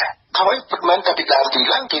ជនោះដែរហើយមិនមែនតែ ពីដើមទី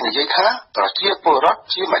ឡើងគេនិយាយថាប្រជាពលរដ្ឋ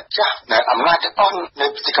ជាម្ចាស់ដែលអំណាចទាំងអស់នៅ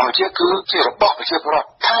ប្រទេសកម្ពុជាគឺជារបស់ប្រជាពលរដ្ឋ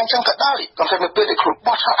ថាអញ្ចឹងក៏ដោយក៏តែនៅពេលដែលខ្លួន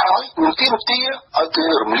បោះឆ្នោតហើយនឹងទាមទារឲ្យគេ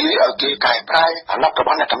រំលាយឲ្យគេកែប្រែអាណត្តិរប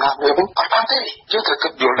ស់អ្នកតំណាងវិញអត់បានទេយើងត្រូវគិ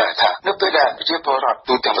តយល់ដែរថានៅពេលដែលប្រជាពលរដ្ឋ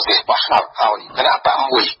ទូទាំងប្រទេសបោះឆ្នោតហើយគណៈបក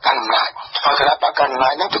មួយកាន់អំណាចហើយគណៈបកកាន់អំណា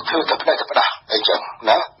ចហ្នឹងទៅធ្វើតែផ្ដេសផ្ដាស់អញ្ចឹង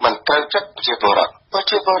ណាមិនត្រូវចិត្តប្រជាពលរដ្ឋប្រ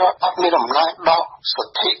ជាពលរដ្ឋអត់មានអំណាចដកសិ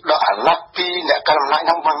ទ្ធិដកអាណត្តិពីអ្នកកាន់អំណាចហ្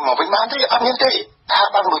នឹងមកវិញបានទេអត់មានទេថា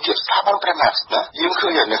បានមួយជាស្ថាប័នព្រះមហាក្សត្រយើងឃើ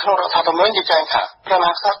ញនៅក្នុងរដ្ឋធម្មនុញ្ញគេចែងថាព្រះម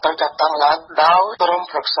ហាក្សត្រត្រូវចាត់តាំងឡើងដោយក្រុម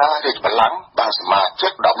ប្រឹក្សារាជបល្ល័ង្កបានសមាជិ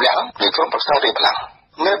ក10នាក់នៃក្រុមប្រឹក្សារាជបល្ល័ង្ក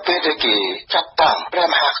នៅពេលដែលគេចាត់តាំងព្រះ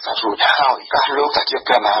មហាក្សត្ររួចហើយកាសលោកថាជា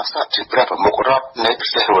ព្រះមហាក្សត្រជាព្រះប្រមុខរដ្ឋនៃប្រ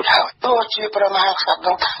ទេសរួចហើយទោះជាព្រះមហាក្សត្រ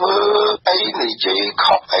នឹងធ្វើអីនិយាយ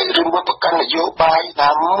ខុសអីឬមួយប្រកាន់នយោបាយណា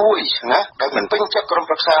មួយណាដែលមិនពេញចិត្តក្រុម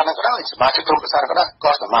ប្រឹក្សានឹងក៏ដោយសមាជិកក្រុមប្រឹក្សាក៏ដោយ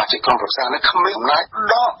ក៏សមាជិកក្រុមប្រឹក្សានឹងគ្មានអំណាច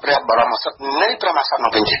ដកព្រះបរមសិទ្ធិនៃព្រះមហាក្សត្រម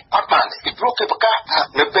កវិញទេអត់បានទេពីព្រោះគេប្រកាសថា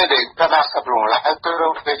នៅពេលដែលព្រះមហាក្សត្ររងឡើងទៅរ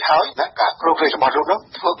ងពេកហើយណាការគ្រោងរាជរបស់លោកនោះ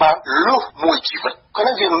ធ្វើបានលុះមួយជីវិតក៏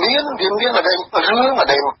នឹងវាមានអដែងរឿងអ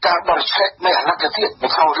ដែងការបរិច្ឆេទនៃអាណត្តិទៀតនៅ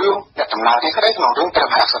ក្នុងរឿងអ្នកដំណើរនេះក្តីក្នុងរឿងព្រះ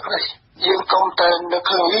មហាក្សត្រក្តីយើងកុំតែនៅ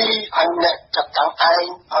ឃើញអញអ្នកចាត់តាំងឯង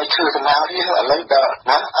ឲ្យធ្វើដំណើរនេះឥឡូវដល់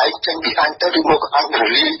ណាឯងចេញពីអញទៅឬមកអញរ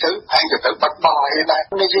លាយទៅឯងទៅបាត់បង់អីដែរ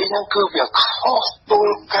និយាយហ្នឹងគឺវាខុសគោល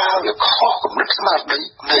ការណ៍វាខុសគំនិតស្មារតី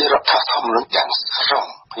នៃរដ្ឋធម្មនុញ្ញយ៉ាងស្រុង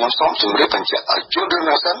ខ្ញុំសូមជម្រាបបញ្ជាក់ឲ្យយល់រឿង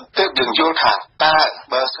នេះសិនទើបយើងយល់ថាតើ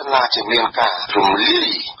បើសិនណាជាមានការរំលាយ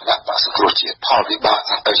គណៈបក្សសង្គ្រោះជាតិផលវិបាក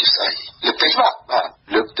ទៅជាស្អីលើកទីបាទ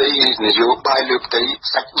លើកទីនយោបាយលើកទី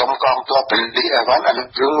សាច់ដុំកងទ័ពពលីអីវ៉ាន់អានឹង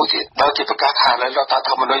រឿងមួយទៀតបើគេប្រកាសថាលើរដ្ឋធ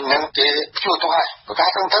ម្មនុញ្ញហ្នឹងគេព្យួរទៅហើយប្រកាស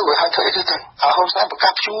ទៅឲ្យធ្វើអីទៅហើយហ៊ុនសែនប្រកា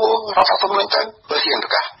សព្យួររដ្ឋធម្មនុញ្ញទៅបើហ៊ានប្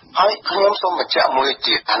រកាសហើយខ្ញុំសូមបញ្ជាក់មួយ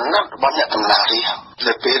ទៀតអាណត្តិរបស់អ្នកតំណាងរាស្ត្រ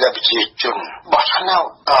លើពេលដែលប្រជាជនបោះឆ្នោត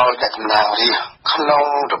ឲ្យអ្នកតំណាងរាស្ត្រក្នុង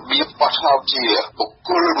របៀបបោះឆ្នោតជាបុគ្គ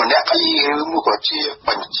លម្នាក់អីឬមួយក៏ជាប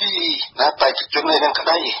ញ្ជីណាបេក្ខជនឯនឹងក្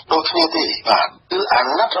តីដូចគ្នាទេបាទគឺអាណ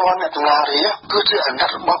ត្តិរបស់អ្នកតំណាងរាស្ត្រគឺជាអាណត្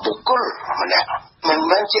តិរបស់បុគ្គលម្នាក់មិន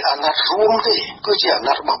មែនជាអាណត្តិរួមទេគឺជាអាណ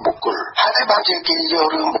ត្តិរបស់បុគ្គលហើយបានជាគេយក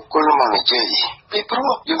រឿងបុគ្គលមកនិយាយពីព្រោះ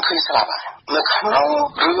យើងឃើញស្លាប់ហើយនៅក្នុង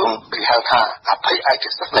រឿងគេហៅថាអភ័យឯក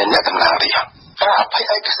សិទ្ធិនៃអ្នកតំណាងរាស្ត្រការអភ័យ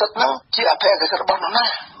ឯកសិទ្ធិហ្នឹងជាអភ័យឯកសិទ្ធិរបស់នរណា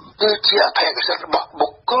គឺជាអភ័យឯកសិទ្ធិរបស់បុ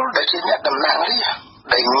គ្គលដែលជាអ្នកតំណាងរាស្ត្រ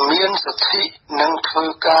ដែលមានសិទ្ធិនឹងធ្វើ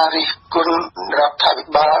ការរិះគន់រដ្ឋាភិ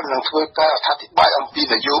បាលនឹងធ្វើការអធិប្បាយអំពី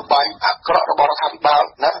នយោបាយអាក្រក់របស់រដ្ឋាភិបាល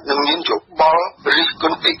ណានឹងមានយោបល់រិះគ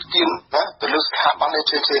ន់ទីទានណាទៅលើស្ថាប័នឯ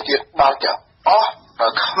ផ្សេងៗទៀតបានទាំងអស់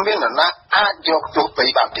គ្មាននរណាអាចយកទោសបី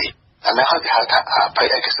បានទេអានេះហៅថាអភ័យ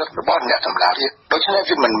ឯកសិទ្ធិរបស់អ្នកតំណាងរាស្ត្រដូច្នេះ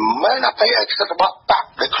វាមិនមែនអភ័យឯកសិទ្ធិរបស់បក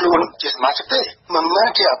ដែលខ្លួនជាសមាជិកទេមិនមែន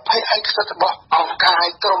ជាអភ័យឯកសិទ្ធិរបស់អង្គការ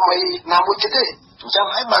ក្រុមអីណាមួយទេអញ្ចឹង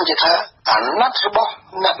ហើយបានជាថាអាណត្តិរបស់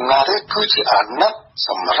អ្នកតំណាងរាស្ត្រគឺជាអាណត្តិស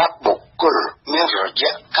ម្រាប់បុគ្គលមានរ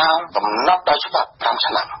យៈកាលកំណត់ដោយច្បាប់5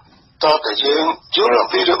ឆ្នាំតើតើយើងយល់អំ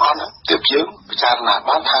ពីរឿងអស់នោះទើបយើងពិចារណា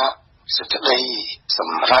បានថាសេចក្តីស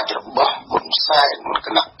ម្រេចរបស់ហ៊ុនសែនគ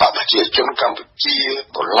ណៈបកប្រជាជនកម្ពុជា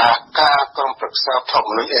តុលាការក្រុមប្រឹក្សាធម្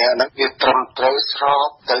មនុញ្ញហ្នឹងវាត្រឹមត្រូវស្រប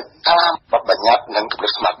ទៅតាមបទបញ្ញត្តិនិងគំនិ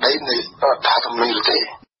តស្មារតីនៃរដ្ឋធម្មនុញ្ញទេ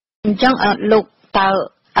អញ្ចឹងលោកតើ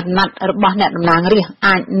អាណត្តិរបស់អ្នកតំណាងរាស្ត្រ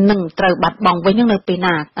អាចនឹងត្រូវបាត់បង់វិញនៅពេល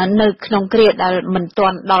ណានៅក្នុងគ្រាដែលមិនទា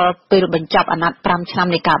ន់ដល់ពេលបញ្ចប់អាណត្តិ5ឆ្នាំ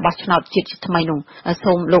នៃការបោះឆ្នោតជាតិថ្មីនោះ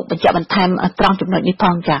សូមលោកបញ្ជាក់បន្ថែមត្រង់ចំណុចនេះផ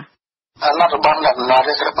ងចា៎អាណត្តិរបស់អ្នកតំណាង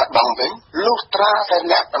រាស្ត្របាត់បង់វិញលុះត្រាតែ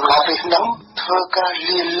អ្នកតំណាងរាស្ត្រនឹងធ្វើការ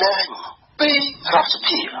លាលែងពីរដ្ឋស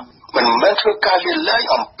ភាមិនមែនធ្វើការលាលែង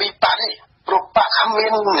អំពីបកទេព្រោះបកគ្មា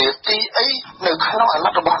ននីតិអីនៅក្នុងអាណ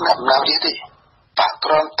ត្តិរបស់អ្នកតំណាងរាស្ត្រទេបកគ្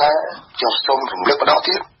រាន់តែចូលសូមរំលឹកម្ដង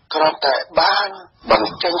ទៀតគ្រាន់តែបានប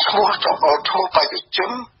ញ្ចេញឈ្មោះចុះអល់ឈ្មោះបេក្ខជ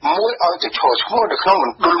នមួយឲ្យទៅឈរឈ្មោះនៅក្នុងម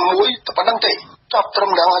ណ្ឌលមួយតែប៉ុណ្្នឹងទេចាប់ត្រឹ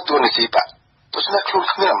មដល់ទួលនីតិបកដូច្នេះខ្លួន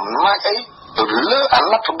គ្មានអំណាចអីទៅលើអា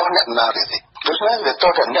ណត្តិរបស់អ្នកតំណាងរាស្ត្រទេដូច្នេះវាតើ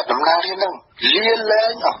អ្នកតំណាងរាស្ត្រនឹងលាលែ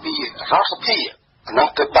ងអំពីរដ្ឋសភាអានោះ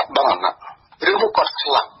ទៅបាត់បង់អាណត្តិឬមួយគាត់ស្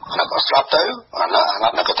លាប់គាត់ស្លាប់ទៅអាណត្តិ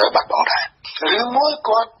នោះក៏ត្រូវបាត់បង់ដែរឬមួយ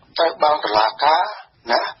គាត់ត្រូវបានតុលាការ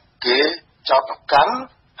ណាគេចោទប្រកាន់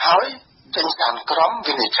ហើយចេញតាមក្រម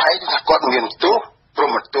វិនិច្ឆ័យថាគាត់មានទោសព្រ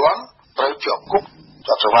មទណ្ឌត្រូវជាប់គុក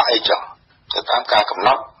ជាប់ច្រវាក់អីចឹងទៅតាមការកំណ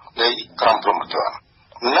ត់នៃក្រមព្រមទណ្ឌ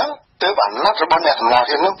នឹងទៅអាណត្តិរបស់អ្នកតំណាង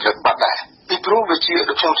រាស្ត្រនឹងត្រូវបាត់ដែរពីព្រោះវាជា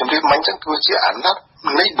ដូចខ្ញុំជម្រាបមិញចឹងគឺជាអាណត្តិ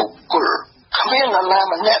នៃបុគ្គលគ្មាននរណា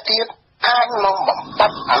ម្នាក់ទៀតអាចនឹងបំប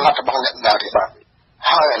ត្តិអាណត្តិរបស់អ្នកតំណាងរាស្ត្របាន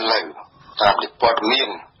ហើយឥឡូវតាមព័ត៌មាន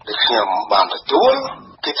ដែលខ្ញុំបានទទួល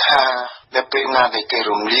គេថានៅពេលណាដែលគេ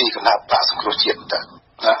រំលាយគណៈបក្សសង្គ្រោះជាតិទៅ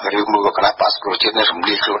ឬមួយក៏គណៈបក្សប្រជាជាតិនៅរំ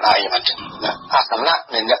លាយខ្លួនឯងហ្នឹងណាអាសនៈ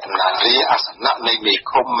នៃអ្នកតំណាងរាស្ត្រអាសនៈនៃមេ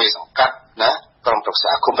ឃុំមេសង្កាត់ណាក្រុមប្រឹក្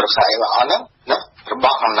សាគុំប្រឹក្សាអីបងអស់ហ្នឹងណារប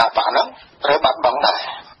ស់គណៈបកហ្នឹងត្រូវបាត់បង់ដែរ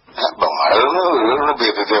បងរឿងវា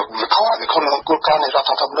ខុសវាខុសនឹងគោលការណ៍នៃរដ្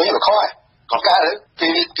ឋធម្មនុញ្ញវាខុសហើយក៏កាល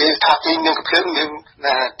គេថាគេមានកំភ្លើងមាន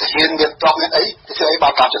ទាហានមានទ្រព្យមានអីគេធ្វើអីបា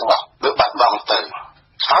ត់តាមចិត្តរបស់លើបាត់បង់ទៅ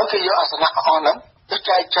ហើយគេយកអាសនៈអស់ហ្នឹងទៅ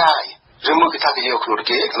ចែកចាយឬមួយគេថាគេយកខ្លួន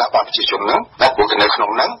គេគណៈបកប្រជាជនហ្នឹងដែលពួកគេនៅក្នុង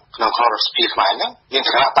ហ្នឹងក្នុងរដ្ឋសភាខ្មែរហ្នឹងមានគ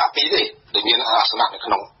ណៈបកពីរទេដែលមានអាសនៈនៅក្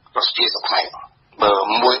នុងរដ្ឋសភាខ្មែរបើ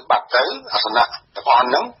មួយបាត់ទៅអាសនៈទាំងអស់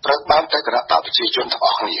ហ្នឹងត្រូវបានទៅគណៈបកប្រជាជនទាំងអ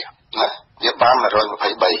ស់គ្នាណាវាបាន123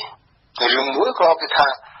រឿងមួយក៏គេថា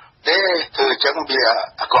ទេគឺអញ្ចឹងវា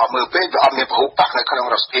អកមើលពេកវាអត់មានពហុបកនៅក្នុង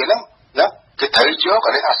រដ្ឋសភាហ្នឹងណាគេត្រូវយក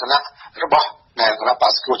អាសនៈរបស់គណៈប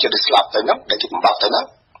កស្គូជាស្លាប់ទៅហ្នឹងដែលគេបំបត្តិទៅហ្នឹង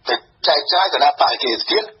ទៅចែកចាយគណៈបកគេ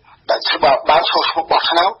ទៀតដែលច្បាប់បានឈោះឈ្មោះបោះ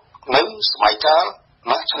ឆ្នោតនៅសម័យកាល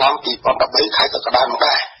ឆ្នាំ2013ខែកក្កដាមក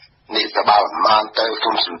ដែរនេះក៏បានបានទៅ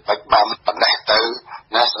ជុំសម្ពេចបានប៉ុណ្ណេះទៅ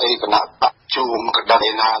ណាស្អីគណៈបកជួមកណ្ដាល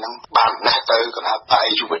ឯណាហ្នឹងបានប៉ុណ្ណេះទៅគណៈបក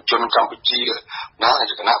យុវជនកម្ពុជាណា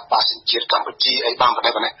គណៈបកសញ្ជាតិកម្ពុជាអីបានប៉ុ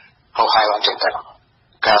ណ្ណេះហៅហើយបានចឹងទៅ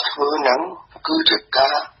ការធ្វើហ្នឹងគឺជាកា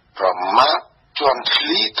រប្រមាថជន់ឈ្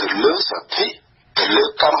លីទៅលើសិទ្ធិទៅលើ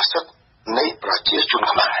កម្មសិទ្ធិនៃប្រជាជន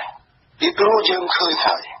ខ្មែរពីព្រោះយើងឃើញ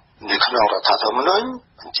ហើយនៅក្នុងរដ្ឋធម្មនុញ្ញ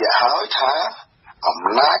បញ្ជាក់ហើយថាអំ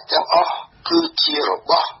ណាចទាំងអស់គឺជារ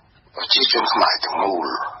បស់ប្រជាជនខ្មែរទាំងមូល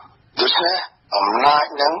ដូច្នេះអំណាច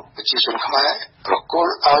នឹងប្រជាជនខ្មែរប្រគ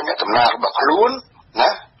ល់ឲ្យអ្នកតំណាងរបស់ខ្លួនណា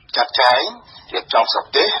ចាត់ចែងរៀបចំសព្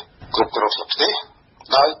វទេសគ្រប់គ្រងសព្វទេស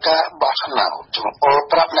ដោយការបោះឆ្នោតចង្អុល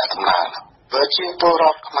ប្រាប់អ្នកតំណាងប្រជាពលរ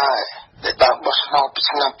ដ្ឋខ្មែរដែលបានបោះឆ្នោតពី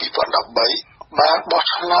ឆ្នាំ2013បានបោះ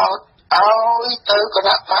ឆ្នោតឲ្យទៅគ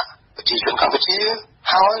ណៈបកប្រជាជនកម្ពុជា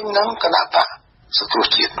ហើយនឹងគណៈបកសង្គ្រោះ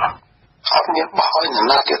ជាតិអត់មានបោះឲ្យ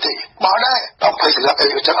ណាទៀតទេបោះដែរដល់20ស្លាប់អី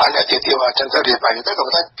ចឹងឲ្យអ្នកទៀតអញ្ចឹងទៅរៀបបាយទៅក៏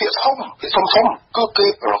តែពាក្យធំគឺគេ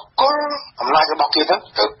ប្រគល់អំណាចរបស់គេទៅ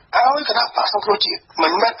ឲ្យគណៈបកសង្គ្រោះជាតិមិ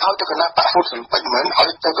នមែនឲ្យទៅគណៈបកហ៊ុនស៊ិនពេជ្រមិនឲ្យ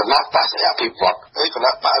ទៅគណៈបកស្អភិវឌ្ឍហើយគ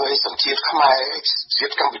ណៈបកអីសង្ជាតិខ្មែរជា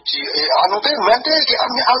តិកម្ពុជាអីអត់នោះទេមិនមែនទេគេអ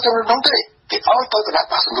ត់មានឲ្យទៅនោះទេគេឲ្យទៅគណៈ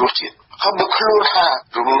បកសង្គ្រោះជាតិហើយបើខ្លួនថា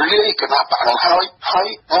រំលាយគណៈបកនឹងហើយ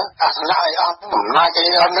អាសនៈអីអត់អំណាចអី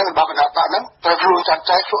អត់នឹងរបស់គណៈបកហ្នឹងតែខ្លួនចាត់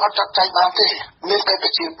ចែងខ្លួនអត់ចាត់ចែងបានទេមានតែប្រ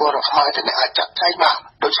ជាពលរដ្ឋខ្មែរទេអាចចាត់ចែងបាន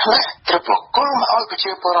ដូច្នេះត្រូវប្រគល់មកឲ្យប្រ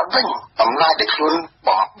ជាពលរដ្ឋវិញអំណាចដែលខ្លួន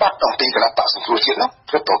បំបត្តិអំពីគណៈបកសង្គ្រោះជាតិហ្នឹង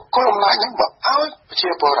ត្រូវប្រគល់អំណាចហ្នឹងមកឲ្យប្រជា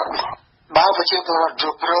ពលរដ្ឋវិញបើប្រជាពលរដ្ឋយ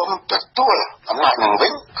ល់ព្រមទទួលអំណាចនឹងវិ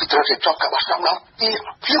ញគឺត្រូវរៀបចំការបោះឆ្នោតឡើង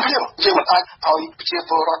ភ្លាមយើងមិនអាចឲ្យប្រជា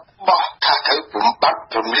ពលរដ្ឋបោះថាត្រូវបំបត្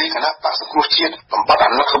តិរំលាយគណៈបកសង្គ្រោះជាតិបំបត្តិ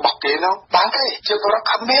អំណាចរបស់គេនោះបានទេជាពលរដ្ឋ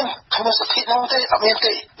គ្មានសិទ្ធិនោះទេអត់មាន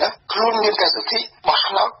ទេណាខ្លួនមានតែសិទ្ធិបោះ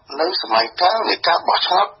ឆ្នោតនៅសម័យកាលនៃការបោះ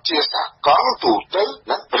ឆ្នោតជាសាកលទូទៅ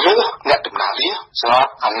ណាឬអ្នកតំណាងរាស្ត្រស្រប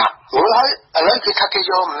អាណត្តិហើយឥឡូវគេថាគេ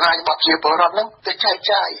យកអំណាចរបស់ប្រជាពលរដ្ឋហ្នឹងទៅចែក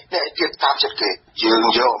ចាយអ្នកទៀតតាមចិត្តគេយើង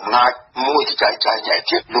យកអំណាចមួយទៅចែកចាយអ្នក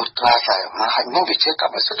ទៀតលុះត្រាតែអំណាចហ្នឹងវាជាក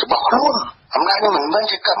ម្មសិទ្ធិរបស់ខ្លួនអំណាចនេះមិនមែន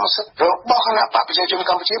ជាកម្មសិទ្ធិរបស់គណៈបកប្រជាជន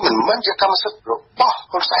កម្ពុជាមិនមែនជាកម្មសិទ្ធិរបស់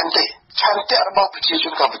ហ៊ុនសែនទេឆន្ទៈរបស់ប្រជាជ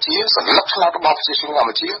នកម្ពុជាសន្លឹកឆ្នោតរបស់ប្រជាជនកម្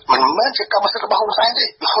ពុជាមិនមែនជាកម្មសិទ្ធិរបស់ហ៊ុនសែនទេ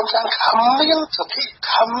ហ៊ុនសែនខំមានសិទ្ធិ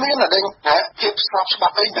ខំមានអីណាភាពស្របច្បា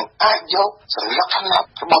ប់អីនឹងអាចយកសន្លឹកឆ្នោត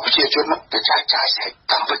របស់ប្រជាជននឹងទៅចែកចាយស្អី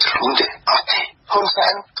តាមវិធីខ្លួនទេអត់ទេហ៊ុនសែ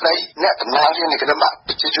នក្តីអ្នកតំណាងរាស្ត្រនៃគណៈបក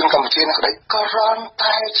ប្រជាជនកម្ពុជានឹងក្តីក៏រំ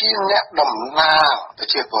តែជាអ្នកតំណាងប្រ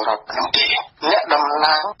ជាពលរដ្ឋប៉ុណ្ណឹងទេអ្នកតំ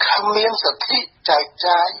ណាងគ្មានសិទ្ធិចែក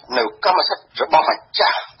ចាយនៅកម្មសិទ្ធិរបស់ម្ចា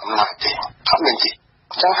ស់អំណាចទេអត់មានទេ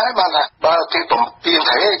ចឹងហើយបានថាបើគេបំពេញ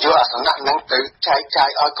ថាយកអាសនៈហ្នឹងទៅចែកចាយ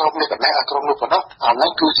ឲ្យក្រុមនេះប៉ុណ្ណេះឲ្យក្រុមនោះប៉ុណ្ណោះអាហ្នឹ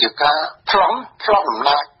ងគឺជាការប្លន់អំ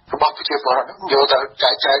ណាចរបស់ប្រជាពលរដ្ឋយកទៅចែ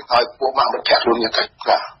កចាយឲ្យពួកមកមិត្តភក្តិខ្លួនយើងទៅ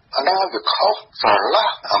បាទអាហ្នឹងវាខុសស្រឡះ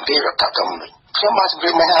អំពីរដ្ឋធម្មនុញ្ញខ្ញុំបានជម្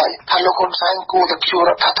រាបមកហើយថាលោកហ៊ុនសែនគួរតែព្យួរ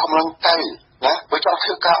រដ្ឋធម្មនុញ្ញទៅណាបើចង់ធ្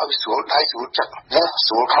វើការឲ្យស្រួលដៃស្រួលចិត្តណា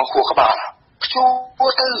ស្រួលក្នុងខួរក្បាលព្យួ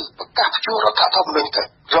រទៅប្រកាសព្យួររដ្ឋធម្មនុញ្ញទៅ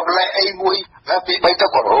រកលេខអីមួយពី3ទៅ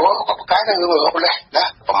ក៏ប្រកាសទៅរកលេខណា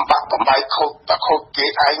បំបាយខូចគេ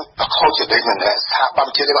ឯងខូចជាដេញណាស្ថាប័ន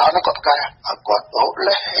ជាតិរបស់ហ្នឹងគាត់ប្រកាសគាត់រក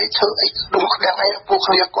លេខអីធ្វើអីដុំក្តាំងអីពួក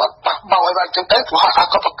គ្នាគាត់ប៉ះបោឲ្យបានចឹងទៅគា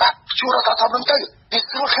ត់ប្រកាសព្យួររដ្ឋធម្មនុញ្ញទៅពី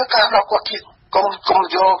ស្រួលធ្វើការដល់គាត់ទៀតកុំ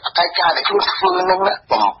យកកិច្ចការដែលខ្លួនធ្វើនឹងណា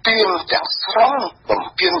បំពេញទាំងស្រុងបំ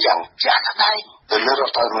ពេញយ៉ាងចាស់ដៃទៅលើរ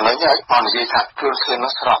ដ្ឋធម្មនុញ្ញហើយមកនិយាយថាខ្លួនធ្វើនឹ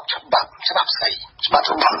ងស្របច្បាប់ស្អីច្បាប់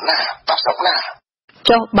របស់ណាច្បាប់ស្រុកណា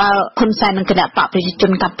ចុះបើហ៊ុនសែននិងគណៈបកប្រជាជ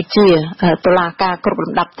នកម្ពុជាតុលាការគ្រប់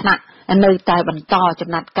លំដាប់ថ្នាក់នៅតែបន្តចំ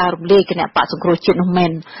ណាត់ការរំលាយគណៈបកសង្គ្រោះជាតិនោះមែ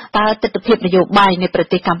នតើទស្សនវិជ្ជានយោបាយនៃប្រ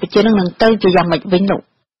ទេសកម្ពុជានឹងទៅជាយ៉ាងម៉េចវិញនោះ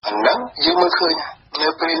អាហ្នឹងយើងមើលឃើញនៅ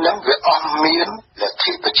ពេលហ្នឹងវាអស់មានលទ្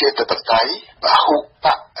ធិប្រជាធិបតេយ្យពហុប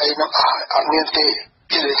កអីហ្នឹងអត់មានទេ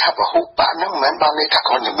ពីលេខាពហុបកហ្នឹងមិនមែនបានន័យថា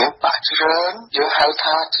គ្រាន់តែមានបកច្រើនយើងហៅ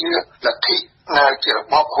ថាជាលទ្ធិនៅជារ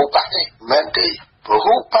បបពហុបកទេមិនមែនទេព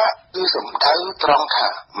ហុបកគឺសំដៅត្រង់ថា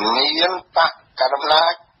មានបកកណ្ដាលអំណា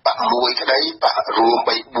ចបកមួយក្តីបករួម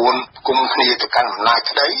3 4គុំគ្នាទៅកាន់អំណាច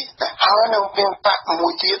ក្តីហើយនៅមានបកមួ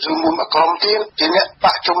យទៀតឬមួយមួយក្រុមទៀតជាអ្នកប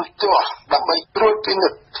កជំទាស់ដើម្បីត្រួតពិនិ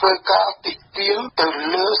ត្យធ្វើការតិទៀនទៅ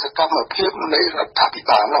លើសកម្មភាពនៃរដ្ឋាភិ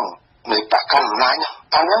បាលនោះនៃបកកណ្ដាលអំណាច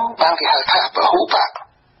អាហ្នឹងបានគេហៅថាពហុបក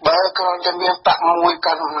បើគ្រាន់តែមានបកមួយ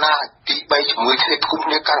កាន់អំណាចទី3ជាមួយគ្នាគុំ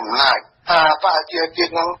គ្នាកាន់អំណាចបកជាទៀត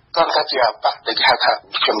ហ្នឹងគាត់ថាជាបកដែលគេហៅថា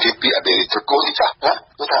ខ្ញុំនិយាយពីអតីតកូនចាស់ណា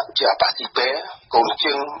គឺថាជាបកទី2កូន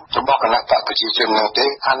ជើងរបស់គណៈបកប្រជាជននោះទេ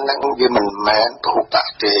អាហ្នឹងវាមិនមែនពហុបក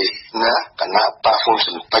ទេណាគណៈបកហ្វុន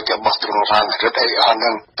សិនបច្ចុប្បន្នត្រង់រានរត់អីអាហ្នឹ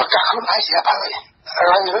ងប្រកាសខ្លួនឯងស្រាប់ហើយ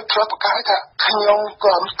រានរត់ត្រូវប្រកាសថាខ្ញុំគ្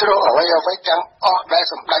រប់គ្រងអ្វីទាំងអស់ដែល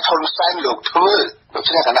សម្ដេចហ៊ុនសែនលោកធ្វើដូ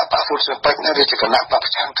ច្នេះគណៈបកហ្វុនសិនបច្ចុប្បន្ននេះជាគណៈបកប្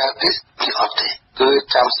រចាំការទេវាអត់ទេគឺ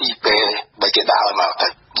ចាំស៊ីពេលបីគេដើរមកទៅ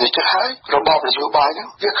និយាយទៅហើយរបបនយោបាយហ្នឹង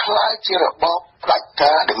វាคล้ายជារបបផ្ដាច់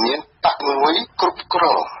ការដែលមានបកមួយគ្រប់គ្រ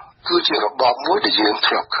ងគឺជារបបមួយដែលយើង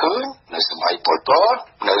ធ្លាប់ឃើញនៅសម័យប៉ុលពត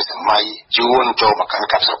នៅសម័យយួនចូលមកកាន់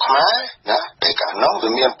កាប់ស្រុកខ្មែរណាតែកាលនោះវា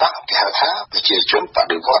មានបកគេហៅថាប្រជាជនប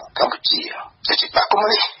ដិវត្តកម្ពុជាជាបកកុម្មុយ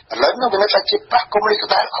នីសឥឡូវនោះវានៅតែជាបកកុម្មុយនីស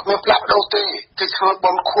ដែរអត់មានផ្លាស់ប្ដូរទេគេធ្វើប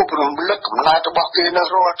ន់ខួបរំលឹកកំណើតរបស់គេនៅ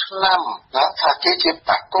រាល់ឆ្នាំណាថាគេជា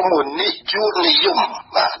បកកុម្មុយនីសយួននិយម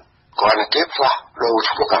បាទគាត់នឹងគេផ្លាស់ប្ដូរ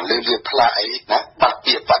ឈ្មោះខាងលើវាផ្លាស់អីណាបាត់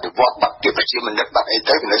ពាក្យបដិវត្តបាត់ពាក្យប្រជាមានិតបាត់អី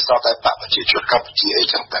ទៅវានៅសល់តែបកប្រជាជនកម្ពុជាអី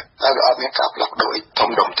ចឹងទៅហើយវាអត់មានការផ្លាស់ប្ដូរអីធំ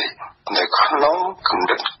ដុំទេនៅក្នុងកម្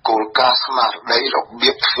រិតគោលការណ៍ស្មារតីរ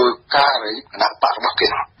បៀបធ្វើការនៃគណៈបករបស់គេ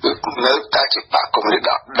នៅតែជាបកកុម្មុយនីស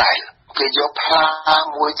ដដែលគេយកផ្លា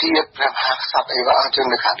មួយទៀតព្រះមហាក្សត្រអីក៏អញ្ចឹង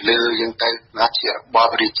នៅខាងលើយើងទៅណាជារបប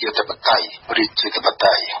រាជាធិបតេយ្យ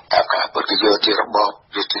តែការពិតគឺយកជារបប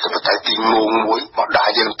រាជាធិបតេយ្យទី1មួយមកដា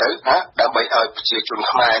ក់យើងទៅណាដើម្បីឲ្យប្រជាជន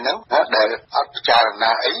ខ្មែរហ្នឹងណាដែលអត់ពិចារ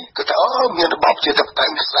ណាអីគឺថាអូមានរបបជាធិបតេ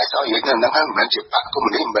យ្យស្ដេចឲ្យយើងហ្នឹងហើយមិនមែនជាបកកុម្មុ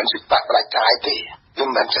យនីសមិនមែនជាបកផ្ដាច់ការទេយើង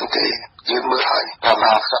មិនមែនចឹងទេយើងមើលហើយព្រះម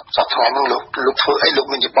ហាក្សត្រសប្តាហ៍ហ្នឹងលោកធ្វើអីលោក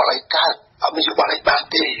មានយោបល់អីកើតអត់មានយោបល់អីបាន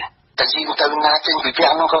ទេតែយើងទៅណាចេញពីវា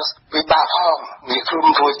ហ្នឹងក៏វាបាក់ផងមានខ្លួន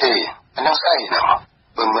រួចទេអានោះស្អីណា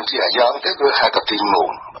បើមិនជាអាយ៉ងទេគឺហៅថាទីងង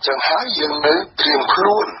អញ្ចឹងហើយយើងនៅត្រៀមខ្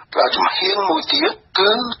លួនដល់ជំហានមួយទៀត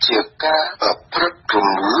គឺជាការប្រព្រឹត្តរំ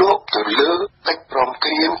លោភទៅលើកិច្ចព្រមព្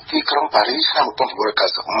រៀងទីក្រុងប៉ារីសឆ្នាំ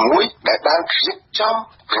1991ដែលបានរៀបចំ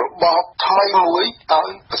របបថ្មីមួយឲ្យ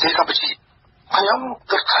ប្រទេសកម្ពុជាខ្ញុំ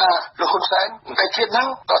គិតថាលោកហ៊ុនសែនតែទៀតហ្នឹង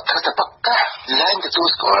ក៏ត្រូវតែប្រកាសឡើងទទួល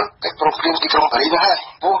ស្គាល់កិច្ចព្រមព្រៀងទីក្រុងប៉ារីសហើយ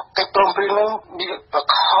ព្រោះកិច្ចព្រមព្រៀងហ្នឹងវាបង្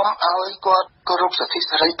ខំឲ្យគាត់គោរពសិទ្ធិ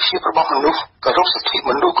សេរីភាពរបស់មនុស្សគោរពសិទ្ធិ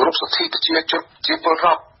មនុស្សគោរពសិទ្ធិប្រជាជនជាពលរ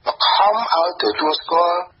ដ្ឋបង្ខំឲ្យទទួលស្គា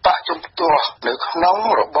ល់បកជំទាស់នៅក្នុង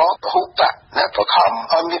របបពហុបកและបង្ខំ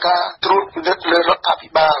ឲ្យមានការត្រួតពិនិត្យលើរដ្ឋាភិ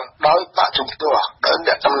បាលដោយបកជំទាស់ដោយ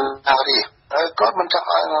អ្នកតំណាងរាស្ត្រហើយគាត់មិនចង់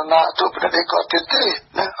ឲ្យណាត្រួតពិនិត្យអីគាត់ទៀតទេ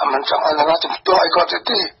ណាមិនចង់ឲ្យណាជំទាស់អីគាត់ទៀត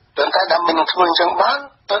ទេតែដើម្បីនឹងធ្វើអញ្ចឹងបាន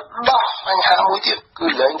ទៅដោះបញ្ហាមួយទៀតគឺ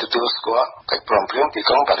លែងទទួលស្គាល់កិច្ចព្រមព្រៀងទី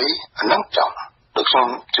ក្រុងប៉ារីសអានឹងចង់ដូចខ្ញុំ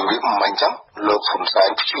ជម្រាបមកអញ្ចឹងលោកហ៊ុនសែន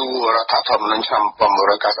ព្យួររដ្ឋធម្មនុញ្ញឆ្នាំ1993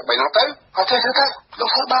ហ្នឹងទៅគាត់ធ្វើទៅលោក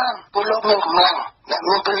ធ្វើបានពលលោកមានកម្លាំងអ្នក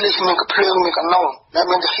មានពលិសមានកំភ្លើងមានកំណងអ្នក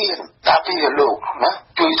មានទាហានតាពីលោកណា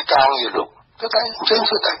ជួយការងារលោកទៅតែអញ្ចឹង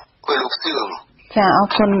ធ្វើទៅពលលោកស្ទើរចាអរ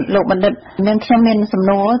គុណលោកបណ្ឌិតនឹងខ្ញុំមានសំ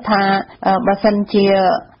ណួរថាបើសិនជា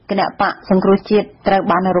គណៈបកសង្គ្រោះជាតិត្រូវ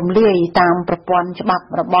បានរំលាយតាមប្រព័ន្ធច្បាប់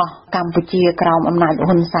របស់កម្ពុជាក្រោមអំណាច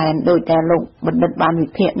ហ៊ុនសែនដោយតែលោកបណ្ឌិតបានវិ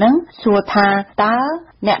ភាគហ្នឹងសួរថាតើ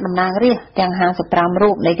អ្នកតំណាងរាស្ត្រទាំង55រូ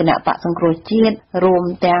បនៃគណៈបកសង្គ្រោះជាតិរួម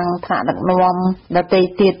ទាំងថ្នាក់ដឹកនាំដទៃ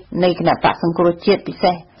ទៀតនៃគណៈបកសង្គ្រោះជាតិពិ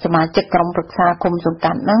សេសសមាជិកក្រុមប្រឹក្សាគុំសង្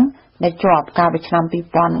កាត់ហ្នឹងដែលជាប់កាលពីឆ្នាំ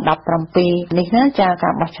2017នេះណាចាកា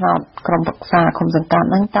របោះឆ្នោតក្រុមប្រឹក្សាគុំសង្កាត់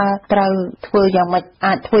ហ្នឹងតើត្រូវធ្វើយ៉ាងម៉េច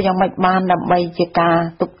អាចធ្វើយ៉ាងម៉េចបានដើម្បីជាការ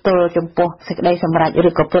ទប់ទល់ចំពោះសេចក្តីសម្រេចឬ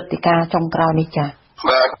ក៏ព្រឹត្តិការណ៍ចុងក្រោយនេះចា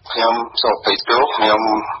បាទខ្ញុំសូមបិទទោសខ្ញុំ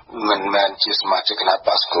មិនមែនជាសមាជិកគណៈប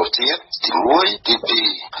ក្សប្រជាជាតិទី1ទី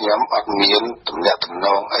2ខ្ញុំអត់មានទំនាក់ទំន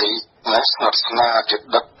ងអីណាស្និទ្ធស្នាលជិត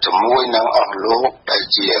ដិតជាមួយនឹងអស់លោកដែល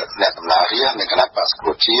ជាអ្នកដំណើររាជនៃគណៈបក្សប្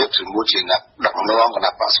រជាជាតិជាមួយជាអ្នកដឹកនាំគ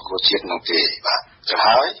ណៈបក្សប្រជាជាតិនោះទេបាទទៅ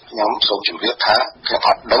ហើយខ្ញុំសូមជម្រាបថាខ្ញុំអ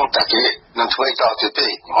ត់ដឹងថាគេនឹងធ្វើអីតទៅទេ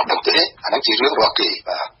ខ្ញុំអត់ដឹងទេអានេះជារឿងរបស់គេ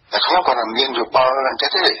បាទតែខ្ញុំក៏មានយោបល់អញ្ចឹ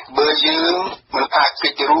ងទេបើយើងមិនអាចគិ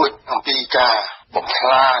តរួចអំពីការបំផ្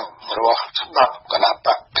លាញរបស់ច្បាប់គណៈប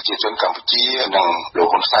កប្រជាជនកម្ពុជានិងលោក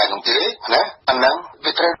ហ៊ុនសែននោះទេណាអាហ្នឹង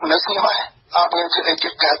វាត្រូវនៅស្ងៀមហើយ អត់មានធ្វើអីគិ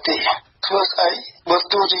តកើតទេធ្វើស្អីបើ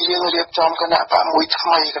ទោះជាយើងរៀបចំគណៈបកមួយថ្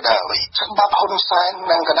មីក៏ដោយសម្រាប់ហ៊ុនសែន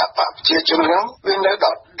និងគណៈបកប្រជាជននឹងវានៅដ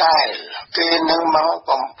ដែលគេនឹងមក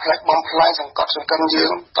បំផ្លាញសង្កត់សង្កិនយើ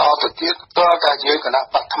ងតទៅទៀតតើតែយើងគណៈ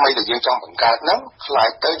បកថ្មីដែលយើងចង់បង្កើតហ្នឹងខ្លាយ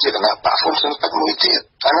ទៅជាគណៈបកហ៊ុនសែនទឹកមួយទៀត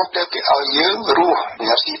អានោះទៅគេឲ្យយើងរស់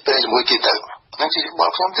ញ៉ាំស៊ីពេលជាមួយគេទៅហ្នឹងជាបប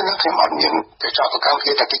ខ្ញុំទៅនឹងខ្ញុំអត់មានគេចោទប្រកាន់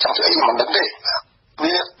គេតែគេចង់ធ្វើអីមិនដឹងទេ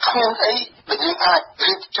វាគ្មានអីដែលយើងអាច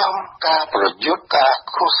រៀបចំការប្រយុទ្ធការ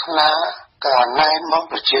ឃោសនាការណែនាំ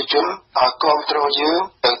ប្រជាជនឲ្យគ្រប់គ្រងយើង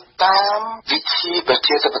ទៅតាមវិធីប្រ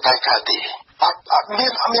ជាធិបតេយ្យកើតទេអត់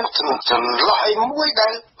មានចន្លោះអីមួយដែ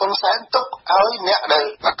លហ៊ុនសែនទុកឲ្យអ្នកដែល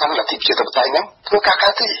ប្រកាន់លទ្ធិប្រជាធិបតេយ្យហ្នឹងធ្វើការកើ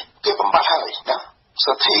តទេគេបំបត្តិហើយណា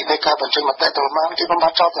សិទ្ធិនៃការបញ្ចេញមតិទៅមកគេបំប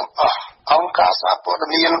ត្តិចោលទាំងអស់អង្គការសារព័ត៌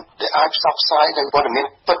មានដែលអាចផ្សព្វផ្សាយនៅព័ត៌មាន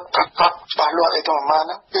ពិតប្រាកដច្បាស់លាស់អីទៅមកហ្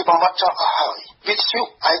នឹងគេបំបត្តិចោលអស់ហើយវិទ្យុឯ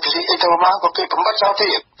ករាជ្យអីទៅមកក៏គេបំបត្តិចោល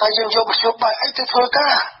ទៀតតែយើងយកមធ្យោបាយអីទៅធ្វើកា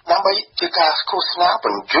រដើម្បីជាការឃោសនាប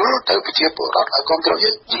ញ្ជូលទៅប្រជាពលរដ្ឋឲ្យគ្រប់គ្រងយើ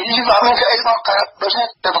ងអត់មានអីមកកើតដូច្នេះ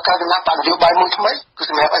តែបង្កើតគណៈបកនយោបាយមួយថ្មីគឺ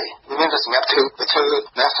សម្រាប់អីមានតែសម្រាប់ធ្វើ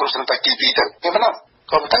ណាសុំសិនតែទី2ទៅគេប៉ុណ្ណឹង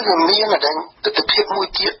ក៏តែវាមានតែទស្សនវិជ្ជាមួយ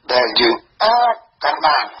ទៀតដែលយើងអាចកាន់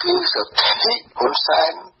បានគឺសិទ្ធិហ៊ុនសែ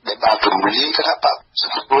នដែលបានរំលាយគណៈបកស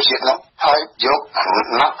ង្គ្រោះជាតិនោះហើយយកអា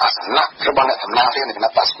ណត្តិអាសនៈរបស់អ្នកតំណាងរាស្ត្រនៃគ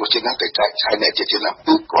ណៈបកសង្គ្រោះជាតិនោះទៅចែកចាយអ្នកជាតិនោះ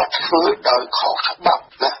គឺគាត់ធ្វើដោយខុសច្បាប់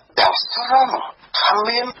ណាទាំងស្រុងគ្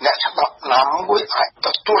មានអ្នកច្បាប់ណាមួយអាចទ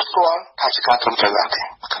ទួលស្គាល់ថាជាការត្រឹមត្រូវទេ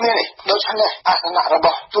គ្មានទេដូច្នេះអាសនៈរប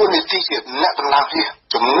ស់ទូនីតិជាអ្នកតំណាងរាស្ត្រ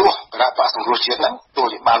ជំនួសគណៈបកសង្គ្រោះជាតិនោះទូ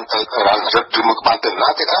ជាបានទៅរ៉ាល់រឹតឬមកបានទៅណា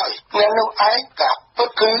ទៀតហើយអ្នកនោះឯងការពិត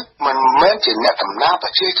គឺមិនមែនជាអ្នកតំណាងប្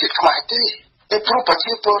រជាជាតិខ្មែរទេពីព្រោះប្រ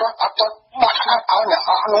ជាពលរដ្ឋអត់ទៅបោះឆ្នោតឲ្យអ្នក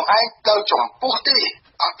អស់នោះឯងទៅចំពោះទេ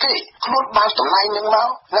អត់ទេខ្លួនបានតម្លៃនឹងមក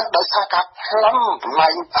ណាដោយសារការផ្លំតម្លៃ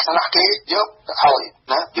អាសនៈគេយកទៅឲ្យ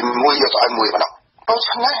ណាជាមួយយកទៅឲ្យមួយម្ដងដូ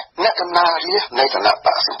ច្នេះអ្នកតំណាងរាស្ត្រនៃគណៈប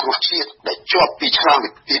កសង្គ្រោះជាតិដែលជាប់ពីឆ្នាំ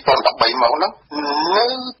2013មកហ្នឹងនៅ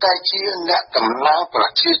តែជាអ្នកតំណាងប្រ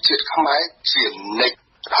ជាជាតិខ្មែរជានិច្ច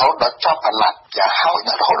រហូតដល់ចប់អាណត្តិយ៉ាងហោច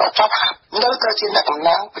រហូតដល់ចប់នៅតែជាអ្នកតំ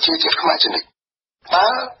ណាងប្រជាជាតិខ្មែរជានិច្ចតើ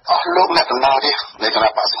អស់លោកអ្នកតំណាងរាស្ត្រនៃគណៈ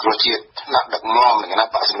បក្សសង្គ្រោះជាតិថ្នាក់ដឹកនាំនៃគណៈ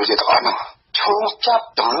បក្សសង្គ្រោះជាតិទាំងអស់ហ្នឹងឈោងចាប់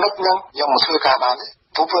ចំណុចហ្នឹងយកមកធ្វើការបានទេ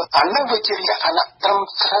ព្រោះអានោះវាជាលក្ខណៈត្រឹម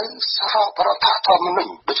ត្រូវសហប្រតិធម្មនុញ្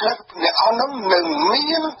ញដូច្នេះអ្នកអស់ហ្នឹងនឹង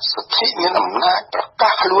មានសិទ្ធិមានអំណាចប្រកា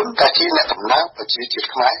សខ្លួនតែជាអ្នកតំណាងប្រជាជាតិ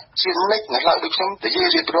ខ្មែរជានិច្ចនៅឡើយដូចខ្ញុំនិយាយ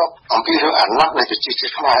រៀបរាប់អំពីរឿងអាណត្តិនៃប្រជាជា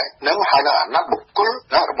តិខ្មែរនឹងហើយនៅអាណត្តិបុគ្គល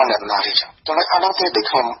របស់អ្នកតំណាងរាស្ត្រចំណុចអានោះទេដែល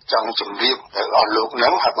ខ្ញុំចង់ជម្រាបទៅអស់លោកនឹ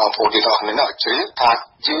ងហើយបងប្អូនទាំងអស់គ្នាឲ្យជ្រាបថា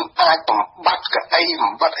យើងអាចបំបត្តិកៅអី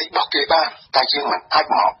បំបត្តិអីរបស់គេបានតែយើងមិនអាច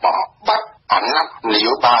មកបំបត្តិអាណត្តិន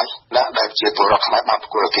យោបាយដែលជាពលរដ្ឋខ្មែរបានប្រ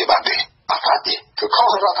គល់គេបានទេអត់ទេគឺខុ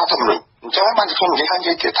សរដ្ឋធម្មនុញ្ញអញ្ចឹងបានខ្ញុំនិយា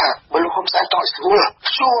យទៀតថាបើលោកហ៊ុនសែនតស្រួល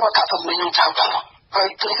ជួរដ្ឋធម្មនុញ្ញចោលទៅហើយ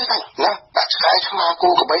ទៅណាដាក់ឆ្កែឆ្មាគោ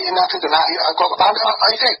ក្របីណាធ្វើកណាឲ្យក៏បាន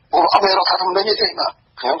អីទេព្រោះអត់មានរដ្ឋធម្មនុញ្ញទេបាទ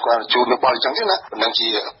ខ្ញុំគាត់ជួបលោកបងអញ្ចឹងទេណានឹងជា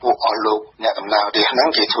ពួកអស់លោកអ្នកដំណើររាជហ្នឹង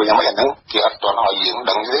គេធ្វើយ៉ាងម៉េចហ្នឹងគេអត់ទាន់ឲ្យយើង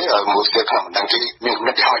ដឹងទេឲ្យមួយទៀតខ្ញុំមិនដឹងទេមានគំ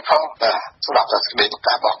និតឲ្យផងបាទសម្រាប់តែសេចក្តីប្រ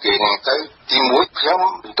កាសរបស់គេហ្នឹងទៅទី1ខ្ញុំ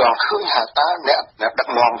មិនទាន់ឃើញថាតើអ្នកដឹក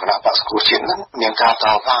នាំគណៈបក្សសង្គ្រោះជាតិហ្នឹងមានការត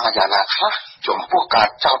វ៉ាយ៉ាងណាខ្លះចំពោះការ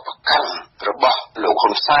ចោទប្រកាន់របស់លោកហ៊ុ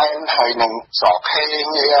នសែនហើយនឹងសខេង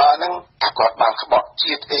អីហ្នឹងថាគាត់បានក្បត់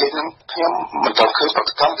ជាតិអីហ្នឹងខ្ញុំមិនទាន់ឃើញប្រ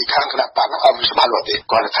តិកម្មពីខាងគណៈបក្សហ្នឹងឲ្យវាច្បាស់លាស់ទេ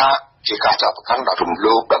គាត់ថាជាការចោទប្រកាន់ដ៏រំ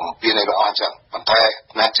លោភដ៏ពីនៃល្អអញ្ចឹងប៉ុន្តែ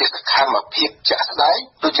នៅជាសកម្មភាពជាក់ស្ដែង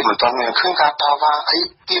ដូចជាមិនទាន់មានឃើញការតវ៉ាអី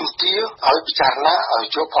ទាមទារឲ្យពិចារណាឲ្យ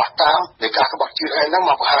ជួបផ្ោះតាមនៃការក្បត់ជាតិអីហ្នឹង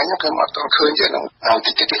មកបង្ហាញខ្ញុំអត់ទាន់ឃើញទេហ្នឹង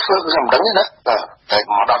តិចធ្វើគឺខ្ញុំមិនដឹងទេណាតែ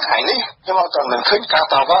មកដល់ថ្ងៃនេះខ្ញុំអត់ទាន់មានឃើញការ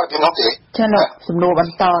តវ៉ាពីនោះទេចា៎លោកសំណួរប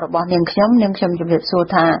ន្តរបស់នាងខ្ញុំជម្រាបសួរ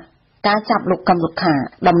ថាការចាប់លោកកឹមសុខា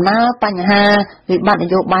ដំណើរបញ្ហាវិបត្តិន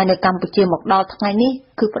យោបាយនៅកម្ពុជាមកដល់ថ្ងៃនេះ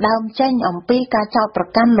គឺផ្ដើមចេញអំពីការចោទប្រ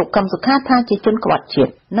កាន់លោកកឹមសុខាថាជាជនក្បត់ជា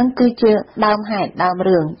តិនឹងគឺជាដើមហេតុដើម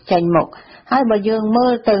រឿងចេញមកហើយបើយើងមើ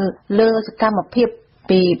លទៅលើសកម្មភាព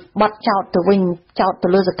ពីបទចោទទៅវិញចោទទៅ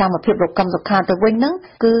លើសកម្មភាពលោកកឹមសុខាទៅវិញហ្នឹង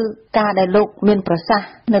គឺការដែលលោកមានប្រសាសន៍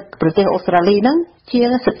នៅប្រទេសអូស្ត្រាលីហ្នឹងជា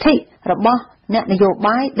សិទ្ធិរបស់អ្នកនយោ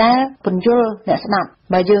បាយដែលពន្យល់អ្នកស្ដាប់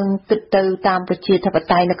បើយើងគិតទៅតាមប្រជាធិប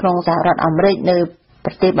តេយ្យនៅក្នុងសហរដ្ឋអាមេរិកនៅ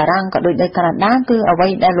ប្រទេសបារាំងក៏ដូចនៅកាណាដាគឺអ្វី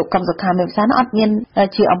ដែលលោកកឹមសុខាមានប្រសាសន៍អត់មាន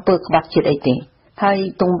ជាអំពើក្បត់ជាតិអីទេហើយ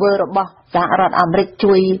ទង្វើរបស់សហរដ្ឋអាមេរិក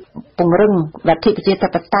ជួយពង្រឹងលទ្ធិប្រជាធិ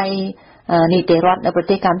បតេយ្យនីតិរដ្ឋនៅប្រ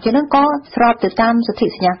ទេសកម្ពុជាហ្នឹងក៏ស្របទៅតាមសន្ធិ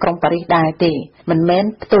សញ្ញាក្រុងប៉ារីសដែរទេមិនមែន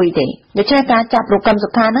ផ្ទុយទេដូច្នេះការចាប់លោកកឹមសុ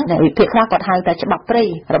ខាហ្នឹងវិភាគខ្លះគាត់ហៅថាច្បាប់ព្រៃ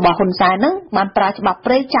របស់ហ៊ុនសែនហ្នឹងបានប្រើច្បាប់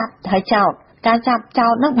ព្រៃចាប់ហើយចោទ ការចាប់ចោ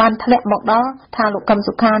លហ្នឹងបានធ្លាក់មកដល់ថាលោកកឹម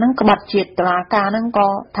សុខាហ្នឹងក្បត់ជាតិតុលាការហ្នឹងក៏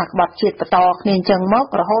ថាក្បត់ជាតិបន្តគ្នាអញ្ចឹងមក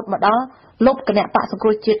រហូតមកដល់លុបគណៈបកសង្គ្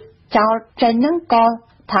រោះជាតិចោលចេញហ្នឹងក៏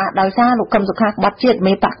ថាដោយសារលោកកឹមសុខាក្បត់ជាតិ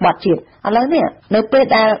មេបកក្បត់ជាតិឥឡូវនេះនៅពេល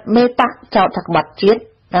ដែលមេបកចោទថាក្បត់ជាតិ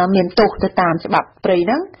មានទោសទៅតាមច្បាប់ព្រៃហ្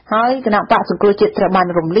នឹងហើយគណៈបកសង្គ្រោះជាតិត្រូវបាន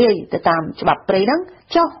រំលាយទៅតាមច្បាប់ព្រៃហ្នឹង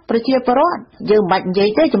ចុះប្រជាពលរដ្ឋយើងមិនបាច់និយាយ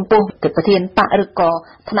ទេចំពោះប្រធានបកឬក៏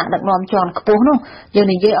ថ្នាក់ដឹកនាំជាន់ខ្ពស់នោះយើង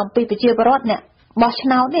និយាយអំពីប្រជាពលរដ្ឋអ្នកបោះឆ្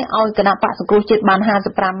នោតនេះឲ្យគណៈបកសង្គ្រោះជាតិបាន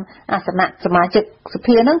55អាសនៈសមាជិកស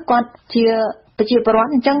ភាហ្នឹងគាត់ជាប្រជាពលរដ្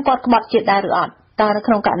ឋអញ្ចឹងគាត់ក្បត់ជាតិដែរឬអត់តើនៅ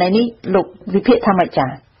ក្នុងករណីនេះលោកវិភាគថាម៉េចចា៎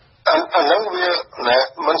អាហ្នឹងវា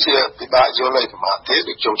មិនជាពិបាកយល់ទេប្រហែលទេ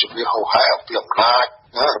ដូចខ្ញុំជម្រាបហោហែអំពីអំណាច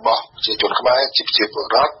របស់ប្រជាជនខ្មែរជាប្រជាពល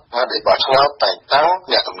រដ្ឋដែលបោះឆ្នោតតែងតាំង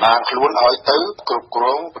អ្នកតំណាងខ្លួនឲ្យទៅគ្រប់គ្រ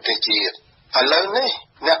ងប្រទេសជាតិឥឡូវនេះ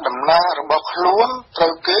អ្នកតំណាងរបស់ខ្លួនត្រូ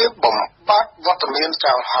វគេបំបត្តិវត្តមាន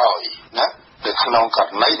ចោលហើយណានៅក្នុងករ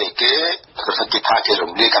ណីដែលគេថាគេ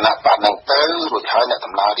រំលាយគណៈបកហ្នឹងទៅរួចហើយអ្នក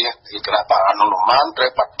តំណាងរាស្ត្រគណៈបកអនុម័នត្រូ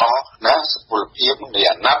វបាត់បង់ណាសុពលភាពនៃ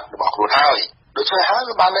អាណត្តិរបស់ខ្លួនហើយដូច្នេះហើយ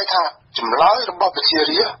វាបានន័យថាចម្លើយរបស់ប្រជា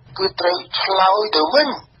រាស្ត្រគឺត្រូវឆ្លើយទៅវិញ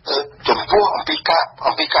ចំពោះអំពីការ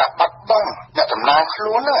បាត់បង់អ្នកតំណាងខ្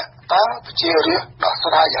លួនណាតើប្រជារាស្ត្រដោះ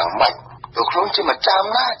ស្រាយយ៉ាងម៉េចព្រោះខ្លួនជាម្ចាស់អំ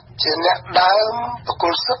ណាចជាអ្នកដើមបកគ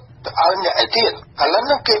លសិទ្ធិទៅឲ្យអ្នកឯទៀតឥឡូវ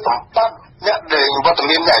នេះគេបំបត្តិអ្នកដែលវត្ត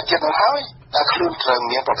មានអ្នកឯទៀតនោះហើយតើខ្លួនត្រូវ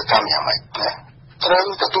មានប្រតិកម្មយ៉ាងម៉េចណាត្រូវ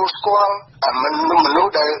ទទួលស្គាល់មនុស្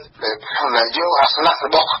សដែលយកអាសនៈរ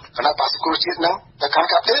បស់គណៈបក្សសង្គ្រោះជាតិហ្នឹងទៅកាន់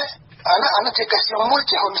កាប់ទេអានោះជាកេសមួយ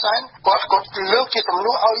ជាហ៊ុនសែនគាត់លើកជាសំ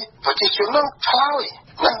ណួរឲ្យប្រជាជននោះឆ្លើយ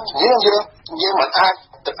ណាយើងមិនអាច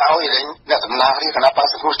ទៅឲ្យអ្នកតំណាងរាជគណៈបក្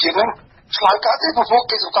សសង្គ្រោះជាតិហ្នឹងឆ្លើយកាត់ទេព្រោះ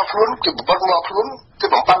គេសង្កត់ខ្លួនគេបំបត្តិមកខ្លួនគេ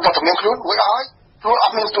បំបត្តិវត្តមានខ្លួនមួយឲ្យព្រោះអ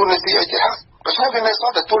ត់មានទូនាទីអីទេហើយដូច្នេះវានៅស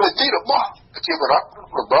ល់តែទូនាទីរបស់ប្រជាពលរដ្ឋ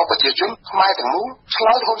របស់ប្រជាជនខ្មែរទាំងមូលឆ្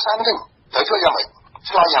លើយហ៊ុនសែនវិញត្រូវធ្វើយ៉ាងម៉េច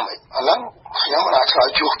ឆ្លើយយ៉ាងម៉េចឥឡូវខ្ញុំមិនអាចឆ្លើយ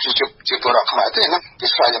ជួបជាពលរដ្ឋខ្មែរទេណាគេ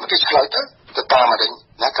ឆ្លើយយ៉ាងម៉េចគេឆ្លើយទៅតាមអី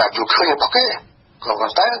ណាការយល់ឃើញរបស់គេក៏ប៉ុ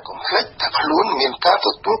ន្តែកុំភ្លេចថាខ្លួនមានការទ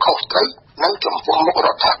ទួលខុសត្រូវនៅចំពោះមុខរ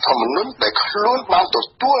ដ្ឋធម្មនុញ្ញដែលខ្លួនបានទ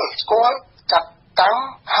ទួលស្គាល់ចាត់តាំង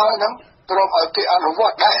ហើយនឹងព្រមឲ្យគេអនុវ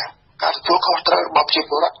ត្តដែរការទទួលខុសត្រូវរបស់ប្រជា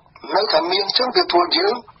ពលរដ្ឋនៅតែមានចឹងពីព្រោះយើ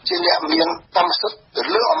ងជាអ្នកមានកម្មសិទ្ធិទៅ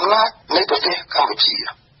លើអំណាចនៃប្រទេសកម្ពុជា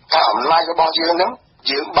តែអំណាចរបស់យើងនឹង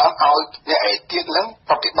យើងបានឲ្យអ្នកឯទៀតនឹង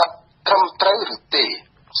ប្រតិបត្តិត្រឹមត្រូវឬទេ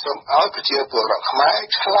សូមឲ្យប្រជាពលរដ្ឋខ្មែរ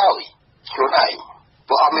ឆ្លើយខ្លួនឯង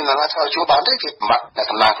ព្រោះអត់មាននរណាឆ្លើយជួបបានទេគេបំបត្តិអ្នក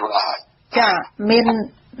តំណាងខ្លួនឯងចាមាន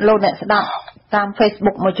លោកអ្នកស្ដាប់តាម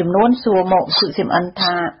Facebook មួយចំនួនសួរមកសុសៀមអិន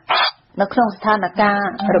ថានៅក្នុងស្ថានភា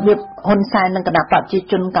ពរបៀបហ៊ុនសែននិងគណៈបព្វជិ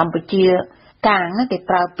ជនកម្ពុជាកាងគេ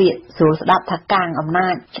ប្រើពាក្យស្រួលស្ដាប់ថាកាងអំណា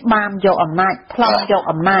ចច្បាមយកអំណាចប្លង់យក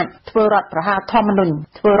អំណាចធ្វើរដ្ឋប្រហារធម្មនុញ្ញ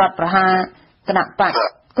ធ្វើរដ្ឋប្រហារគណៈបព្វ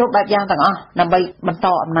គ្រប់បែបយ៉ាងទាំងអស់ដើម្បីបន្ត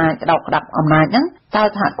អំណាចក្តោបក្តាប់អំណាចហ្នឹងតើ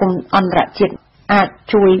សហគមន៍អន្តរជាតិអាច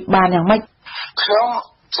ជួយបានយ៉ាងម៉េចខ្ញុំ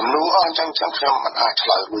ចំនួនអញ្ចឹងខ្ញុំមិនអាចឆ្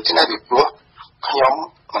លើយរួចទេពីព្រោះខ្ញុំ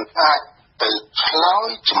មិនអាចទៅឆ្លើយ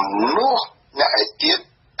ជំនួសអ្នកឯទៀត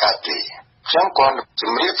កើតទេខ្ញុំគាត់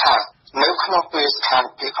ជំរាបថានៅក្នុងពេលស្ថាន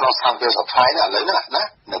ភាពក្នុងស្ថានភាពសព្វថ្ងៃនេះឥឡូវណា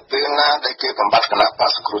នៅពេលណាដែលគេបំបត្តិគណៈប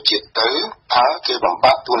ក្សសង្គ្រោះជាតិទៅហើយគេបំប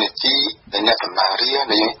ត្តិទូនីតិនៃអ្នកតំណាងរាស្ត្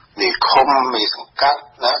រនៃឃុំនៃសង្កាត់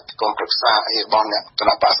ណាក្រុមប្រឹក្សាអីរបស់អ្នកគ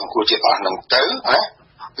ណៈបក្សសង្គ្រោះជាតិអស់នឹងទៅណា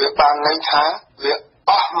វាបានន័យថាវា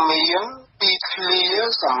អស់មានពីឃ្លា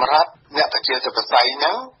សម្រាប់អ្នកប្រជាធិបតេយ្យហ្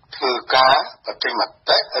នឹងធ្វើការប្រតិម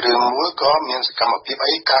តិឬមួយក៏មានសកម្មភាព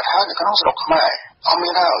អីកើតហើយនៅក្នុងស្រុកខ្មែរអត់មា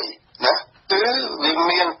នហើយណាគឺវា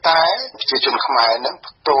មានតែប្រជាជនខ្មែរហ្នឹង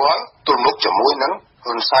ផ្ទាល់ទល់មុខជាមួយនឹង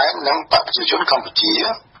ហ៊ុនសែននិងប្រជាជនកម្ពុជា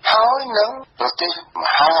ហើយនឹងប្រទេសម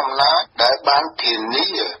ហាអំណាចដែលបានធានា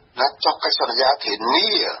ណាចុះកិច្ចសន្យាធានា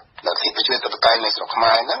លទ្ធិប្រជាធិបតេយ្យនៅស្រុកខ្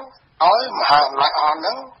មែរហ្នឹងឲ្យមហាអំណាចអស់ហ្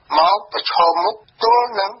នឹងមកប្រឈមមុខទល់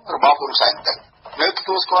នឹងរបបហ៊ុនសែនទៅនៅទ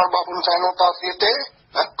ទួលស្គាល់របបហ៊ុនសែននោះតទៀតទេ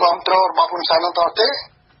គ្រប់គ្រងរបបហ៊ុនសែននោះតទេ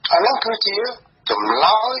អានោះគឺជាចម្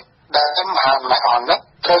លើយដែលមហាអំណាចអស់ហ្នឹង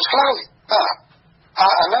ត្រូវឆ្លើយអា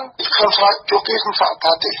ហ្នឹងខ្ញុំឆ្លើយជួបគេខ្ញុំស្អាត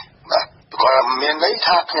ថាទេណាក៏មានន័យ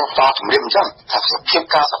ថាខ្ញុំតជំរាបអញ្ចឹងថាសភាព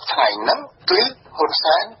ការសប្តាហ៍ហ្នឹងគឺហ៊ុន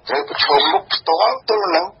សែនត្រូវប្រឈមមុខផ្ទាល់ទល់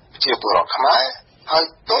នឹងជាពលរដ្ឋខ្មែរហើយ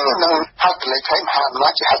ទល់នឹងហត្ថលេខីមហាអំណា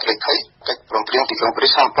ចជាហត្ថលេខីកិច្ចព្រមព្រៀងទីក្រុងប៉ារី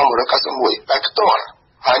សឆ្នាំ1991តែផ្ទាល់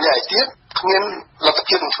ហើយនេះឯទៀតគ្មានលទ្ធ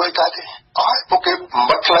ភាពនឹងជួយកើតទេអស់ពួកគេបំ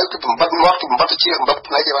បត្តិផ្លូវគឺបំបត្តិមាត់គឺបំបត្តិជាបំបត្តិ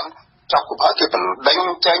ផ្នែកទេបានចាប់គប់ហើយគេបណ្ដេញ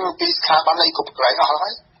ចេញពីស្ថាប័ននៃគ្រប់កន្លែងអស់ហើ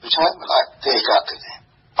យដូច្នេះមិនអាចទេកើតទេ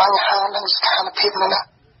បញ្ហានឹងស្ថានភាពនោះណា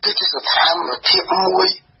គឺជាស្ថានភាពមួយ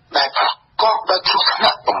ដែលប្រកបដោយគ្រោះថ្នា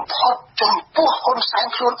ក់បំផុតចំពោះហ៊ុនសែន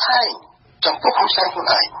ខ្លួនឯងចំពោះហ៊ុនសែនខ្លួន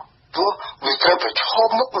ឯង ព្រោះវាត្រូវប្រឈម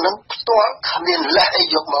មុខនឹងផ្ទាល់គ្មានលេសអី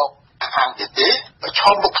យកមកខាងទៀតទេប្រឈ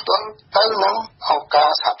មមុខផ្ទាល់ទៅនឹងអង្គការ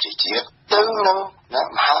សហជីវជាតិទៅនឹង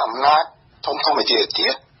មហាអំណាចធំៗទៀត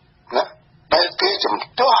ណាដែលគេជំ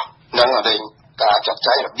ទាស់នឹងការចាត់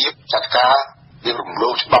ចែងរបៀបចាត់ការវារំលោ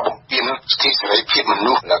ភច្បាប់បំពានសិទ្ធិសេរីភាពម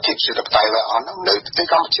នុស្សលទ្ធិប្រជាធិបតេយ្យវាអស់ហ្នឹងនៅប្រទេស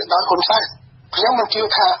កម្ពុជាដោយហ៊ុនសែនខ្ញុំមិនជឿ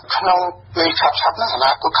ថាក្នុងពេលឆាប់ៗហ្នឹងអ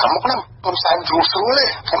នាគតខាងមុខហ្នឹងហ៊ុនសែនជួស្រួលទេ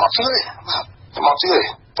ខ្ញុំអត់ជឿទេបាទខ្ញុំអត់ជឿទេ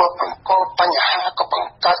ព្រោះបង្កបញ្ហាក៏បង្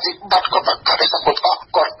កើតវិបត្តិក៏បង្កើតសង្គម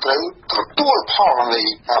គាត់ត្រូវទទួលផលនៃ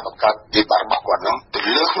ការបង្កើតវិបត្តិរបស់គាត់ហ្នឹងទៅ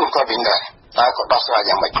លើខ្លួនគាត់វិញដែរតែក៏ដោះស្រាយ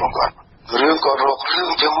យ៉ាងម៉េចខ្លួនគាត់រឿងក៏រករឿង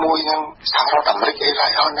ជាមួយនឹងសហរដ្ឋអាមេរិកអីហើ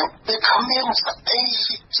យហ្នឹងវាគ្មានស្អី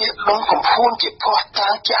ជាដងកំភួនជាភ័ស្តុតា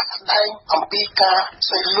ងជាក់ស្ដែងអំពីការ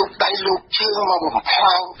ស្អីលោកដៃលោកជើងមកបំផ្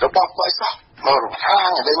លាញរបស់គាត់សោះមករំខាន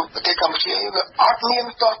នៅប្រទេសកម្ពុជាវាអត់មាន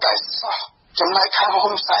តតែសោះចំណែកខាង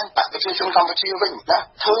ហ៊ុនសែនបកប្រជាជនកម្ពុជាវិញណា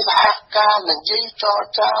ធ្វើសហការនិយាយចរ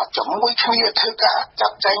ចាជាមួយគ្នាធ្វើការចា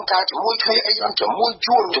ត់ចែងការជាមួយគ្នាអីអន់ជាមួយ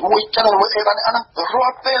ជួនជាមួយចិនជាមួយអីបានអាហ្នឹងរា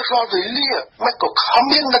ល់ពេលរាល់វេលាមិនក៏គ្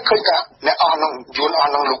មាននឹកឃើញថាអ្នកអស់ហ្នឹងយួនអស់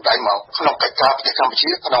ហ្នឹងលោកដៃមកក្នុងកិច្ចការប្រទេសកម្ពុជា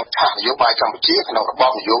ក្នុងឆាកនយោបាយកម្ពុជាក្នុងរប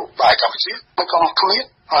បនយោបាយកម្ពុជាមិនក៏គ្មាន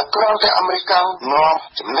ហើយគ្រាន់តែអាមេរិកនាំ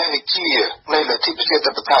ចំណេះវិជ្ជានៃលទ្ធិប្រជា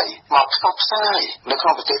ធិបតេយ្យមកផ្សព្វផ្សាយនៅក្នុ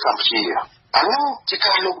ងប្រទេសកម្ពុជាអានោះជា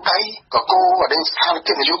ការលោកដៃក៏គោអតីតស្ថាន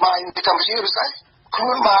ភាពនយោបាយនៅកម្ពុជាឬស្អីខ្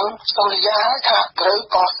លួនបានសន្យាថាត្រូវ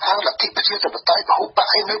កសាងលទ្ធិប្រជាធិបតេយ្យពហុប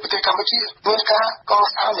កនៅប្រទេសកម្ពុជាមានការក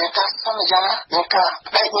សាងមានការសន្យាមានការ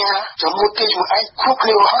បដិញ្ញាជាមួយគេជាមួយឯងគ្រប់គ្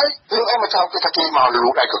នាហើយរឿងអីមកចោលគេថាគេមកលោ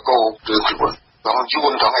កដៃក៏គោរឿងខ្លួនបងជួ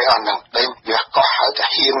នទាំងអីអស់ហ្នឹងដែលវាក៏ហៅថា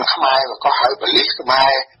ហ៊ានខ្មែរក៏ហៅបលិសខ្មែ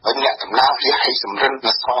រហើយអ្នកតំណាងវាឲ្យសម្រិន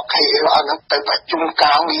នៅសខេអីអស់ហ្នឹងទៅប្រជុំ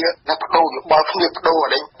ការងារនៅបដូរយោបល់គ្នាបដូរ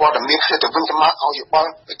អីព័ត៌មានគ្នាទៅវិញទៅមកឲ្យយោបល់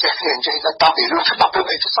ប្រទេសគ្នាអញ្ចឹងតែតាំងពីរឿងច្បាប់រឿង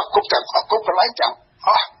អីទៅសក់គ្រប់តែគ្រប់កន្លែងចាំអ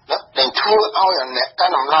ស់ណាដែលធ្វើឲ្យអ្នកកា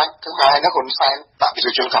ន់អំណាចខ្មែរណាហ៊ុនសែនបកប្រជា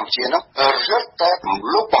ជនកម្ពុជាហ្នឹងរត់តែរំ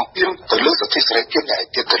លោភបំពានទៅលើសិទ្ធិសេរីភាពអ្នក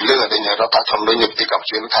ទៀតទៅលើរដ្ឋធម្មនុញ្ញនៃប្រទេសកម្ពុ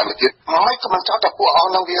ជាថែមទៀតមិនក៏មិនចោទតែពួកអស់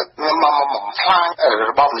ហ្នឹងវាមកផ្លាញ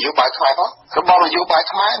របបនយោបាយខ្មែរផងរបបនយោបាយ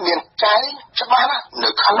ខ្មែរមានចែងច្បាស់ណាស់នៅ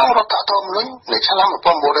ក្នុងរដ្ឋធម្មនុញ្ញនៃឆ្នាំ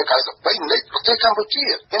1993នៃប្រទេសកម្ពុជា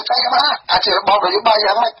មានចែងច្បាស់ណាស់ថាជារបបនយោបាយ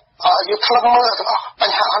យ៉ាងម៉េចយកខ្លឹមមើលទាំងអស់ប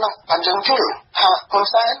ញ្ហាអស់ហ្នឹងបានយើងយល់ថាហ៊ុន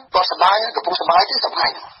សែនក៏សប្បាយកំពុងសប្បាយទេសម្រា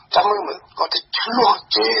ប់ចាំមើលក៏ទៅឆ្លោះ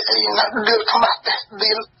ជេរអីណាលឿនខ្មាស់ទេ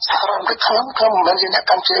ឌីលសហរដ្ឋអាមេរិកខ្ញុំមិនមែនជាអ្នក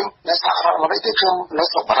កាន់ជើងនៅសហរដ្ឋអាមេរិកទេខ្ញុំនៅ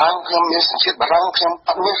ស្រុកបារាំងខ្ញុំមានសញ្ជាតិបារាំងខ្ញុំ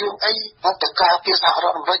អត់មានរឿងអីទៅការពារសហរ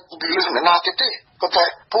ដ្ឋអាមេរិកលឿនណាស់ទៀតទេក៏តែ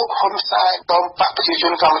ពួកហ៊ុនសែនតមបកប្រជាជ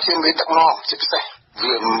នកម្ពុជាមានដឹកនាំជាពិសេស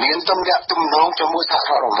វាមានទំនាក់ទំនងជាមួយសហ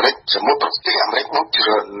រដ្ឋអាមេរិកជាមួយប្រទេសអាមេរិកនោះច្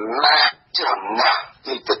រើនណាស់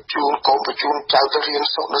ពីបញ្ជូនកូនបញ្ជូនចៅទៅរៀន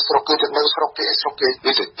សូត្រនៅស្រុកគេទៅនៅស្រុកគេ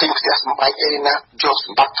វាទៅទិញផ្ទះសម្បែងអីណាយកស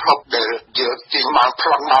ម្បត្តិធ្លាប់ដែលយកទិញមកប្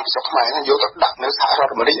លន់មកពីស្រុកខ្មែរហ្នឹងយកទៅដាក់នៅសហរដ្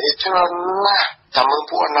ឋអាមេរិកអីច្រើនណាស់តាមមើល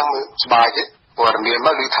ពួកហ្នឹងមើលស្បាយទេព័ត៌មានម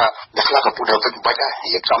កឮថាអ្នកខ្លះក៏ពុទ្ធទៅវិញបាច់ដែរ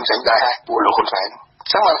រៀបចំចេញដែរពួកលោកហ៊ុនសែន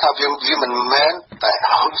ចឹងបានថាវាមិនមែនតែ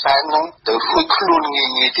ហ៊ុនសែនហ្នឹងទៅរួចខ្លួនងា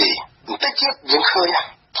យទេបន្តិចទៀតយើងឃើញ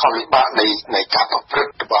ផលវិបាកនៃការប្រព្រឹត្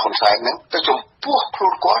តរបស់ហ៊ុនសែនហ្នឹងទៅចំពោះខ្លួ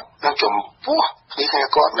នគាត់និងចំពោះគ្នា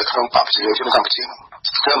គាត់នៅក្នុងបកប្រជាជនកម្ពុជា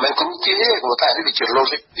គឺមិនគុំទេគាត់តែវាជា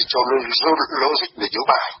logic វាចូល logic នយោ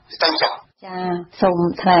បាយតែអញ្ចឹងចាសូម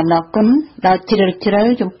ថ្លែងអំណរគុណដល់ជ្រាល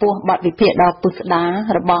ចំពោះបទវិភាគដ៏ពិស្ដារ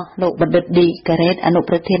របស់លោកបណ្ឌិតឌីការ៉េតអនុ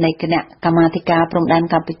ប្រធាននៃគណៈកម្មាធិការព្រំដែន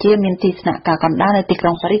កម្ពុជាមានទីស្នាក់ការកណ្ដាលនៅទីក្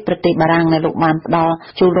រុងប៉ារីសប្រទេសបារាំងដែលលោកបានផ្ដល់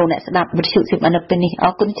ជូនលោកអ្នកស្ដាប់វិទ្យុស៊ីមអិនពេលនេះអ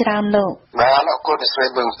រគុណច្រើនលោកបាទអរគុណស្រី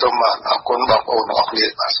បឹងទុំអរគុណបងប្អូនទាំងអស់គ្នា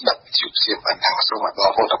បានស្ដាប់វិទ្យុស៊ីមអិនទាំងសូមប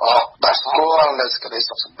ងប្អូនទាំងអស់បានស្គាល់នៅសេចក្តី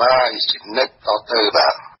សុខសប្បាយជានិច្ចតទៅបា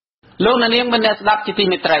ទលោកនាងមានអ្នកស្ដាប់ជាទី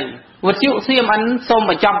មេត្រីវិទ្យុ CMN សូម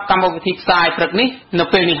បញ្ចប់កម្មវិធីផ្សាយព្រឹកនេះនៅ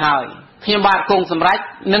ពេលនេះហើយខ្ញុំបាទគង់សម្រេច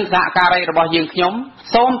និងសហការីរបស់យើងខ្ញុំ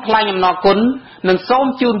សូមថ្លែងអំណរគុណនិងសូម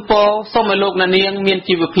ជូនពរសូមឲ្យលោកនាងមាន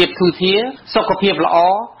ជីវភាពធូរធារសុខភាពល្អ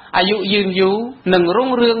អាយុយឺនយូរនិងរុង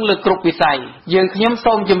រឿងលើគ្រប់វិស័យយើងខ្ញុំ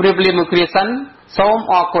សូមជម្រាបលាមួយគ្រាសិនសូម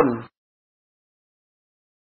អរគុណ